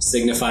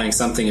 signifying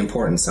something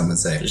important. Some would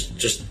say.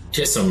 Just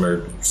kiss him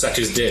or suck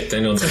his dick,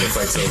 then he'll know the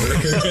fight's over.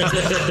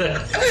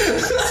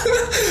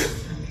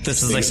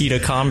 This is the heat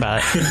of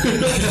combat.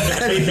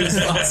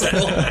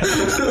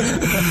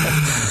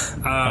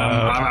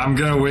 I'm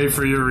gonna wait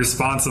for your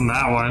response on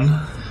that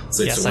one.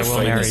 So Yes, we're I will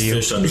fighting marry this you.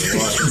 fish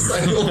underwater.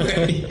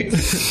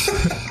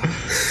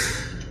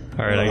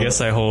 All right, I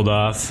guess I hold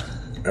off.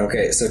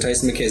 Okay, so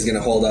Tyson McKay is going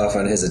to hold off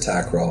on his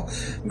attack roll.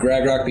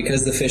 Gragrock,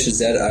 because the fish is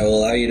dead, I will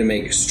allow you to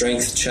make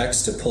strength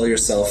checks to pull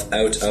yourself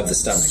out of the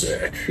stomach.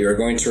 Sick. You are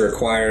going to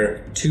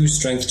require 2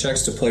 strength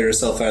checks to pull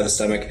yourself out of the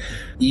stomach.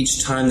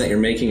 Each time that you're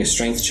making a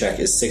strength check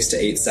is 6 to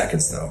 8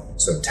 seconds, though.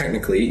 So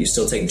technically, you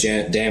still take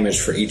damage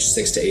for each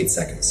 6 to 8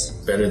 seconds.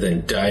 Better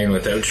than dying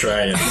without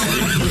trying.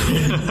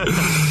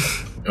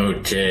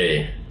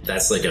 Okay,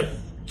 that's like a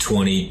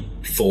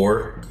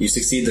 24. You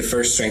succeed the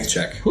first strength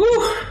check. Woo!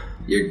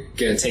 You're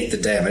going to take the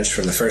damage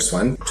from the first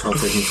one. 12,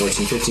 13,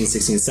 14, 15,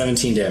 16,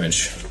 17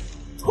 damage.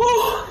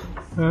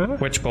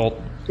 Witch bolt.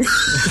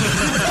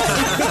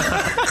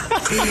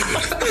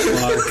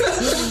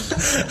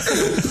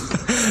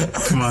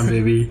 Come on,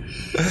 baby.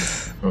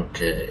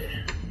 Okay.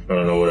 I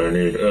don't know what I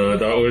need.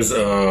 That was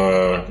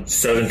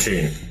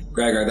 17.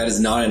 Gregor, that is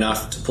not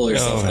enough to pull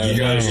yourself out. You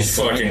guys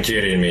are fucking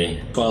kidding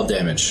me. 12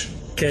 damage.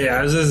 Okay,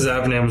 as is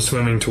happening, I'm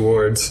swimming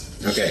towards.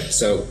 Okay,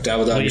 so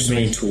Dabbledob, you're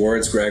swimming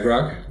towards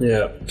Gregrock.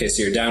 Yeah. Okay,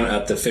 so you're down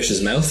at the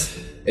fish's mouth.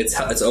 It's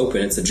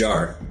open. It's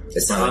ajar.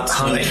 It's hung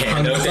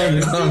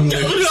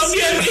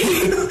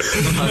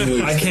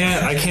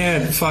I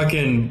can't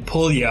fucking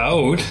pull you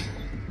out.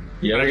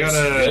 Yeah, I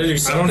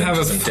don't have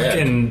a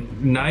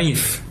fucking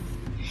knife.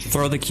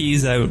 Throw the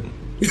keys out.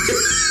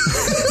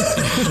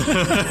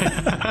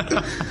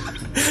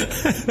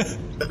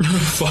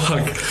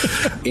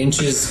 Fuck.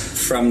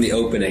 Inches from the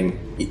opening.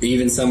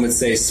 Even some would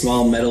say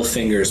small metal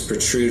fingers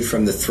protrude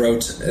from the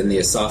throat and the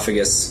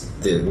esophagus,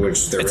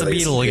 which there It's a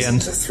relates beetle again.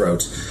 to the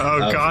throat.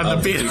 Oh, God, the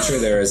of beetle. creature,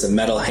 there is a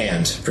metal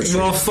hand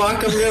protruding. Well,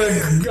 fuck,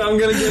 I'm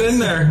gonna get in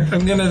there.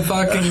 I'm gonna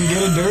fucking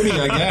get it dirty,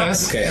 I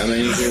guess. Okay, I'm gonna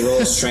need you to roll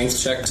a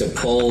strength check to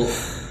pull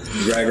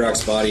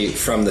Gregrock's body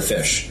from the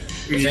fish.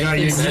 Is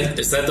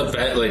that the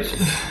bet? Like,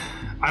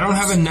 I don't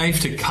have a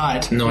knife to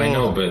cut. no, I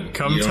know, but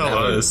Come you don't tell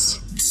have us.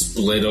 a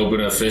split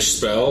open a fish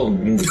spell.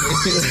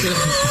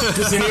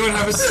 Does anyone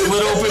have a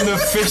split open the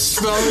fish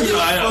spell?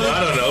 I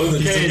don't know.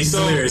 Okay,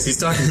 so He's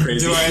talking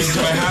crazy. do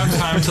I have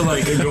time to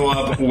like go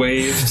up,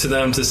 wave to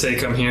them to say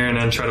come here, and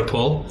then try to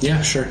pull?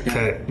 Yeah, sure. Yeah.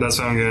 Okay, that's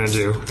what I'm gonna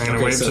do. I'm gonna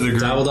Okay, wave so to the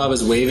group. Dabbledob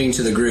is waving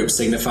to the group,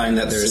 signifying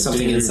that there is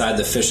something inside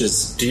the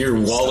fish's. Do your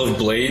wall of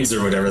blades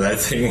or whatever that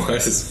thing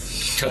was.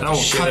 Cut the Oh,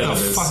 shit cut out the of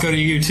this. fuck out of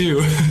you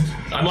too.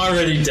 I'm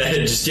already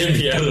dead. Just get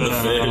me out of the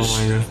Oh fish.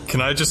 my god.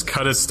 Can I just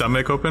cut his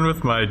stomach open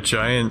with my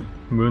giant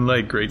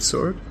moonlight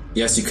greatsword?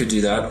 Yes, you could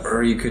do that,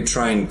 or you could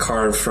try and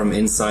carve from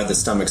inside the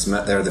stomach's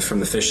from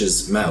the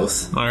fish's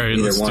mouth. All right,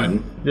 Either let's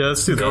one.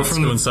 let's do that. Let's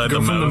from go the- inside go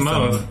the from the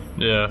mouth. mouth.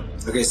 Yeah.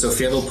 Okay, so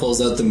Fievel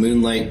pulls out the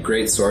moonlight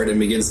greatsword and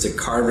begins to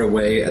carve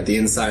away at the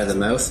inside of the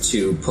mouth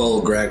to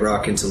pull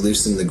Gregrock and to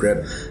loosen the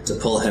grip to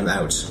pull him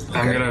out.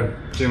 I'm gonna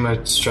do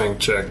my strength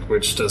check,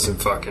 which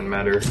doesn't fucking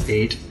matter.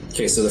 8.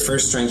 Okay, so the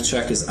first strength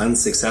check is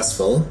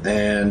unsuccessful,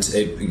 and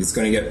it's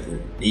going to get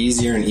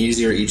easier and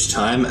easier each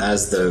time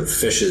as the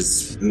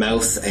fish's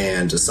mouth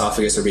and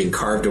esophagus are being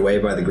carved away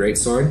by the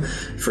greatsword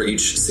for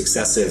each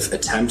successive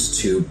attempt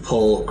to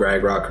pull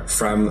Gregrock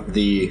from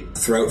the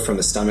throat, from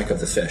the stomach of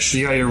the fish.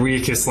 You got your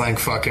weakest link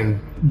fucking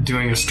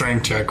doing a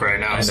strength check right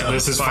now, so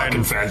this is Fine.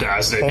 fucking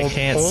fantastic.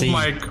 Can't see.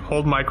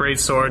 Hold my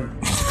greatsword.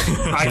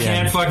 I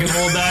can't fucking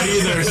hold that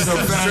either, so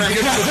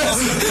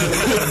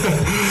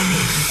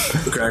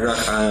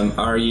Gregrock,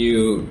 are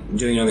you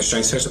doing another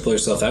strength check to pull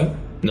yourself out?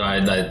 No,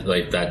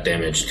 that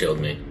damage killed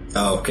me.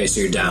 Oh, okay,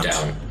 so you're down.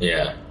 Down.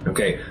 Yeah.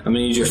 Okay, I'm going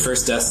to need your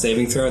first death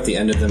saving throw at the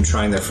end of them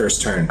trying their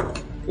first turn.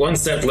 One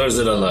settlers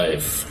it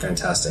alive.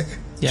 Fantastic.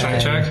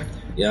 strength check.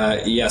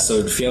 Yeah,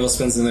 so Fievel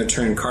spends another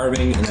turn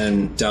carving, and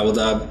then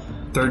Dabbledob.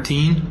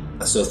 13.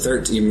 So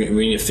 13,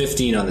 we need a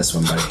 15 on this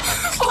one, buddy.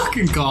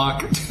 Fucking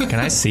cock. Can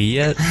I see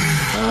yet?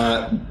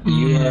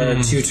 You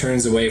are 2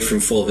 turns away from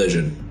full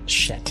vision,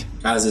 Shit.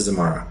 as is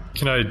Amara.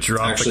 Can I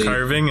drop Actually, the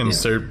carving and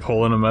start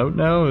pulling him out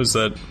now? Is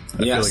that?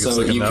 I Yeah, feel like so it's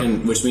like you enough.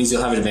 can, which means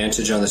you'll have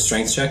advantage on the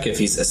strength check if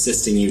he's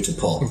assisting you to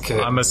pull. Okay.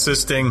 I'm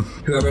assisting.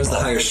 Whoever has the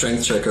higher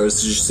strength check, I would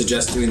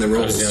suggest doing the I was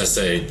rolls. gonna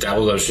say,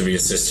 Dabbledob should be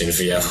assisting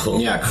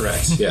Fievel. Yeah,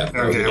 correct. Yeah. that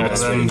would be Okay, the well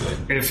best way to then,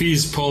 do it. if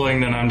he's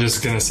pulling, then I'm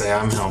just gonna say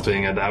I'm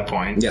helping at that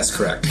point. Yes,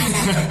 correct.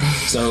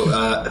 So,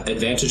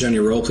 advantage on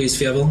your roll, please,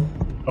 Fievel.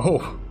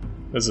 Oh,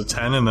 there's a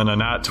 10 and then a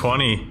nat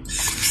 20.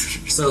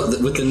 So,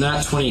 with the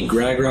nat 20,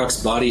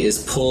 Gregrock's body is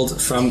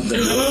pulled from the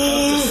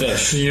mouth of the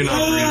fish. You're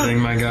not breathing,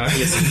 my guy.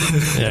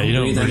 Yeah, you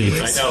don't Breathe breathe.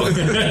 anyways.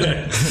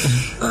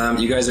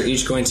 You guys are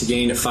each going to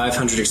gain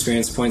 500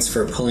 experience points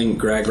for pulling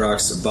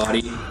Gregrock's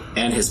body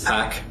and his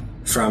pack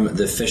from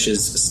the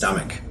fish's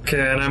stomach. Okay,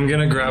 and I'm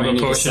gonna grab I a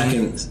need a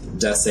potion. second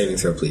death saving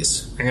throw,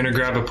 please. I'm gonna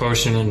grab a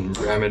potion and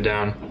ram it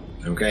down.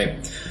 Okay.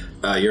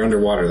 You're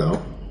underwater,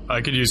 though. I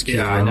could use cure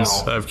Yeah, I know.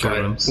 wounds. I have cure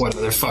But wounds. what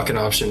other fucking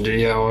option do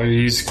you? Yeah, well, you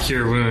use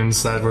cure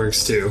wounds. That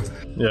works too.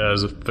 Yeah,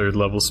 as a 3rd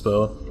level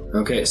spell.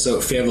 Okay, so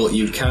Fievel,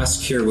 you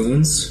cast Cure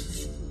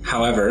Wounds.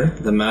 However,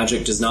 the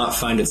magic does not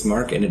find its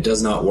mark and it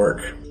does not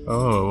work.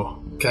 Oh.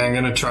 Okay, I'm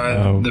gonna try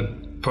the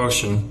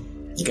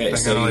potion. Okay, I'm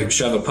so gonna, you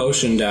shove a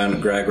potion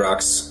down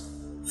Gregrock's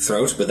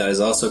throat, but that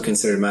is also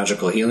considered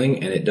magical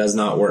healing and it does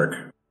not work.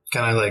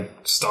 Can I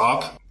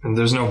stop? And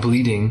there's no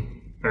bleeding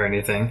or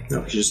anything.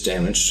 No, he's just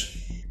damaged.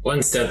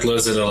 One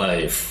settlers it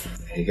alive.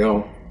 There you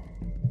go.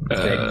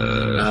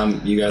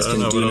 Okay, you guys I can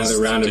don't know do what else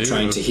another round to of do.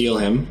 trying to heal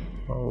him.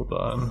 Hold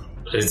on.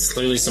 It's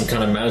clearly some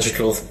kind of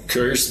magical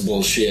curse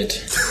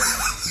bullshit.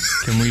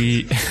 Can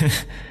we?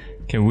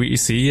 Can we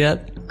see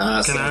yet?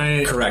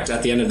 So correct.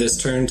 At the end of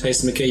this turn,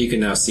 Tyson McKay, you can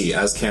now see,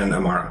 as can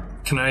Amara.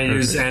 Can I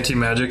use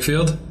anti-magic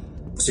field?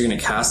 So you're going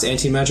to cast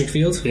Anti-Magic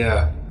Field?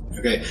 Yeah.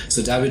 Okay,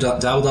 so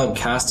Dabbledob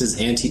casts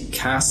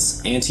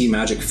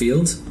Anti-Magic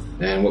Field.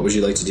 And what would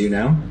you like to do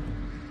now?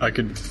 I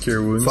could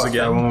cure wounds Fuck,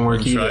 again. that won't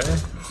work and try either.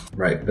 it.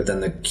 Right, but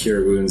then the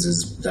Cure Wounds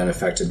is then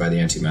affected by the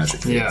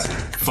Anti-Magic Field. Yeah.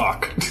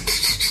 Fuck.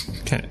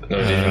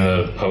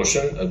 No, the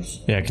potion?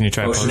 Yeah, can you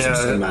try Potions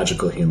potion? and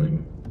magical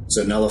healing.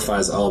 So it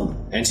nullifies all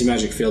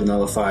anti-magic field,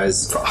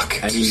 nullifies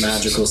any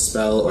magical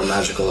spell or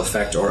magical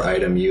effect or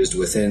item used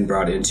within,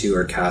 brought into,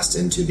 or cast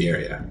into the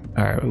area.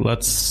 All right,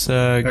 let's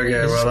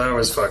Okay, well, that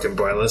was fucking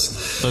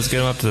pointless. get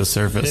him up to the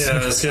surface.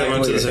 Yeah, let's I get know on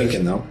what to you're the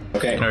thinking, though.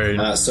 Okay,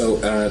 Alright. so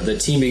the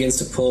team begins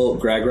to pull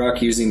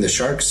Gragrok using the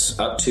sharks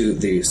up to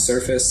the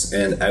surface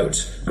and out.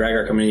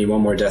 Gragrok, I'm going to need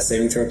one more death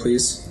saving throw,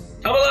 please.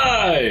 I'm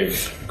alive!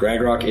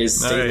 Gragrok is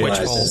stabilized Which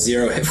hole? at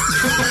 0 hit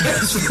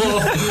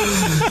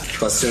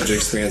plus 200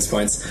 experience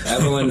points.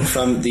 Everyone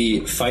from the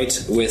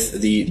fight with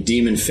the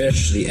demon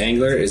fish, the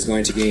angler, is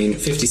going to gain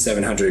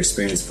 5,700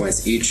 experience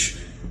points each.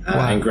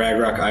 And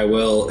Gragrok, I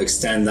will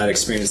extend that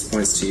experience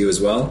points to you as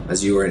well,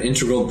 as you were an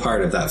integral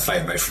part of that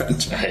fight, my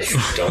friend. I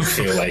don't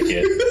feel like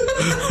it.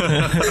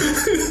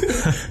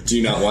 Do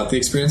you not want the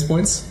experience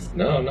points?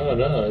 No. I'm not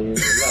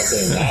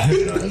saying that.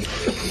 You know.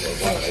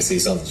 Why would I say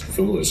something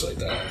foolish like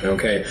that?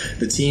 Okay.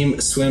 The team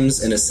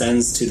swims and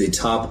ascends to the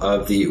top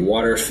of the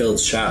water-filled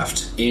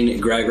shaft. In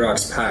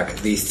Gragrok's pack,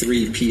 the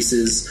 3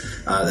 pieces,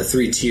 the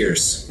 3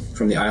 tiers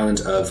from the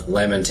island of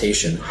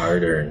Lamentation.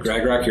 Harder.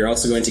 Gragrok, you're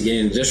also going to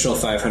gain an additional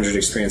 500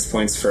 experience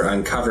points for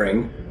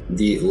uncovering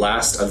the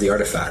last of the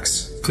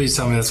artifacts. Please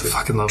tell me that's a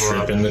fucking level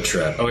Trip up. in the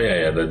trap. Oh,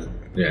 yeah,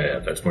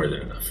 that's more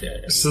than enough.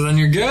 Yeah. So then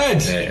you're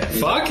good. Yeah.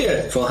 Fuck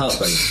it. Full health,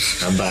 buddy.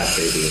 I'm back,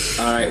 baby.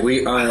 Alright,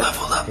 we are...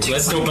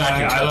 Let's go back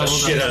and I cut the leveled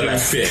shit up out of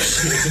that fish.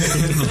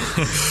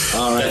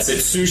 Alright. That's it.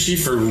 Sushi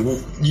for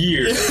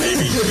years,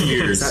 maybe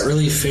years. Is that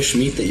really fish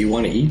meat that you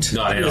want to eat?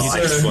 Not at all.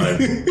 I just want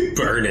to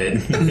burn it.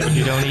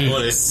 You don't I eat.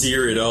 want to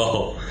sear it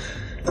all.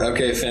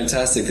 Okay,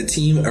 fantastic. The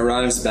team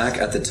arrives back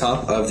at the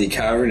top of the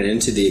cavern and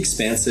into the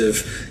expansive,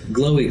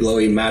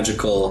 glowy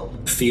magical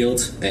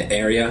field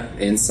area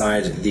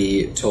inside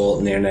the Tol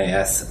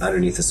Nirnaeth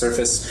underneath the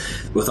surface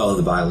with all of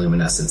the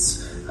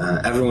bioluminescence.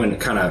 Everyone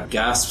kind of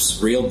gasps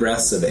real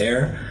breaths of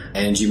air,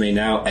 and you may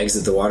now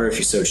exit the water if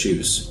you so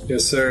choose.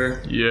 Yes,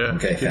 sir. Yeah.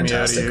 Okay, get me out of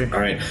fantastic. here. All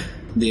right.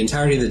 The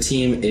entirety of the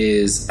team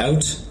is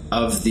out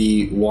of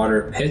the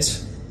water pit,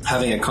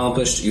 having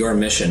accomplished your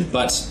mission.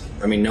 But,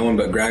 I mean, no one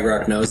but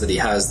Gragrok knows that he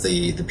has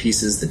the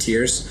pieces, the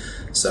tiers.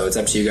 So it's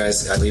up to you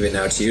guys. I leave it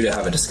now to you to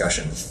have a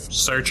discussion.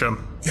 Search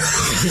them. Yeah,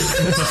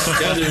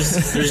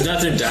 there's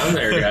nothing down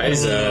there,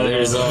 guys.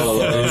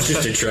 It's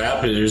just a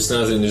trap. There's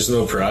nothing. There's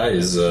no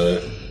prize.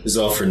 It's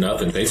all for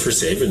nothing. Thanks for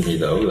saving me,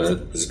 though.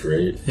 That was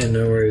great. Yeah,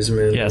 no worries,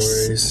 man. Yes, No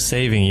worries.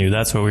 saving you.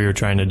 That's what we were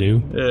trying to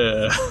do.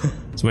 Yeah.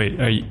 So wait,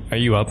 are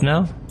you up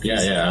now?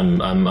 Yeah. I'm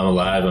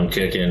alive. I'm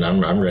kicking.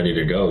 I'm ready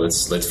to go.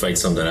 Let's fight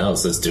something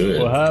else. Let's do it.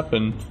 What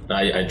happened?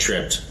 I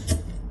tripped.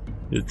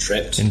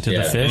 Tripped. Into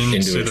Yeah. the fish?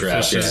 Into a the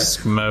trap,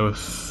 fish's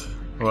mouth.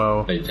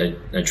 Wow. I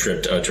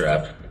tripped a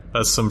trap.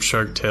 That's some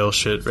shark tail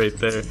shit right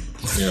there.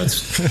 You know,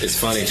 it's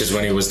funny because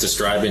when he was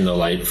describing the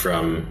light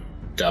from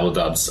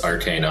Dabbledub's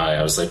arcane eye,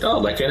 I was like, oh,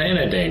 like an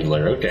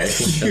anadangler, okay.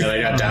 And then I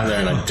got down there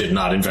and I did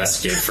not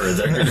investigate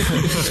further. An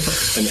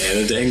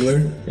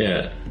anadangler?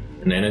 Yeah.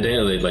 An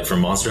anadangler, like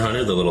from Monster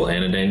Hunter, the little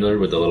anadangler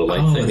with the little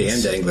light Oh, things. the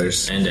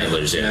andanglers.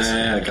 Andanglers, yes.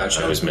 Yeah,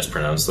 gotcha. I always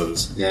mispronounce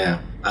those. Yeah.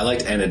 I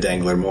liked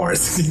anadangler more.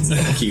 It's kind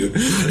of cute.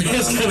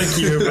 It's kind of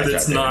cute, but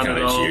it's not kind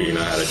at of all. cute. You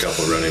know, I had a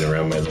couple running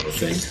around my little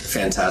thing.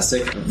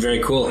 Fantastic.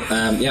 Very cool.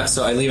 Yeah,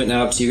 so I leave it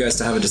now up to you guys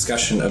to have a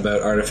discussion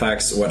about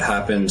artifacts, what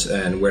happened,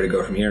 and where to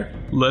go from here.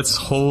 Let's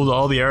hold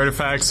all the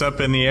artifacts up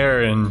in the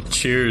air and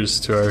cheers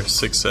to our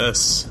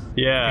success.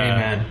 Yeah.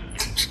 Amen.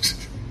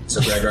 So,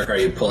 Gragrok, are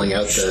you pulling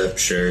out the...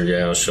 Sure,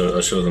 yeah, I'll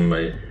show them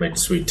my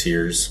sweet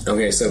tears.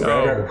 Okay, so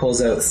Gragrok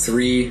pulls out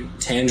 3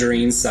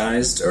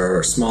 tangerine-sized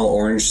or small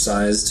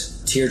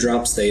orange-sized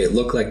teardrops. They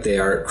look like they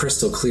are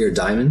crystal clear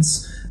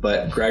diamonds,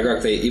 but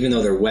Gragrok, even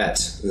though they're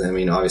wet, I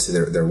mean, obviously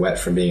they're wet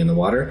from being in the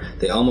water,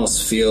 they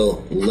almost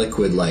feel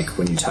liquid-like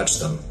when you touch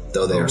them,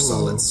 though they are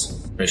solids.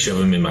 I shove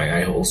them in my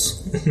eye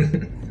holes.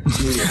 I'm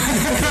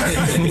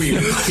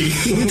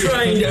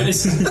trying,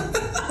 guys.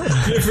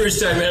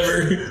 First time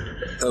ever.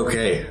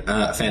 Okay,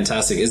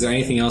 fantastic. Is there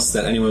anything else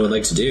that anyone would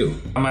like to do?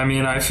 I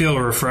mean, I feel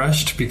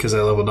refreshed because I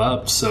leveled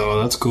up,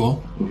 so that's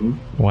cool.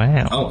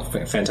 Wow. Oh,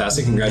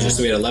 fantastic. Congratulations.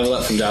 So we had a level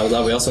up from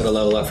Dabbledub. We also had a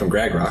level up from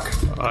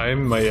Gragrok. I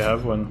might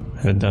have one. I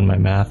haven't done my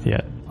math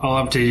yet.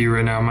 I'll update you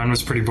right now. Mine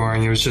was pretty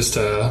boring. It was just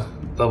a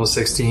level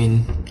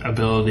 16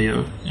 ability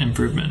of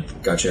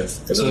improvement. Gotcha.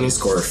 Ability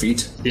score or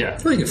feat. Yeah.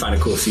 Well, you can find a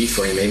cool feat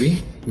for you,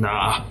 maybe.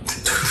 Nah.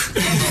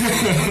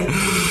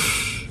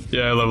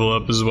 Yeah, I level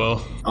up as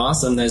well.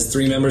 Awesome. There's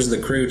 3 members of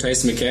the crew.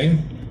 Tyson McKay.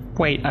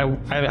 Wait, I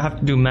have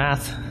to do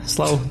math.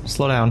 Slow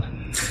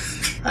down.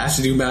 I have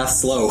to do math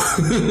slow.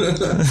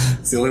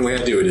 It's the only way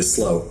I do it is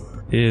slow.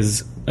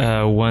 Is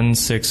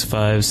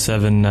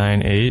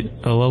 165798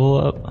 a level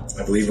up?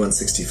 I believe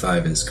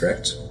 165 is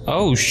correct.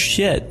 Oh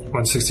shit!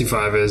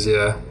 165 is,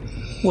 yeah.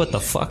 What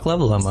the fuck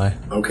level am I?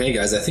 Okay,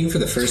 guys, I think for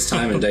the first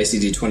time in Dicey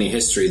D20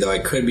 history, though I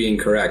could be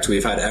incorrect,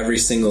 we've had every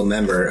single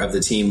member of the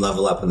team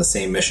level up on the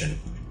same mission.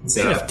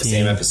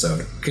 Same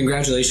episode.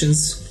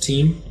 Congratulations,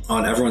 team,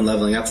 on everyone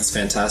leveling up. That's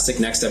fantastic.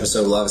 Next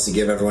episode will obviously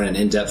give everyone an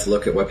in-depth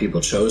look at what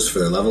people chose for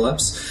their level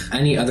ups.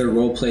 Any other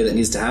role play that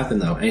needs to happen,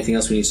 though? Anything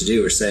else we need to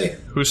do or say?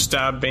 Who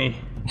stabbed me?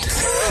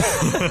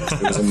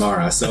 It was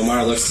Amara. So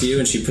Amara looks to you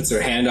and she puts her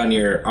hand on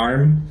your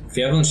arm,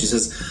 Fievel, and she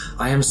says,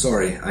 I am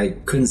sorry. I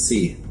couldn't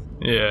see.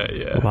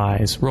 Yeah.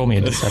 Lies. Roll me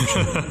a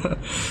deception.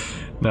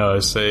 No, I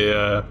say,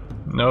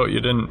 no, you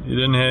didn't hit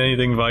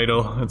anything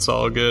vital. It's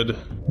all good.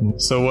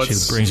 So She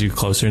brings you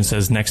closer and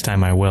says, next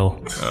time I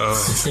will.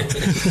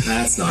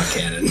 That's not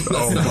canon.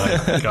 Oh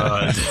my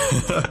god.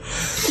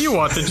 You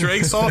want the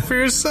drakes all for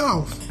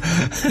yourself.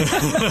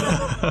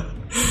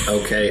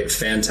 Okay,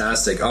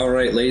 fantastic. All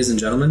right, ladies and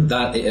gentlemen,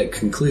 that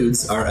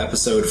concludes our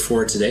episode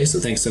for today. So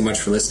thanks so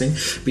much for listening.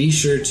 Be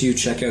sure to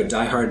check out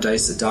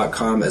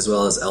dieharddice.com as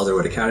well as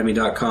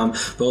elderwoodacademy.com.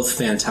 Both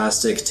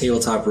fantastic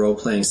tabletop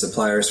role-playing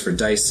suppliers for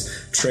dice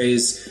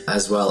trays,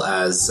 as well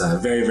as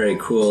very, very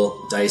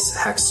cool dice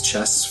hex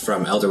chests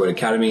from Elderwood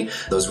Academy.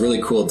 Those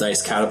really cool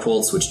dice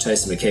catapults, which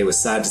Tyson McKay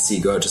was sad to see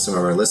go out to some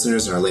of our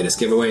listeners in our latest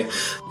giveaway.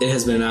 It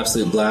has been an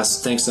absolute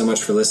blast. Thanks so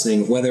much for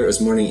listening. Whether it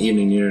was morning,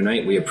 evening, noon, or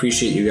night, we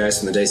appreciate you guys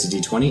from the Dicey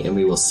D20, and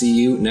we will see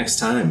you next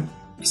time.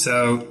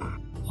 So,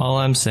 All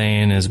I'm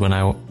saying is when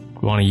I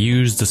want to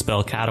use the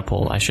spell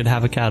catapult, I should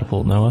have a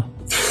catapult, Noah.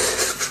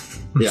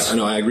 Yeah, I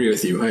know, I agree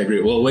with you. I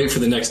agree. We'll wait for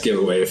the next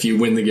giveaway. If you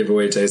win the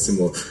giveaway, Tyson,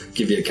 we'll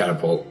give you a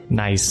catapult.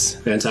 Nice.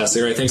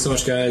 Fantastic. All right, thanks so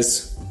much,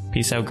 guys.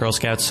 Peace out, Girl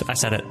Scouts. I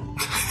said it.